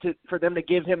him, for them to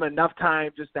give him enough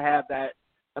time just to have that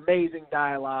amazing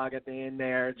dialogue at the end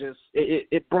there, just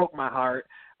it broke my heart.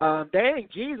 Dang,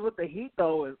 geez, with the heat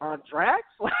though on Drax,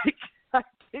 like I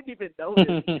didn't even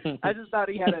notice. I just thought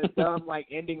he had a dumb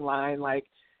ending line. Like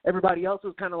everybody else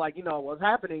was kind of like, what's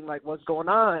happening, like what's going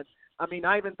on. I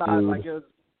even thought it was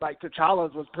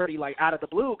T'Challa's was pretty out of the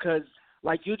blue because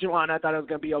like you, Juwan, I thought it was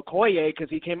gonna be Okoye because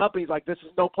he came up and he's like, this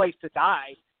is no place to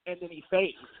die, and then he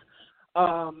phased.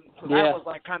 So that was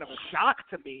kind of a shock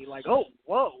to me. Like, oh,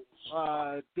 whoa,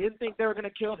 didn't think they were gonna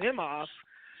kill him off.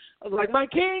 I was like, my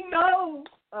king, no.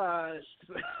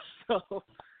 So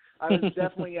I was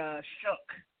definitely shook.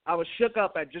 I was shook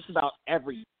up at just about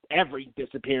every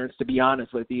disappearance, to be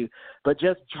honest with you. But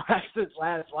just Drax's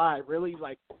last line, really,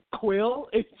 Quill,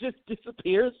 it just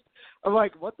disappears. I'm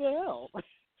like, what the hell?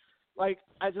 I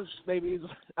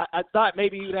thought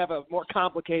maybe you'd have a more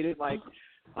complicated,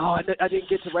 I didn't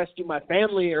get to rescue my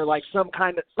family or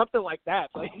something like that.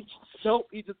 But he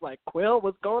just Quill,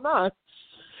 what's going on?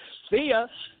 See ya.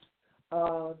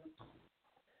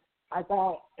 I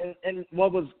thought, and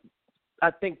what was,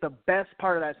 I think, the best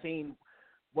part of that scene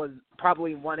was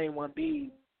probably 1A,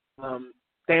 1B.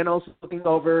 Thanos looking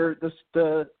over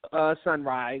the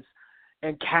sunrise,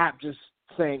 and Cap just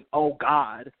saying, "Oh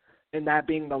God," and that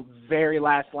being the very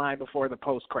last line before the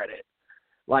post credit.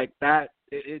 Like that,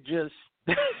 it just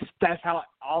that's how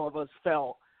all of us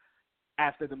felt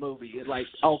after the movie. It's like,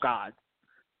 oh God,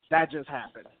 that just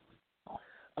happened.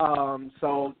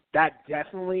 So that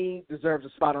definitely deserves a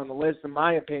spot on the list, in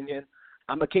my opinion.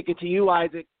 I'm going to kick it to you,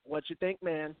 Isaac. What you think,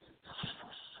 man?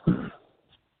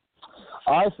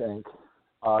 I think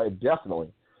it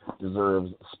definitely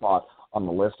deserves a spot on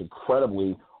the list.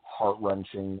 Incredibly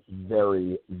heart-wrenching,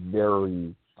 very,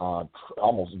 very,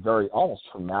 almost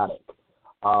traumatic.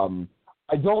 I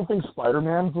don't think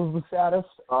Spider-Man's was the saddest.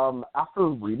 After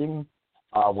reading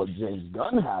what James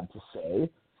Gunn had to say,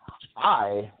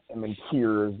 I am in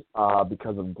tears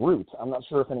because of Groot. I'm not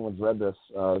sure if anyone's read this,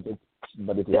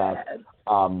 but if you have,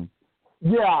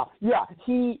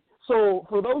 So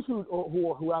for those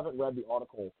who haven't read the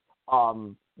article,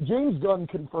 James Gunn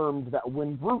confirmed that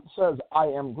when Groot says "I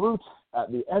am Groot"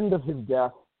 at the end of his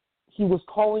death, he was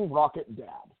calling Rocket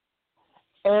Dad.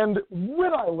 And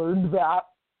when I learned that,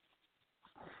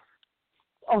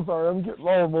 I'm sorry, I'm getting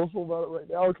all emotional about it right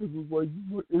now because it was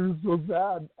so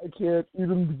sad. I can't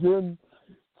even begin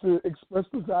to express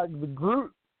the fact that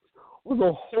Groot was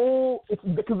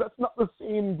because that's not the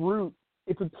same Groot.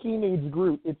 It's a teenage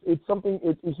Groot. It's something.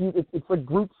 It's like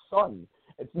Groot's son.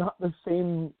 It's not the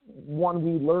same one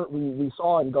we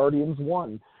saw in Guardians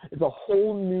 1. It's a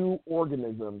whole new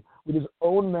organism with his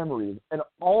own memories, and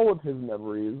all of his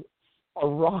memories are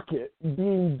Rocket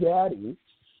being Daddy,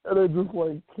 and I just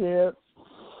can't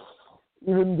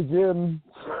even begin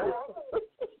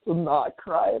to not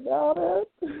cry about it.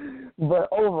 But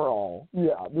overall,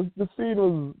 yeah, the scene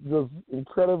was just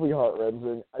incredibly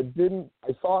heart-wrenching. I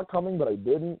saw it coming, but I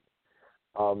didn't.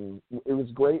 It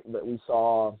was great that we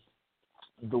saw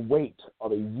the weight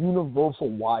of a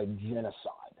universal-wide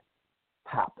genocide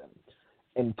happen,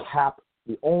 and Cap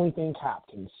The only thing Cap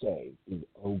can say is,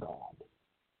 oh, God.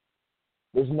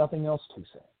 There's nothing else to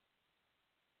say.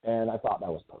 And I thought that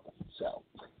was perfect. So,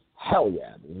 hell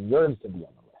yeah, it deserves to be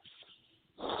on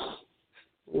the list.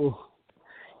 Ooh.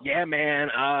 Yeah, man.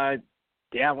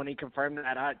 When he confirmed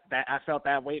that, I felt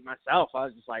that weight myself. I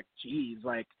was just like, geez,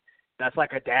 like, that's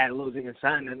like a dad losing a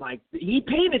son. And, like, he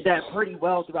painted that pretty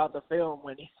well throughout the film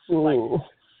when he's like,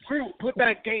 Groot, put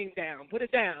that game down. Put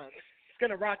it down. It's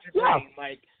going to rot your brain.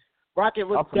 Like, Rocket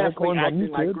was definitely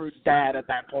acting like Groot's dad at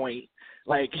that point.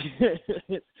 Like,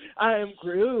 I am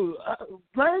Groot.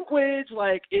 Language,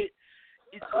 like, it's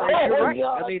like, you're right.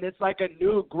 I mean, it's like a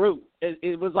new Groot.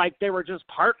 It was like they were just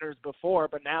partners before,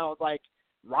 but now, like,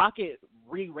 Rocket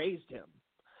re-raised him.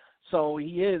 So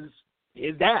he is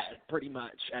his dad, pretty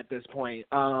much, at this point.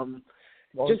 That's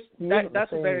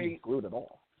a very Groot at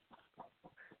all.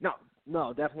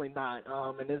 No, definitely not.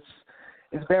 And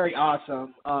it's very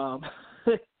awesome.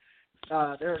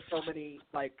 There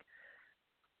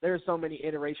are so many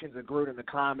iterations of Groot in the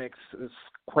comics. It's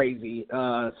crazy.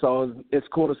 So it's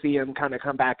cool to see him kind of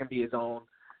come back and be his own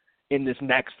in this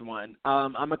next one.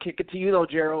 I'm gonna kick it to you though,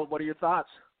 Gerald. What are your thoughts?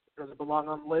 Does it belong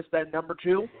on the list at number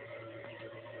 2?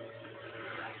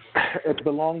 It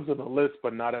belongs on the list,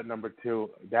 but not at number 2.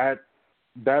 That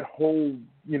whole,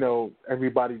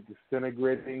 everybody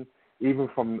disintegrating, even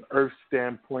from Earth's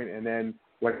standpoint, and then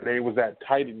when they was at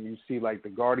Titan, you see like the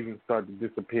Guardians start to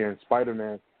disappear in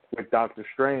Spider-Man with Doctor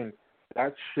Strange.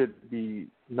 That should be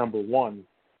number 1.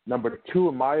 Number 2,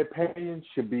 in my opinion,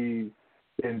 should be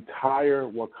the entire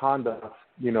Wakanda,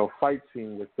 fight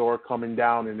scene with Thor coming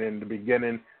down, and then the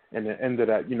beginning and the end of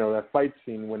that, that fight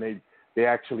scene when they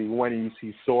actually went and you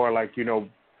see Thor, like,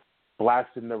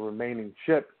 blasting the remaining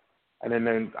ship. And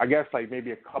then I guess like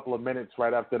maybe a couple of minutes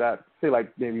right after that,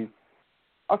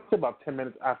 I'll say about 10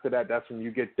 minutes after that, that's when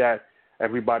you get that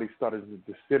everybody started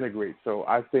to disintegrate. So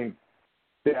I think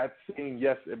that scene,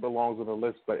 yes, it belongs on the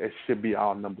list, but it should be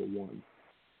our number 1.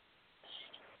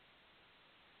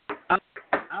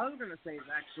 I was going to say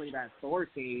actually that Thor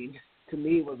scene, to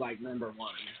me, was like number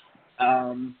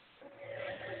 1.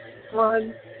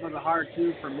 One was a hard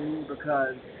 2 for me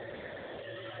because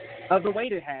of the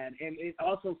weight it had, and it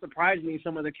also surprised me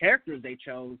some of the characters they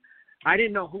chose. I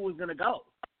didn't know who was going to go.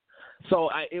 So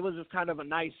it was just kind of a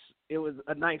nice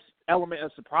element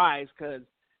of surprise because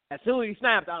as soon as he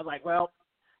snapped, I was like, well,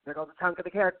 there goes a chunk of the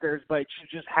characters, but you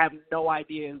just have no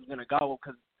idea who's going to go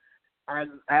because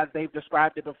as they've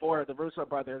described it before, the Russo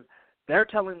brothers, they're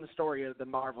telling the story of the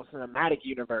Marvel Cinematic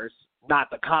Universe, not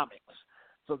the comics.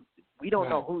 So we don't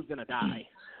know who's going to die.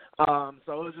 So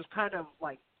it was just kind of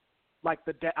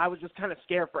I was just kind of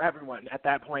scared for everyone at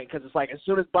that point because it's like as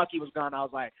soon as Bucky was gone, I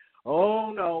was like,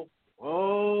 oh, no.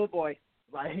 Oh boy,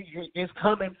 like it's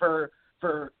coming for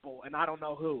and I don't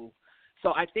know who. So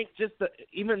I think just the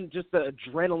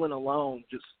adrenaline alone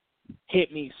just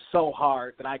hit me so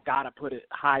hard that I gotta put it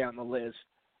high on the list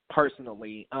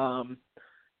personally.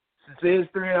 Since it is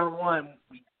 3-on-1,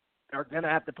 we are gonna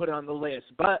have to put it on the list,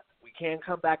 but we can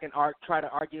come back and try to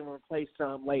argue and replace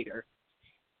some later.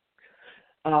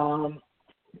 But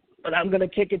I'm gonna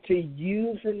kick it to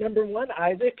you for number 1,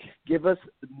 Isaac. Give us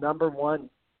number 1.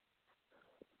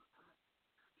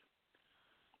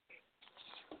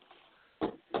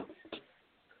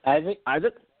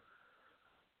 Isaac?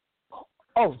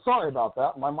 Oh, sorry about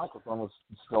that. My microphone was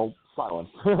still silent.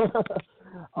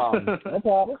 No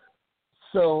problem.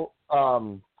 So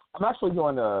I'm actually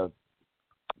going to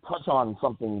touch on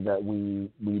something that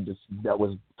that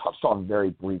was touched on very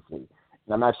briefly,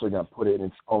 and I'm actually going to put it in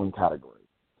its own category.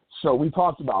 So we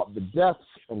talked about the deaths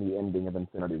and the ending of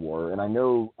Infinity War, and I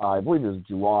believe it was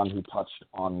Juwan who touched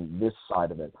on this side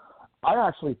of it. I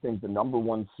actually think the number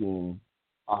 1 scene,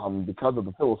 because of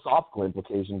the philosophical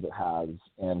implications it has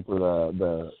and for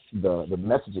the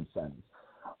message it sends,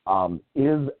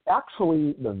 is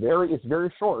actually it's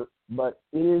very short, but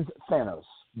it is Thanos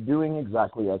doing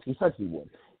exactly as he said he would.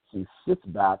 He sits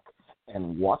back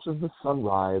and watches the sun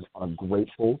rise on a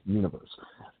grateful universe.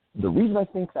 The reason I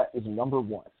think that is number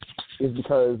 1 is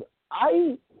because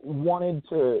I wanted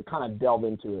to kind of delve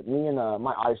into it. Me and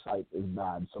my eyesight is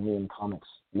bad, so me and comics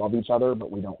love each other,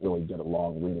 but we don't really get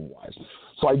along reading-wise.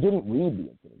 So I didn't read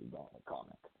the Infinity Gauntlet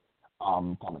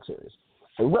comic series.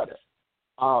 I read it.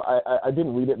 I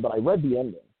didn't read it, but I read the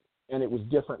ending, and it was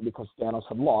different because Thanos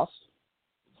had lost,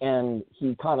 and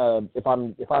he kind of, if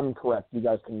I'm correct, you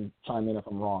guys can chime in if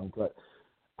I'm wrong, but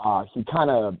he kind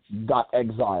of got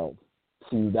exiled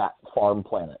to that farm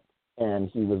planet, and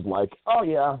he was like, oh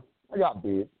yeah, I got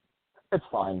beat. It's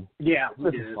fine. Yeah,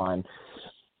 this is fine.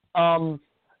 And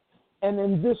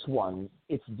in this one,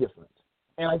 it's different.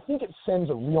 And I think it sends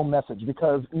a real message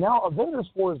because now Avengers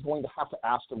 4 is going to have to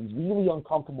ask a really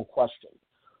uncomfortable question.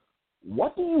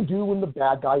 What do you do when the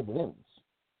bad guy wins?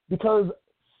 Because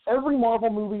every Marvel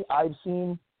movie I've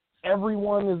seen,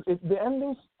 the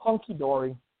ending's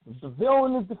hunky-dory. The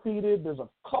villain is defeated. There's a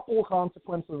couple of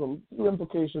consequences, a few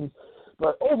implications.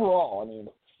 But overall, I mean,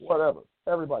 whatever.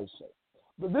 Everybody's safe.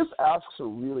 But this asks a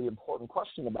really important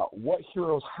question about what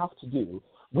heroes have to do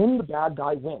when the bad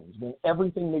guy wins, when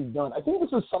everything they've done. I think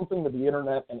this is something that the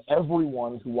internet and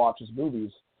everyone who watches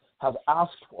movies have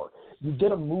asked for. You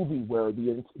get a movie where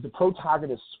the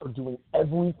protagonists are doing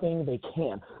everything they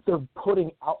can. They're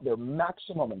putting out their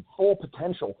maximum and full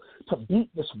potential to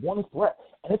beat this one threat,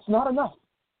 and it's not enough.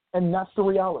 And that's the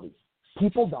reality.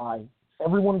 People die,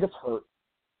 everyone gets hurt,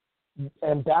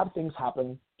 and bad things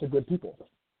happen to good people.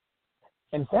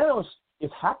 And Thanos is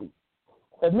happy.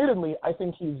 Admittedly, I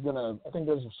think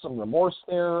there's some remorse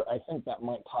there. I think that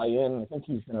might tie in. I think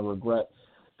he's going to regret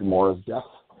Gamora's death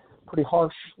pretty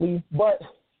harshly. But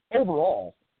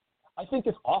overall, I think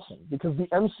it's awesome because the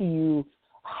MCU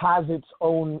has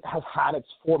had its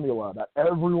formula that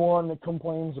everyone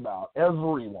complains about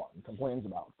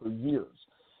for years.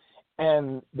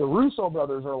 And the Russo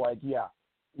brothers are like, yeah,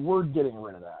 we're getting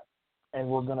rid of that. And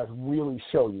we're going to really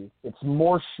show you. It's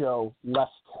more show, less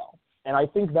tell. And I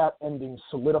think that ending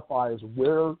solidifies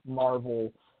where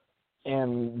Marvel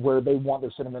and where they want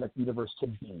their cinematic universe to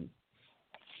be.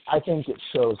 I think it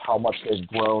shows how much they've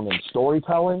grown in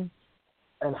storytelling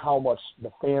and how much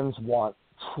the fans want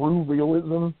true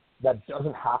realism that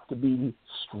doesn't have to be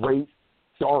straight,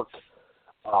 dark,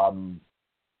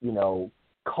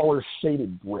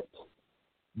 color-shaded grit.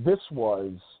 This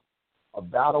was a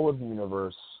battle of the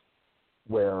universe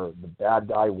where the bad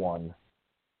guy won,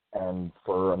 and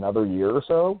for another year or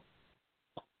so,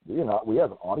 we as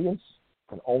an audience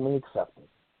can only accept it,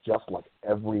 just like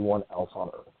everyone else on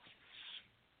Earth.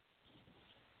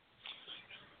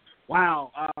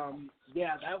 Wow.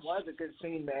 Yeah, that was a good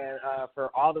scene, man, for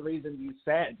all the reasons you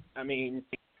said. I mean,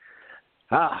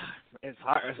 it's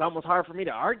hard. It's almost hard for me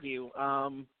to argue.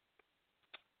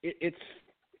 It's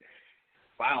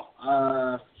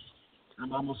wow.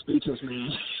 I'm almost speechless,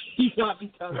 man. You got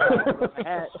me tongue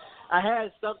tied. I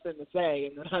had something to say,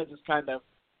 and then I just kind of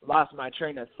lost my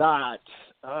train of thought.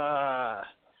 I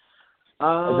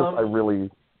really,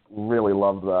 really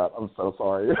loved that. I'm so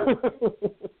sorry.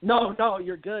 No,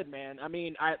 you're good, man. I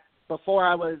mean, right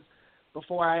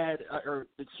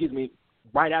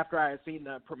after I had seen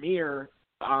the premiere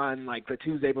on like the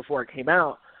Tuesday before it came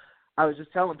out, I was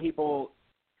just telling people,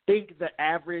 think the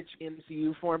average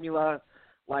MCU formula,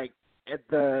 like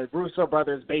the Russo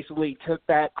brothers basically took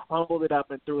that, crumbled it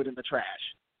up, and threw it in the trash.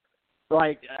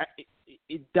 Like,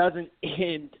 it doesn't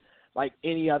end like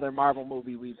any other Marvel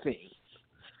movie we've seen.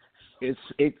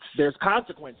 There's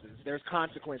consequences. There's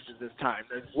consequences this time.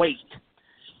 There's weight.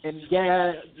 And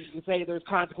yeah, you can say there's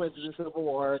consequences in Civil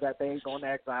War, that they go into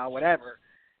exile, whatever.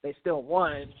 They still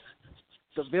won.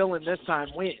 The villain this time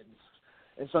wins.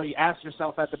 And so you ask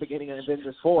yourself at the beginning of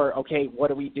Avengers 4, okay, what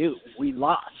do? We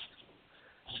lost.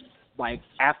 Like,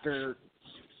 after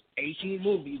 18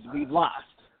 movies, we've lost.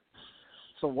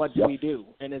 So what do we do?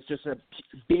 And it's just a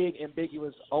big,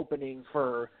 ambiguous opening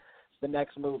for the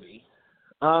next movie.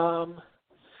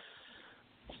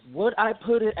 Would I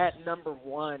put it at number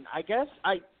one? I guess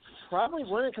I probably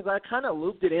wouldn't, because I kind of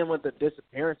looped it in with the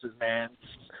disappearances, man.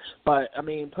 But, I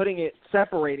mean,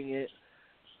 separating it,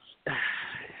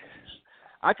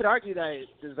 I could argue that it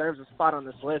deserves a spot on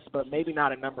this list, but maybe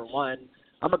not at number one.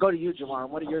 I'm going to go to you, Jawan.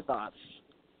 What are your thoughts?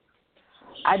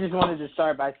 I just wanted to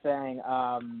start by saying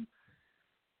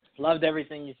loved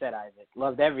everything you said, Isaac.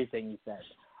 Loved everything you said.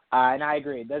 And I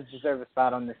agree. It does deserve a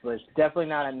spot on this list. Definitely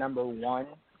not at number one,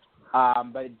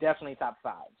 but definitely top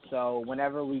five. So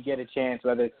whenever we get a chance,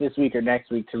 whether it's this week or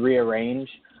next week, to rearrange,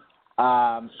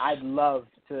 I'd love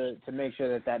to make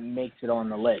sure that makes it on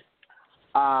the list.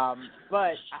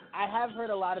 But I have heard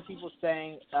a lot of people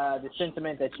saying the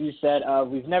sentiment that you said of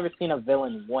we've never seen a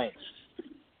villain win.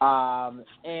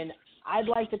 And I'd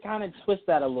like to kind of twist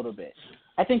that a little bit.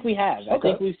 I think we have. Okay. I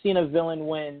think we've seen a villain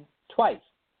win twice.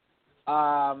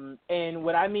 And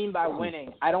what I mean by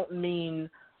winning, I don't mean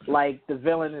like the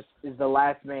villain is the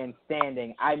last man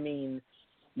standing. I mean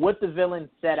what the villain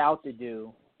set out to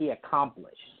do, he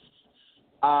accomplished.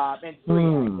 And three,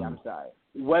 actually, I'm sorry.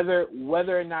 Whether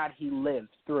or not he lived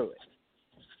through it.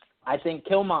 I think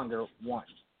Killmonger won.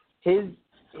 His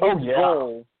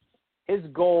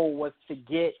goal was to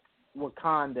get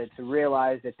Wakanda to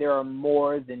realize that there are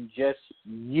more than just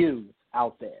you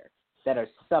out there that are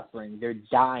suffering. They're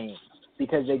dying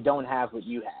because they don't have what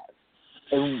you have.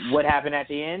 And what happened at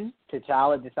the end?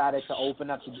 T'Challa decided to open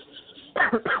up the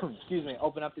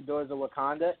open up the doors of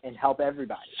Wakanda and help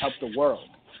everybody, help the world.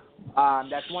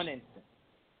 That's one instance.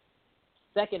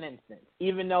 Second instance,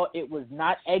 even though it was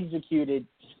not executed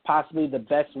possibly the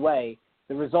best way,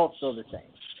 the result's still the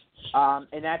same.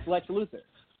 And that's Lex Luthor.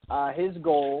 His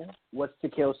goal was to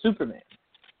kill Superman.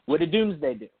 What did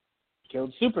Doomsday do?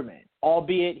 Killed Superman.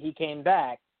 Albeit he came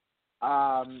back,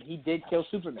 he did kill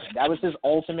Superman. That was his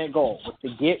ultimate goal, was to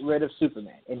get rid of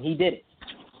Superman, and he did it.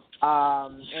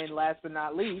 And last but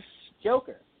not least,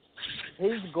 Joker.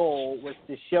 His goal was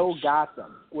to show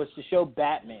Gotham, was to show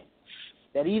Batman,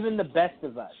 that even the best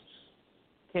of us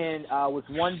can, with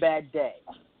one bad day,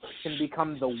 can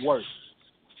become the worst.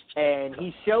 And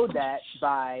he showed that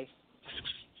by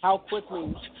how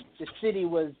quickly the city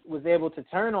was able to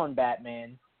turn on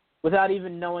Batman without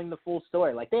even knowing the full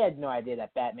story. Like, they had no idea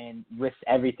that Batman risked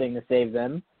everything to save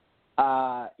them.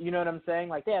 You know what I'm saying?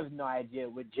 Like, they have no idea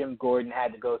what Jim Gordon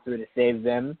had to go through to save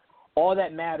them. All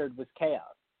that mattered was chaos.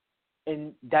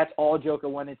 And that's all Joker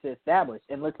wanted to establish.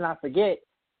 And let's not forget,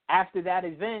 after that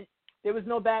event, there was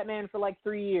no Batman for like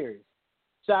 3 years.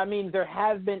 So, I mean, there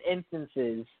have been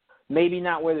instances, maybe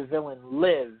not where the villain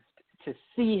lived to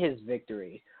see his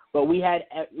victory, but we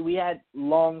had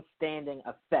long-standing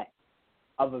effects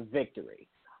of a victory.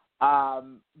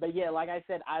 But, yeah, like I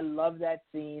said, I love that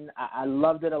scene. I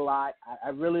loved it a lot. I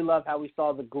really love how we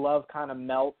saw the glove kind of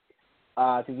melt,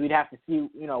 because we'd have to see,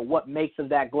 you know, what makes of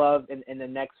that glove in the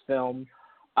next film.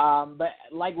 But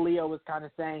like Leo was kind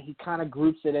of saying, he kind of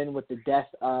groups it in with the deaths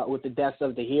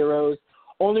of the heroes.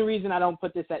 Only reason I don't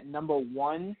put this at number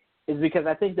one is because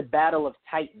I think the Battle of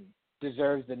Titan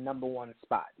deserves the number one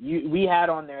spot. We had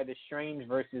on there the Strange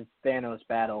versus Thanos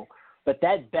battle, but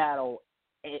that battle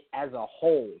as a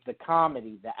whole, the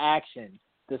comedy, the action,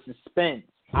 the suspense,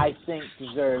 I think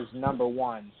deserves number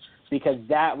one, because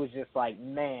that was just like,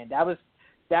 man, that was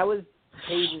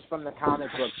pages from the comic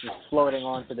books just floating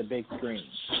onto the big screen.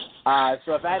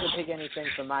 So if I had to pick anything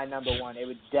for my number one, it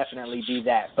would definitely be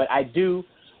that. But I do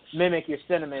mimic your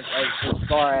sentiments as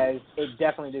far as it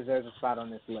definitely deserves a spot on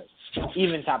this list,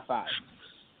 even top five.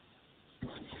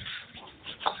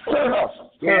 Fair enough.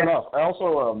 Fair enough. I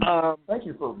also thank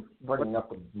you for bringing up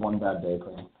the one bad day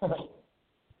thing.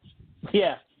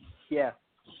 Yeah.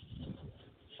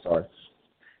 Sorry.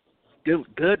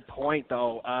 Good point,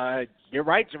 though. You're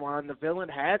right, Juwan. The villain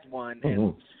has one,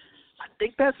 and I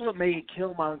think that's what made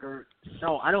Killmonger.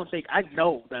 No, I don't think. I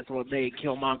know that's what made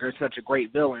Killmonger such a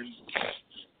great villain.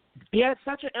 He had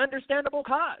such an understandable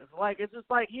cause. Like, it's just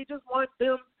like he just wants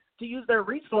them to use their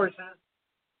resources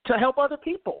to help other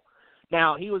people.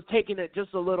 Now, he was taking it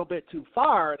just a little bit too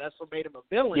far. That's what made him a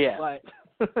villain. Yeah.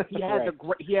 But he had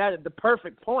he had the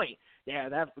perfect point. Yeah,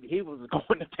 he was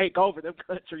going to take over them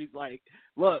countries. Like,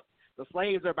 look, the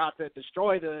slaves are about to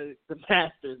destroy the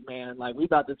masters, man. Like, we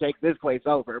about to take this place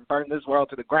over and burn this world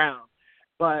to the ground.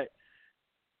 But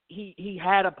he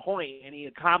had a point, and he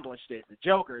accomplished it. The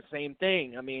Joker, same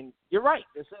thing. I mean, you're right.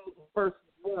 This is the first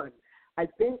one. I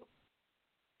think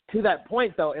to that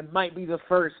point, though, it might be the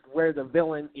first where the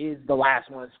villain is the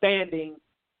last one standing,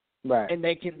 right? And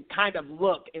they can kind of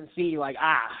look and see, like,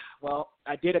 well,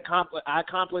 I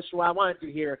accomplished what I wanted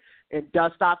to here, and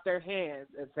dust off their hands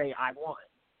and say, I won.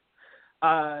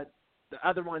 The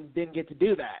other one didn't get to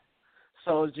do that.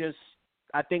 So just,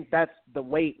 I think that's the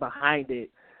weight behind it.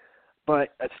 But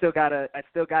I still gotta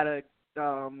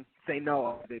say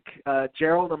no.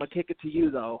 Gerald, I'm gonna kick it to you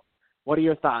though. What are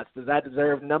your thoughts? Does that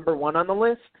deserve number one on the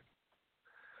list?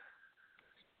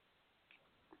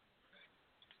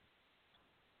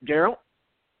 Gerald?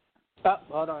 Oh,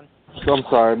 hold on. I'm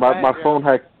sorry, my phone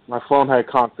had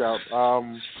conked out.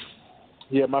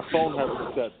 Yeah, my phone had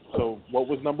reset. So what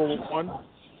was number one?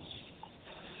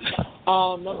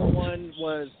 Number one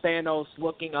was Thanos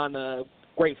looking on the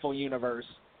Grateful Universe.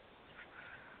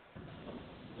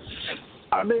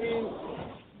 I mean,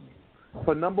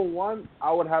 for number one,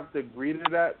 I would have to agree to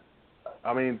that.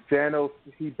 I mean, Thanos,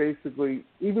 he basically,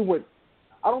 even with,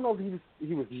 I don't know if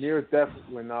he was near death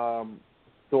when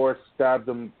Thor stabbed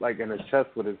him like in the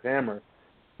chest with his hammer,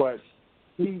 but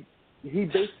he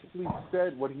basically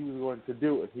said what he was going to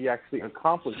do, and he actually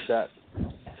accomplished that.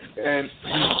 And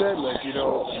he said, like, you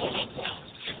know,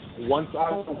 once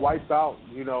I wipe out,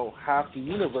 you know, half the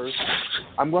universe,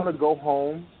 I'm going to go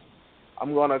home,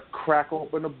 I'm going to crack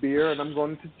open a beer, and I'm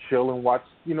going to chill and watch,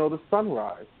 you know, the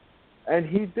sunrise. And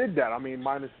he did that. I mean,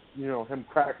 minus, you know, him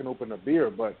cracking open a beer,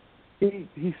 but he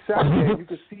sat there, and you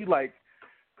could see, like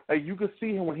you could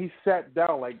see him when he sat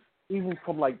down, like, even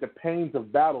from, like, the pains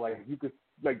of battle, like, you could,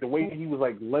 like, the way he was,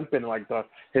 like, limping, like,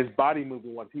 his body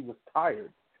moving once he was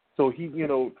tired. So he,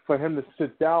 for him to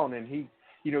sit down and he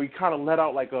kind of let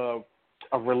out like a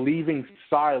relieving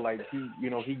sigh, like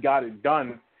he got it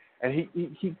done, and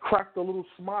he cracked a little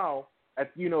smile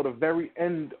at the very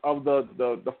end of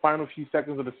the final few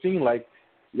seconds of the scene, like,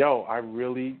 yo, I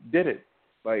really did it,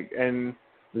 like, and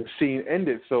the scene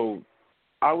ended. So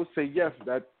I would say yes,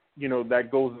 that that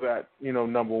goes at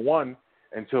number one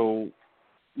until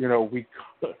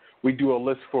we do a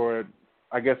list for,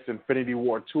 I guess, Infinity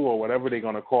War 2 or whatever they're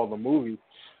gonna call the movie.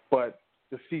 But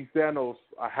to see Thanos,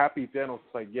 a happy Thanos,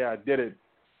 like, yeah, I did it,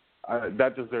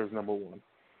 that deserves number one.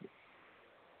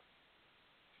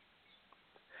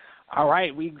 All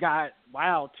right, we've got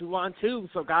 2-on-2.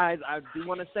 So guys, I do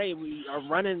want to say we are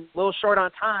running a little short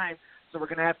on time, so we're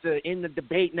gonna have to end the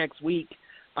debate next week.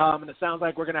 And it sounds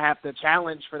like we're gonna have to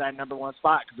challenge for that number one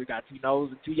spot because we got 2 no's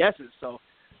and 2 yeses. So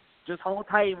just hold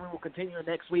tight, and we will continue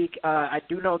next week. I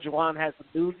do know Juwan has some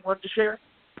news he wanted to share.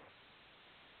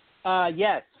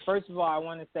 Yes. First of all, I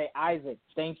want to say, Isaac,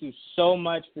 thank you so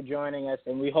much for joining us,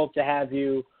 and we hope to have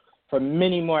you for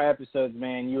many more episodes,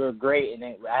 man. You were great, and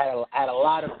I had a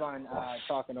lot of fun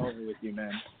talking over with you,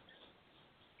 man.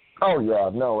 Oh yeah,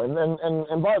 no,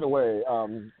 and by the way,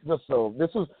 just so this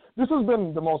has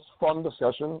been the most fun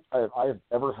discussion I've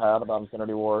ever had about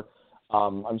Infinity War.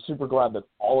 I'm super glad that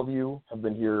all of you have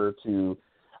been here to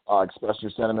express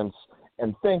your sentiments,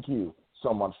 and thank you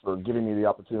so much for giving me the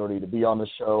opportunity to be on the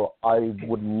show. I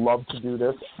would love to do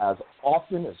this as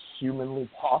often as humanly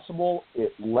possible.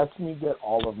 It lets me get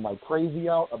all of my crazy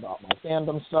out about my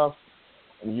fandom stuff,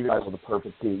 and you guys are the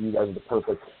perfect team. You guys are the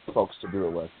perfect folks to do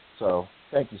it with. So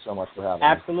thank you so much for having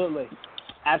me.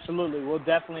 Absolutely. We'll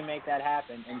definitely make that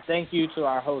happen. And thank you to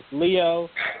our host, Leo.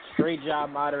 Great job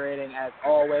moderating, as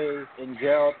always. And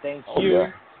Gerald, thank you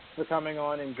for coming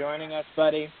on and joining us,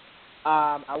 buddy.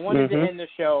 I wanted to end the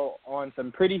show on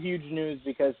some pretty huge news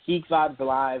because Geek Vibes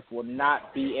Live will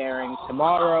not be airing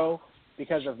tomorrow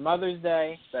because of Mother's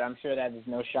Day, but I'm sure that is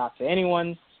no shock to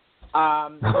anyone.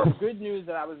 The good news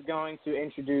that I was going to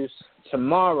introduce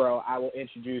tomorrow, I will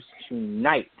introduce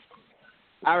tonight.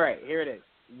 All right, here it is.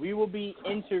 We will be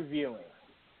interviewing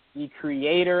the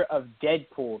creator of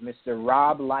Deadpool, Mr.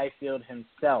 Rob Liefeld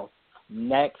himself,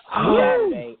 next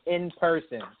Saturday in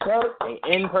person. An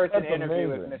in-person interview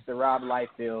with Mr. Rob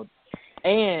Liefeld.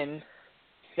 And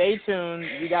stay tuned.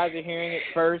 You guys are hearing it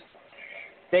first.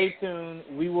 Stay tuned.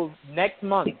 We will, next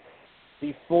month,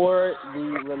 before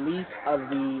the release of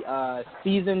the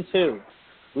Season 2,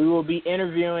 we will be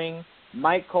interviewing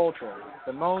Mike Coulter,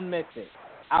 Simone Missick,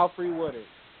 Alfre Woodard,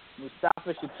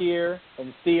 Mustafa Shakir,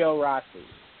 and Theo Rossi.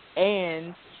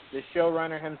 And the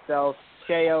showrunner himself,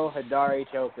 Cheo Hadari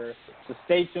Choker. So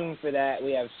stay tuned for that.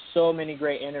 We have so many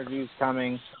great interviews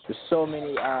coming. There's so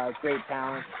many great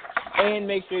talent. And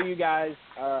make sure you guys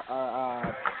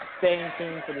are staying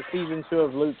tuned for the Season 2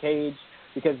 of Luke Cage,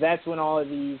 because that's when all of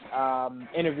these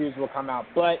interviews will come out.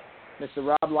 But Mr.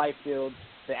 Rob Liefeld,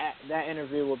 that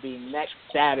interview will be next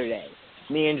Saturday.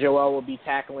 Me and Joel will be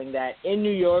tackling that in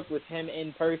New York with him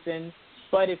in person.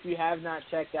 But if you have not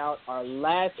checked out our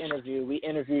last interview, we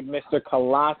interviewed Mr.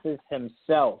 Colossus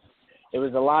himself. It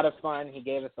was a lot of fun. He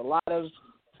gave us a lot of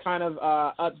kind of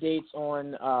updates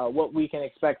on what we can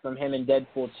expect from him in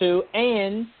Deadpool 2,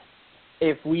 and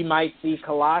if we might see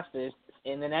Colossus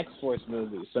in the next Force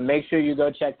movie. So make sure you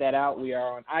go check that out. We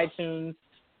are on iTunes.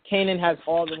 Kanan has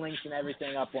all the links and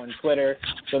everything up on Twitter,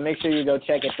 so make sure you go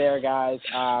check it there, guys.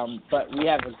 But we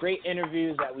have a great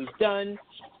interviews that we've done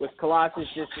with Colossus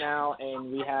just now,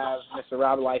 and we have Mr.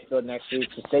 Rob Liefeld next week,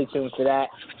 so stay tuned for that.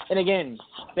 And again,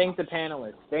 thank the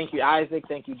panelists. Thank you, Isaac.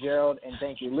 Thank you, Gerald. And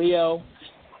thank you, Leo.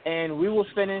 And we will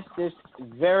finish this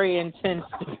very intense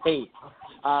debate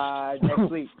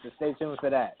next week, so stay tuned for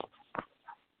that.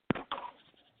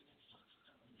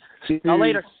 See you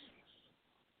later.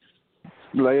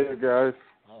 Later, guys.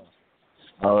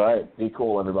 All right. Be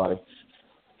cool, everybody.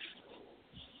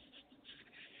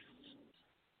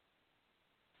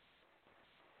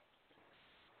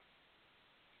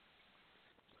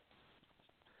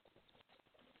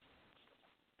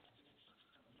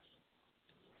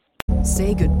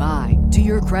 Say goodbye to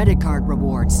your credit card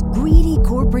rewards. Greedy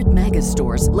corporate mega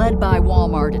stores, led by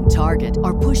Walmart and Target,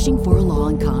 are pushing for a law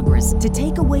in Congress to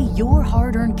take away your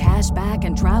hard-earned cash back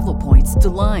and travel points to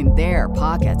line their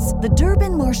pockets. The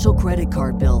Durbin-Marshall credit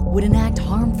card bill would enact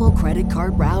harmful credit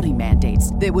card routing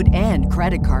mandates that would end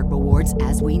credit card rewards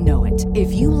as we know it.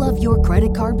 If you love your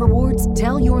credit card rewards,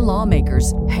 tell your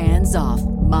lawmakers, hands off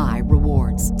my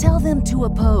rewards. Tell them to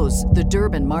oppose the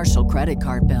Durbin-Marshall credit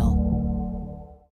card bill.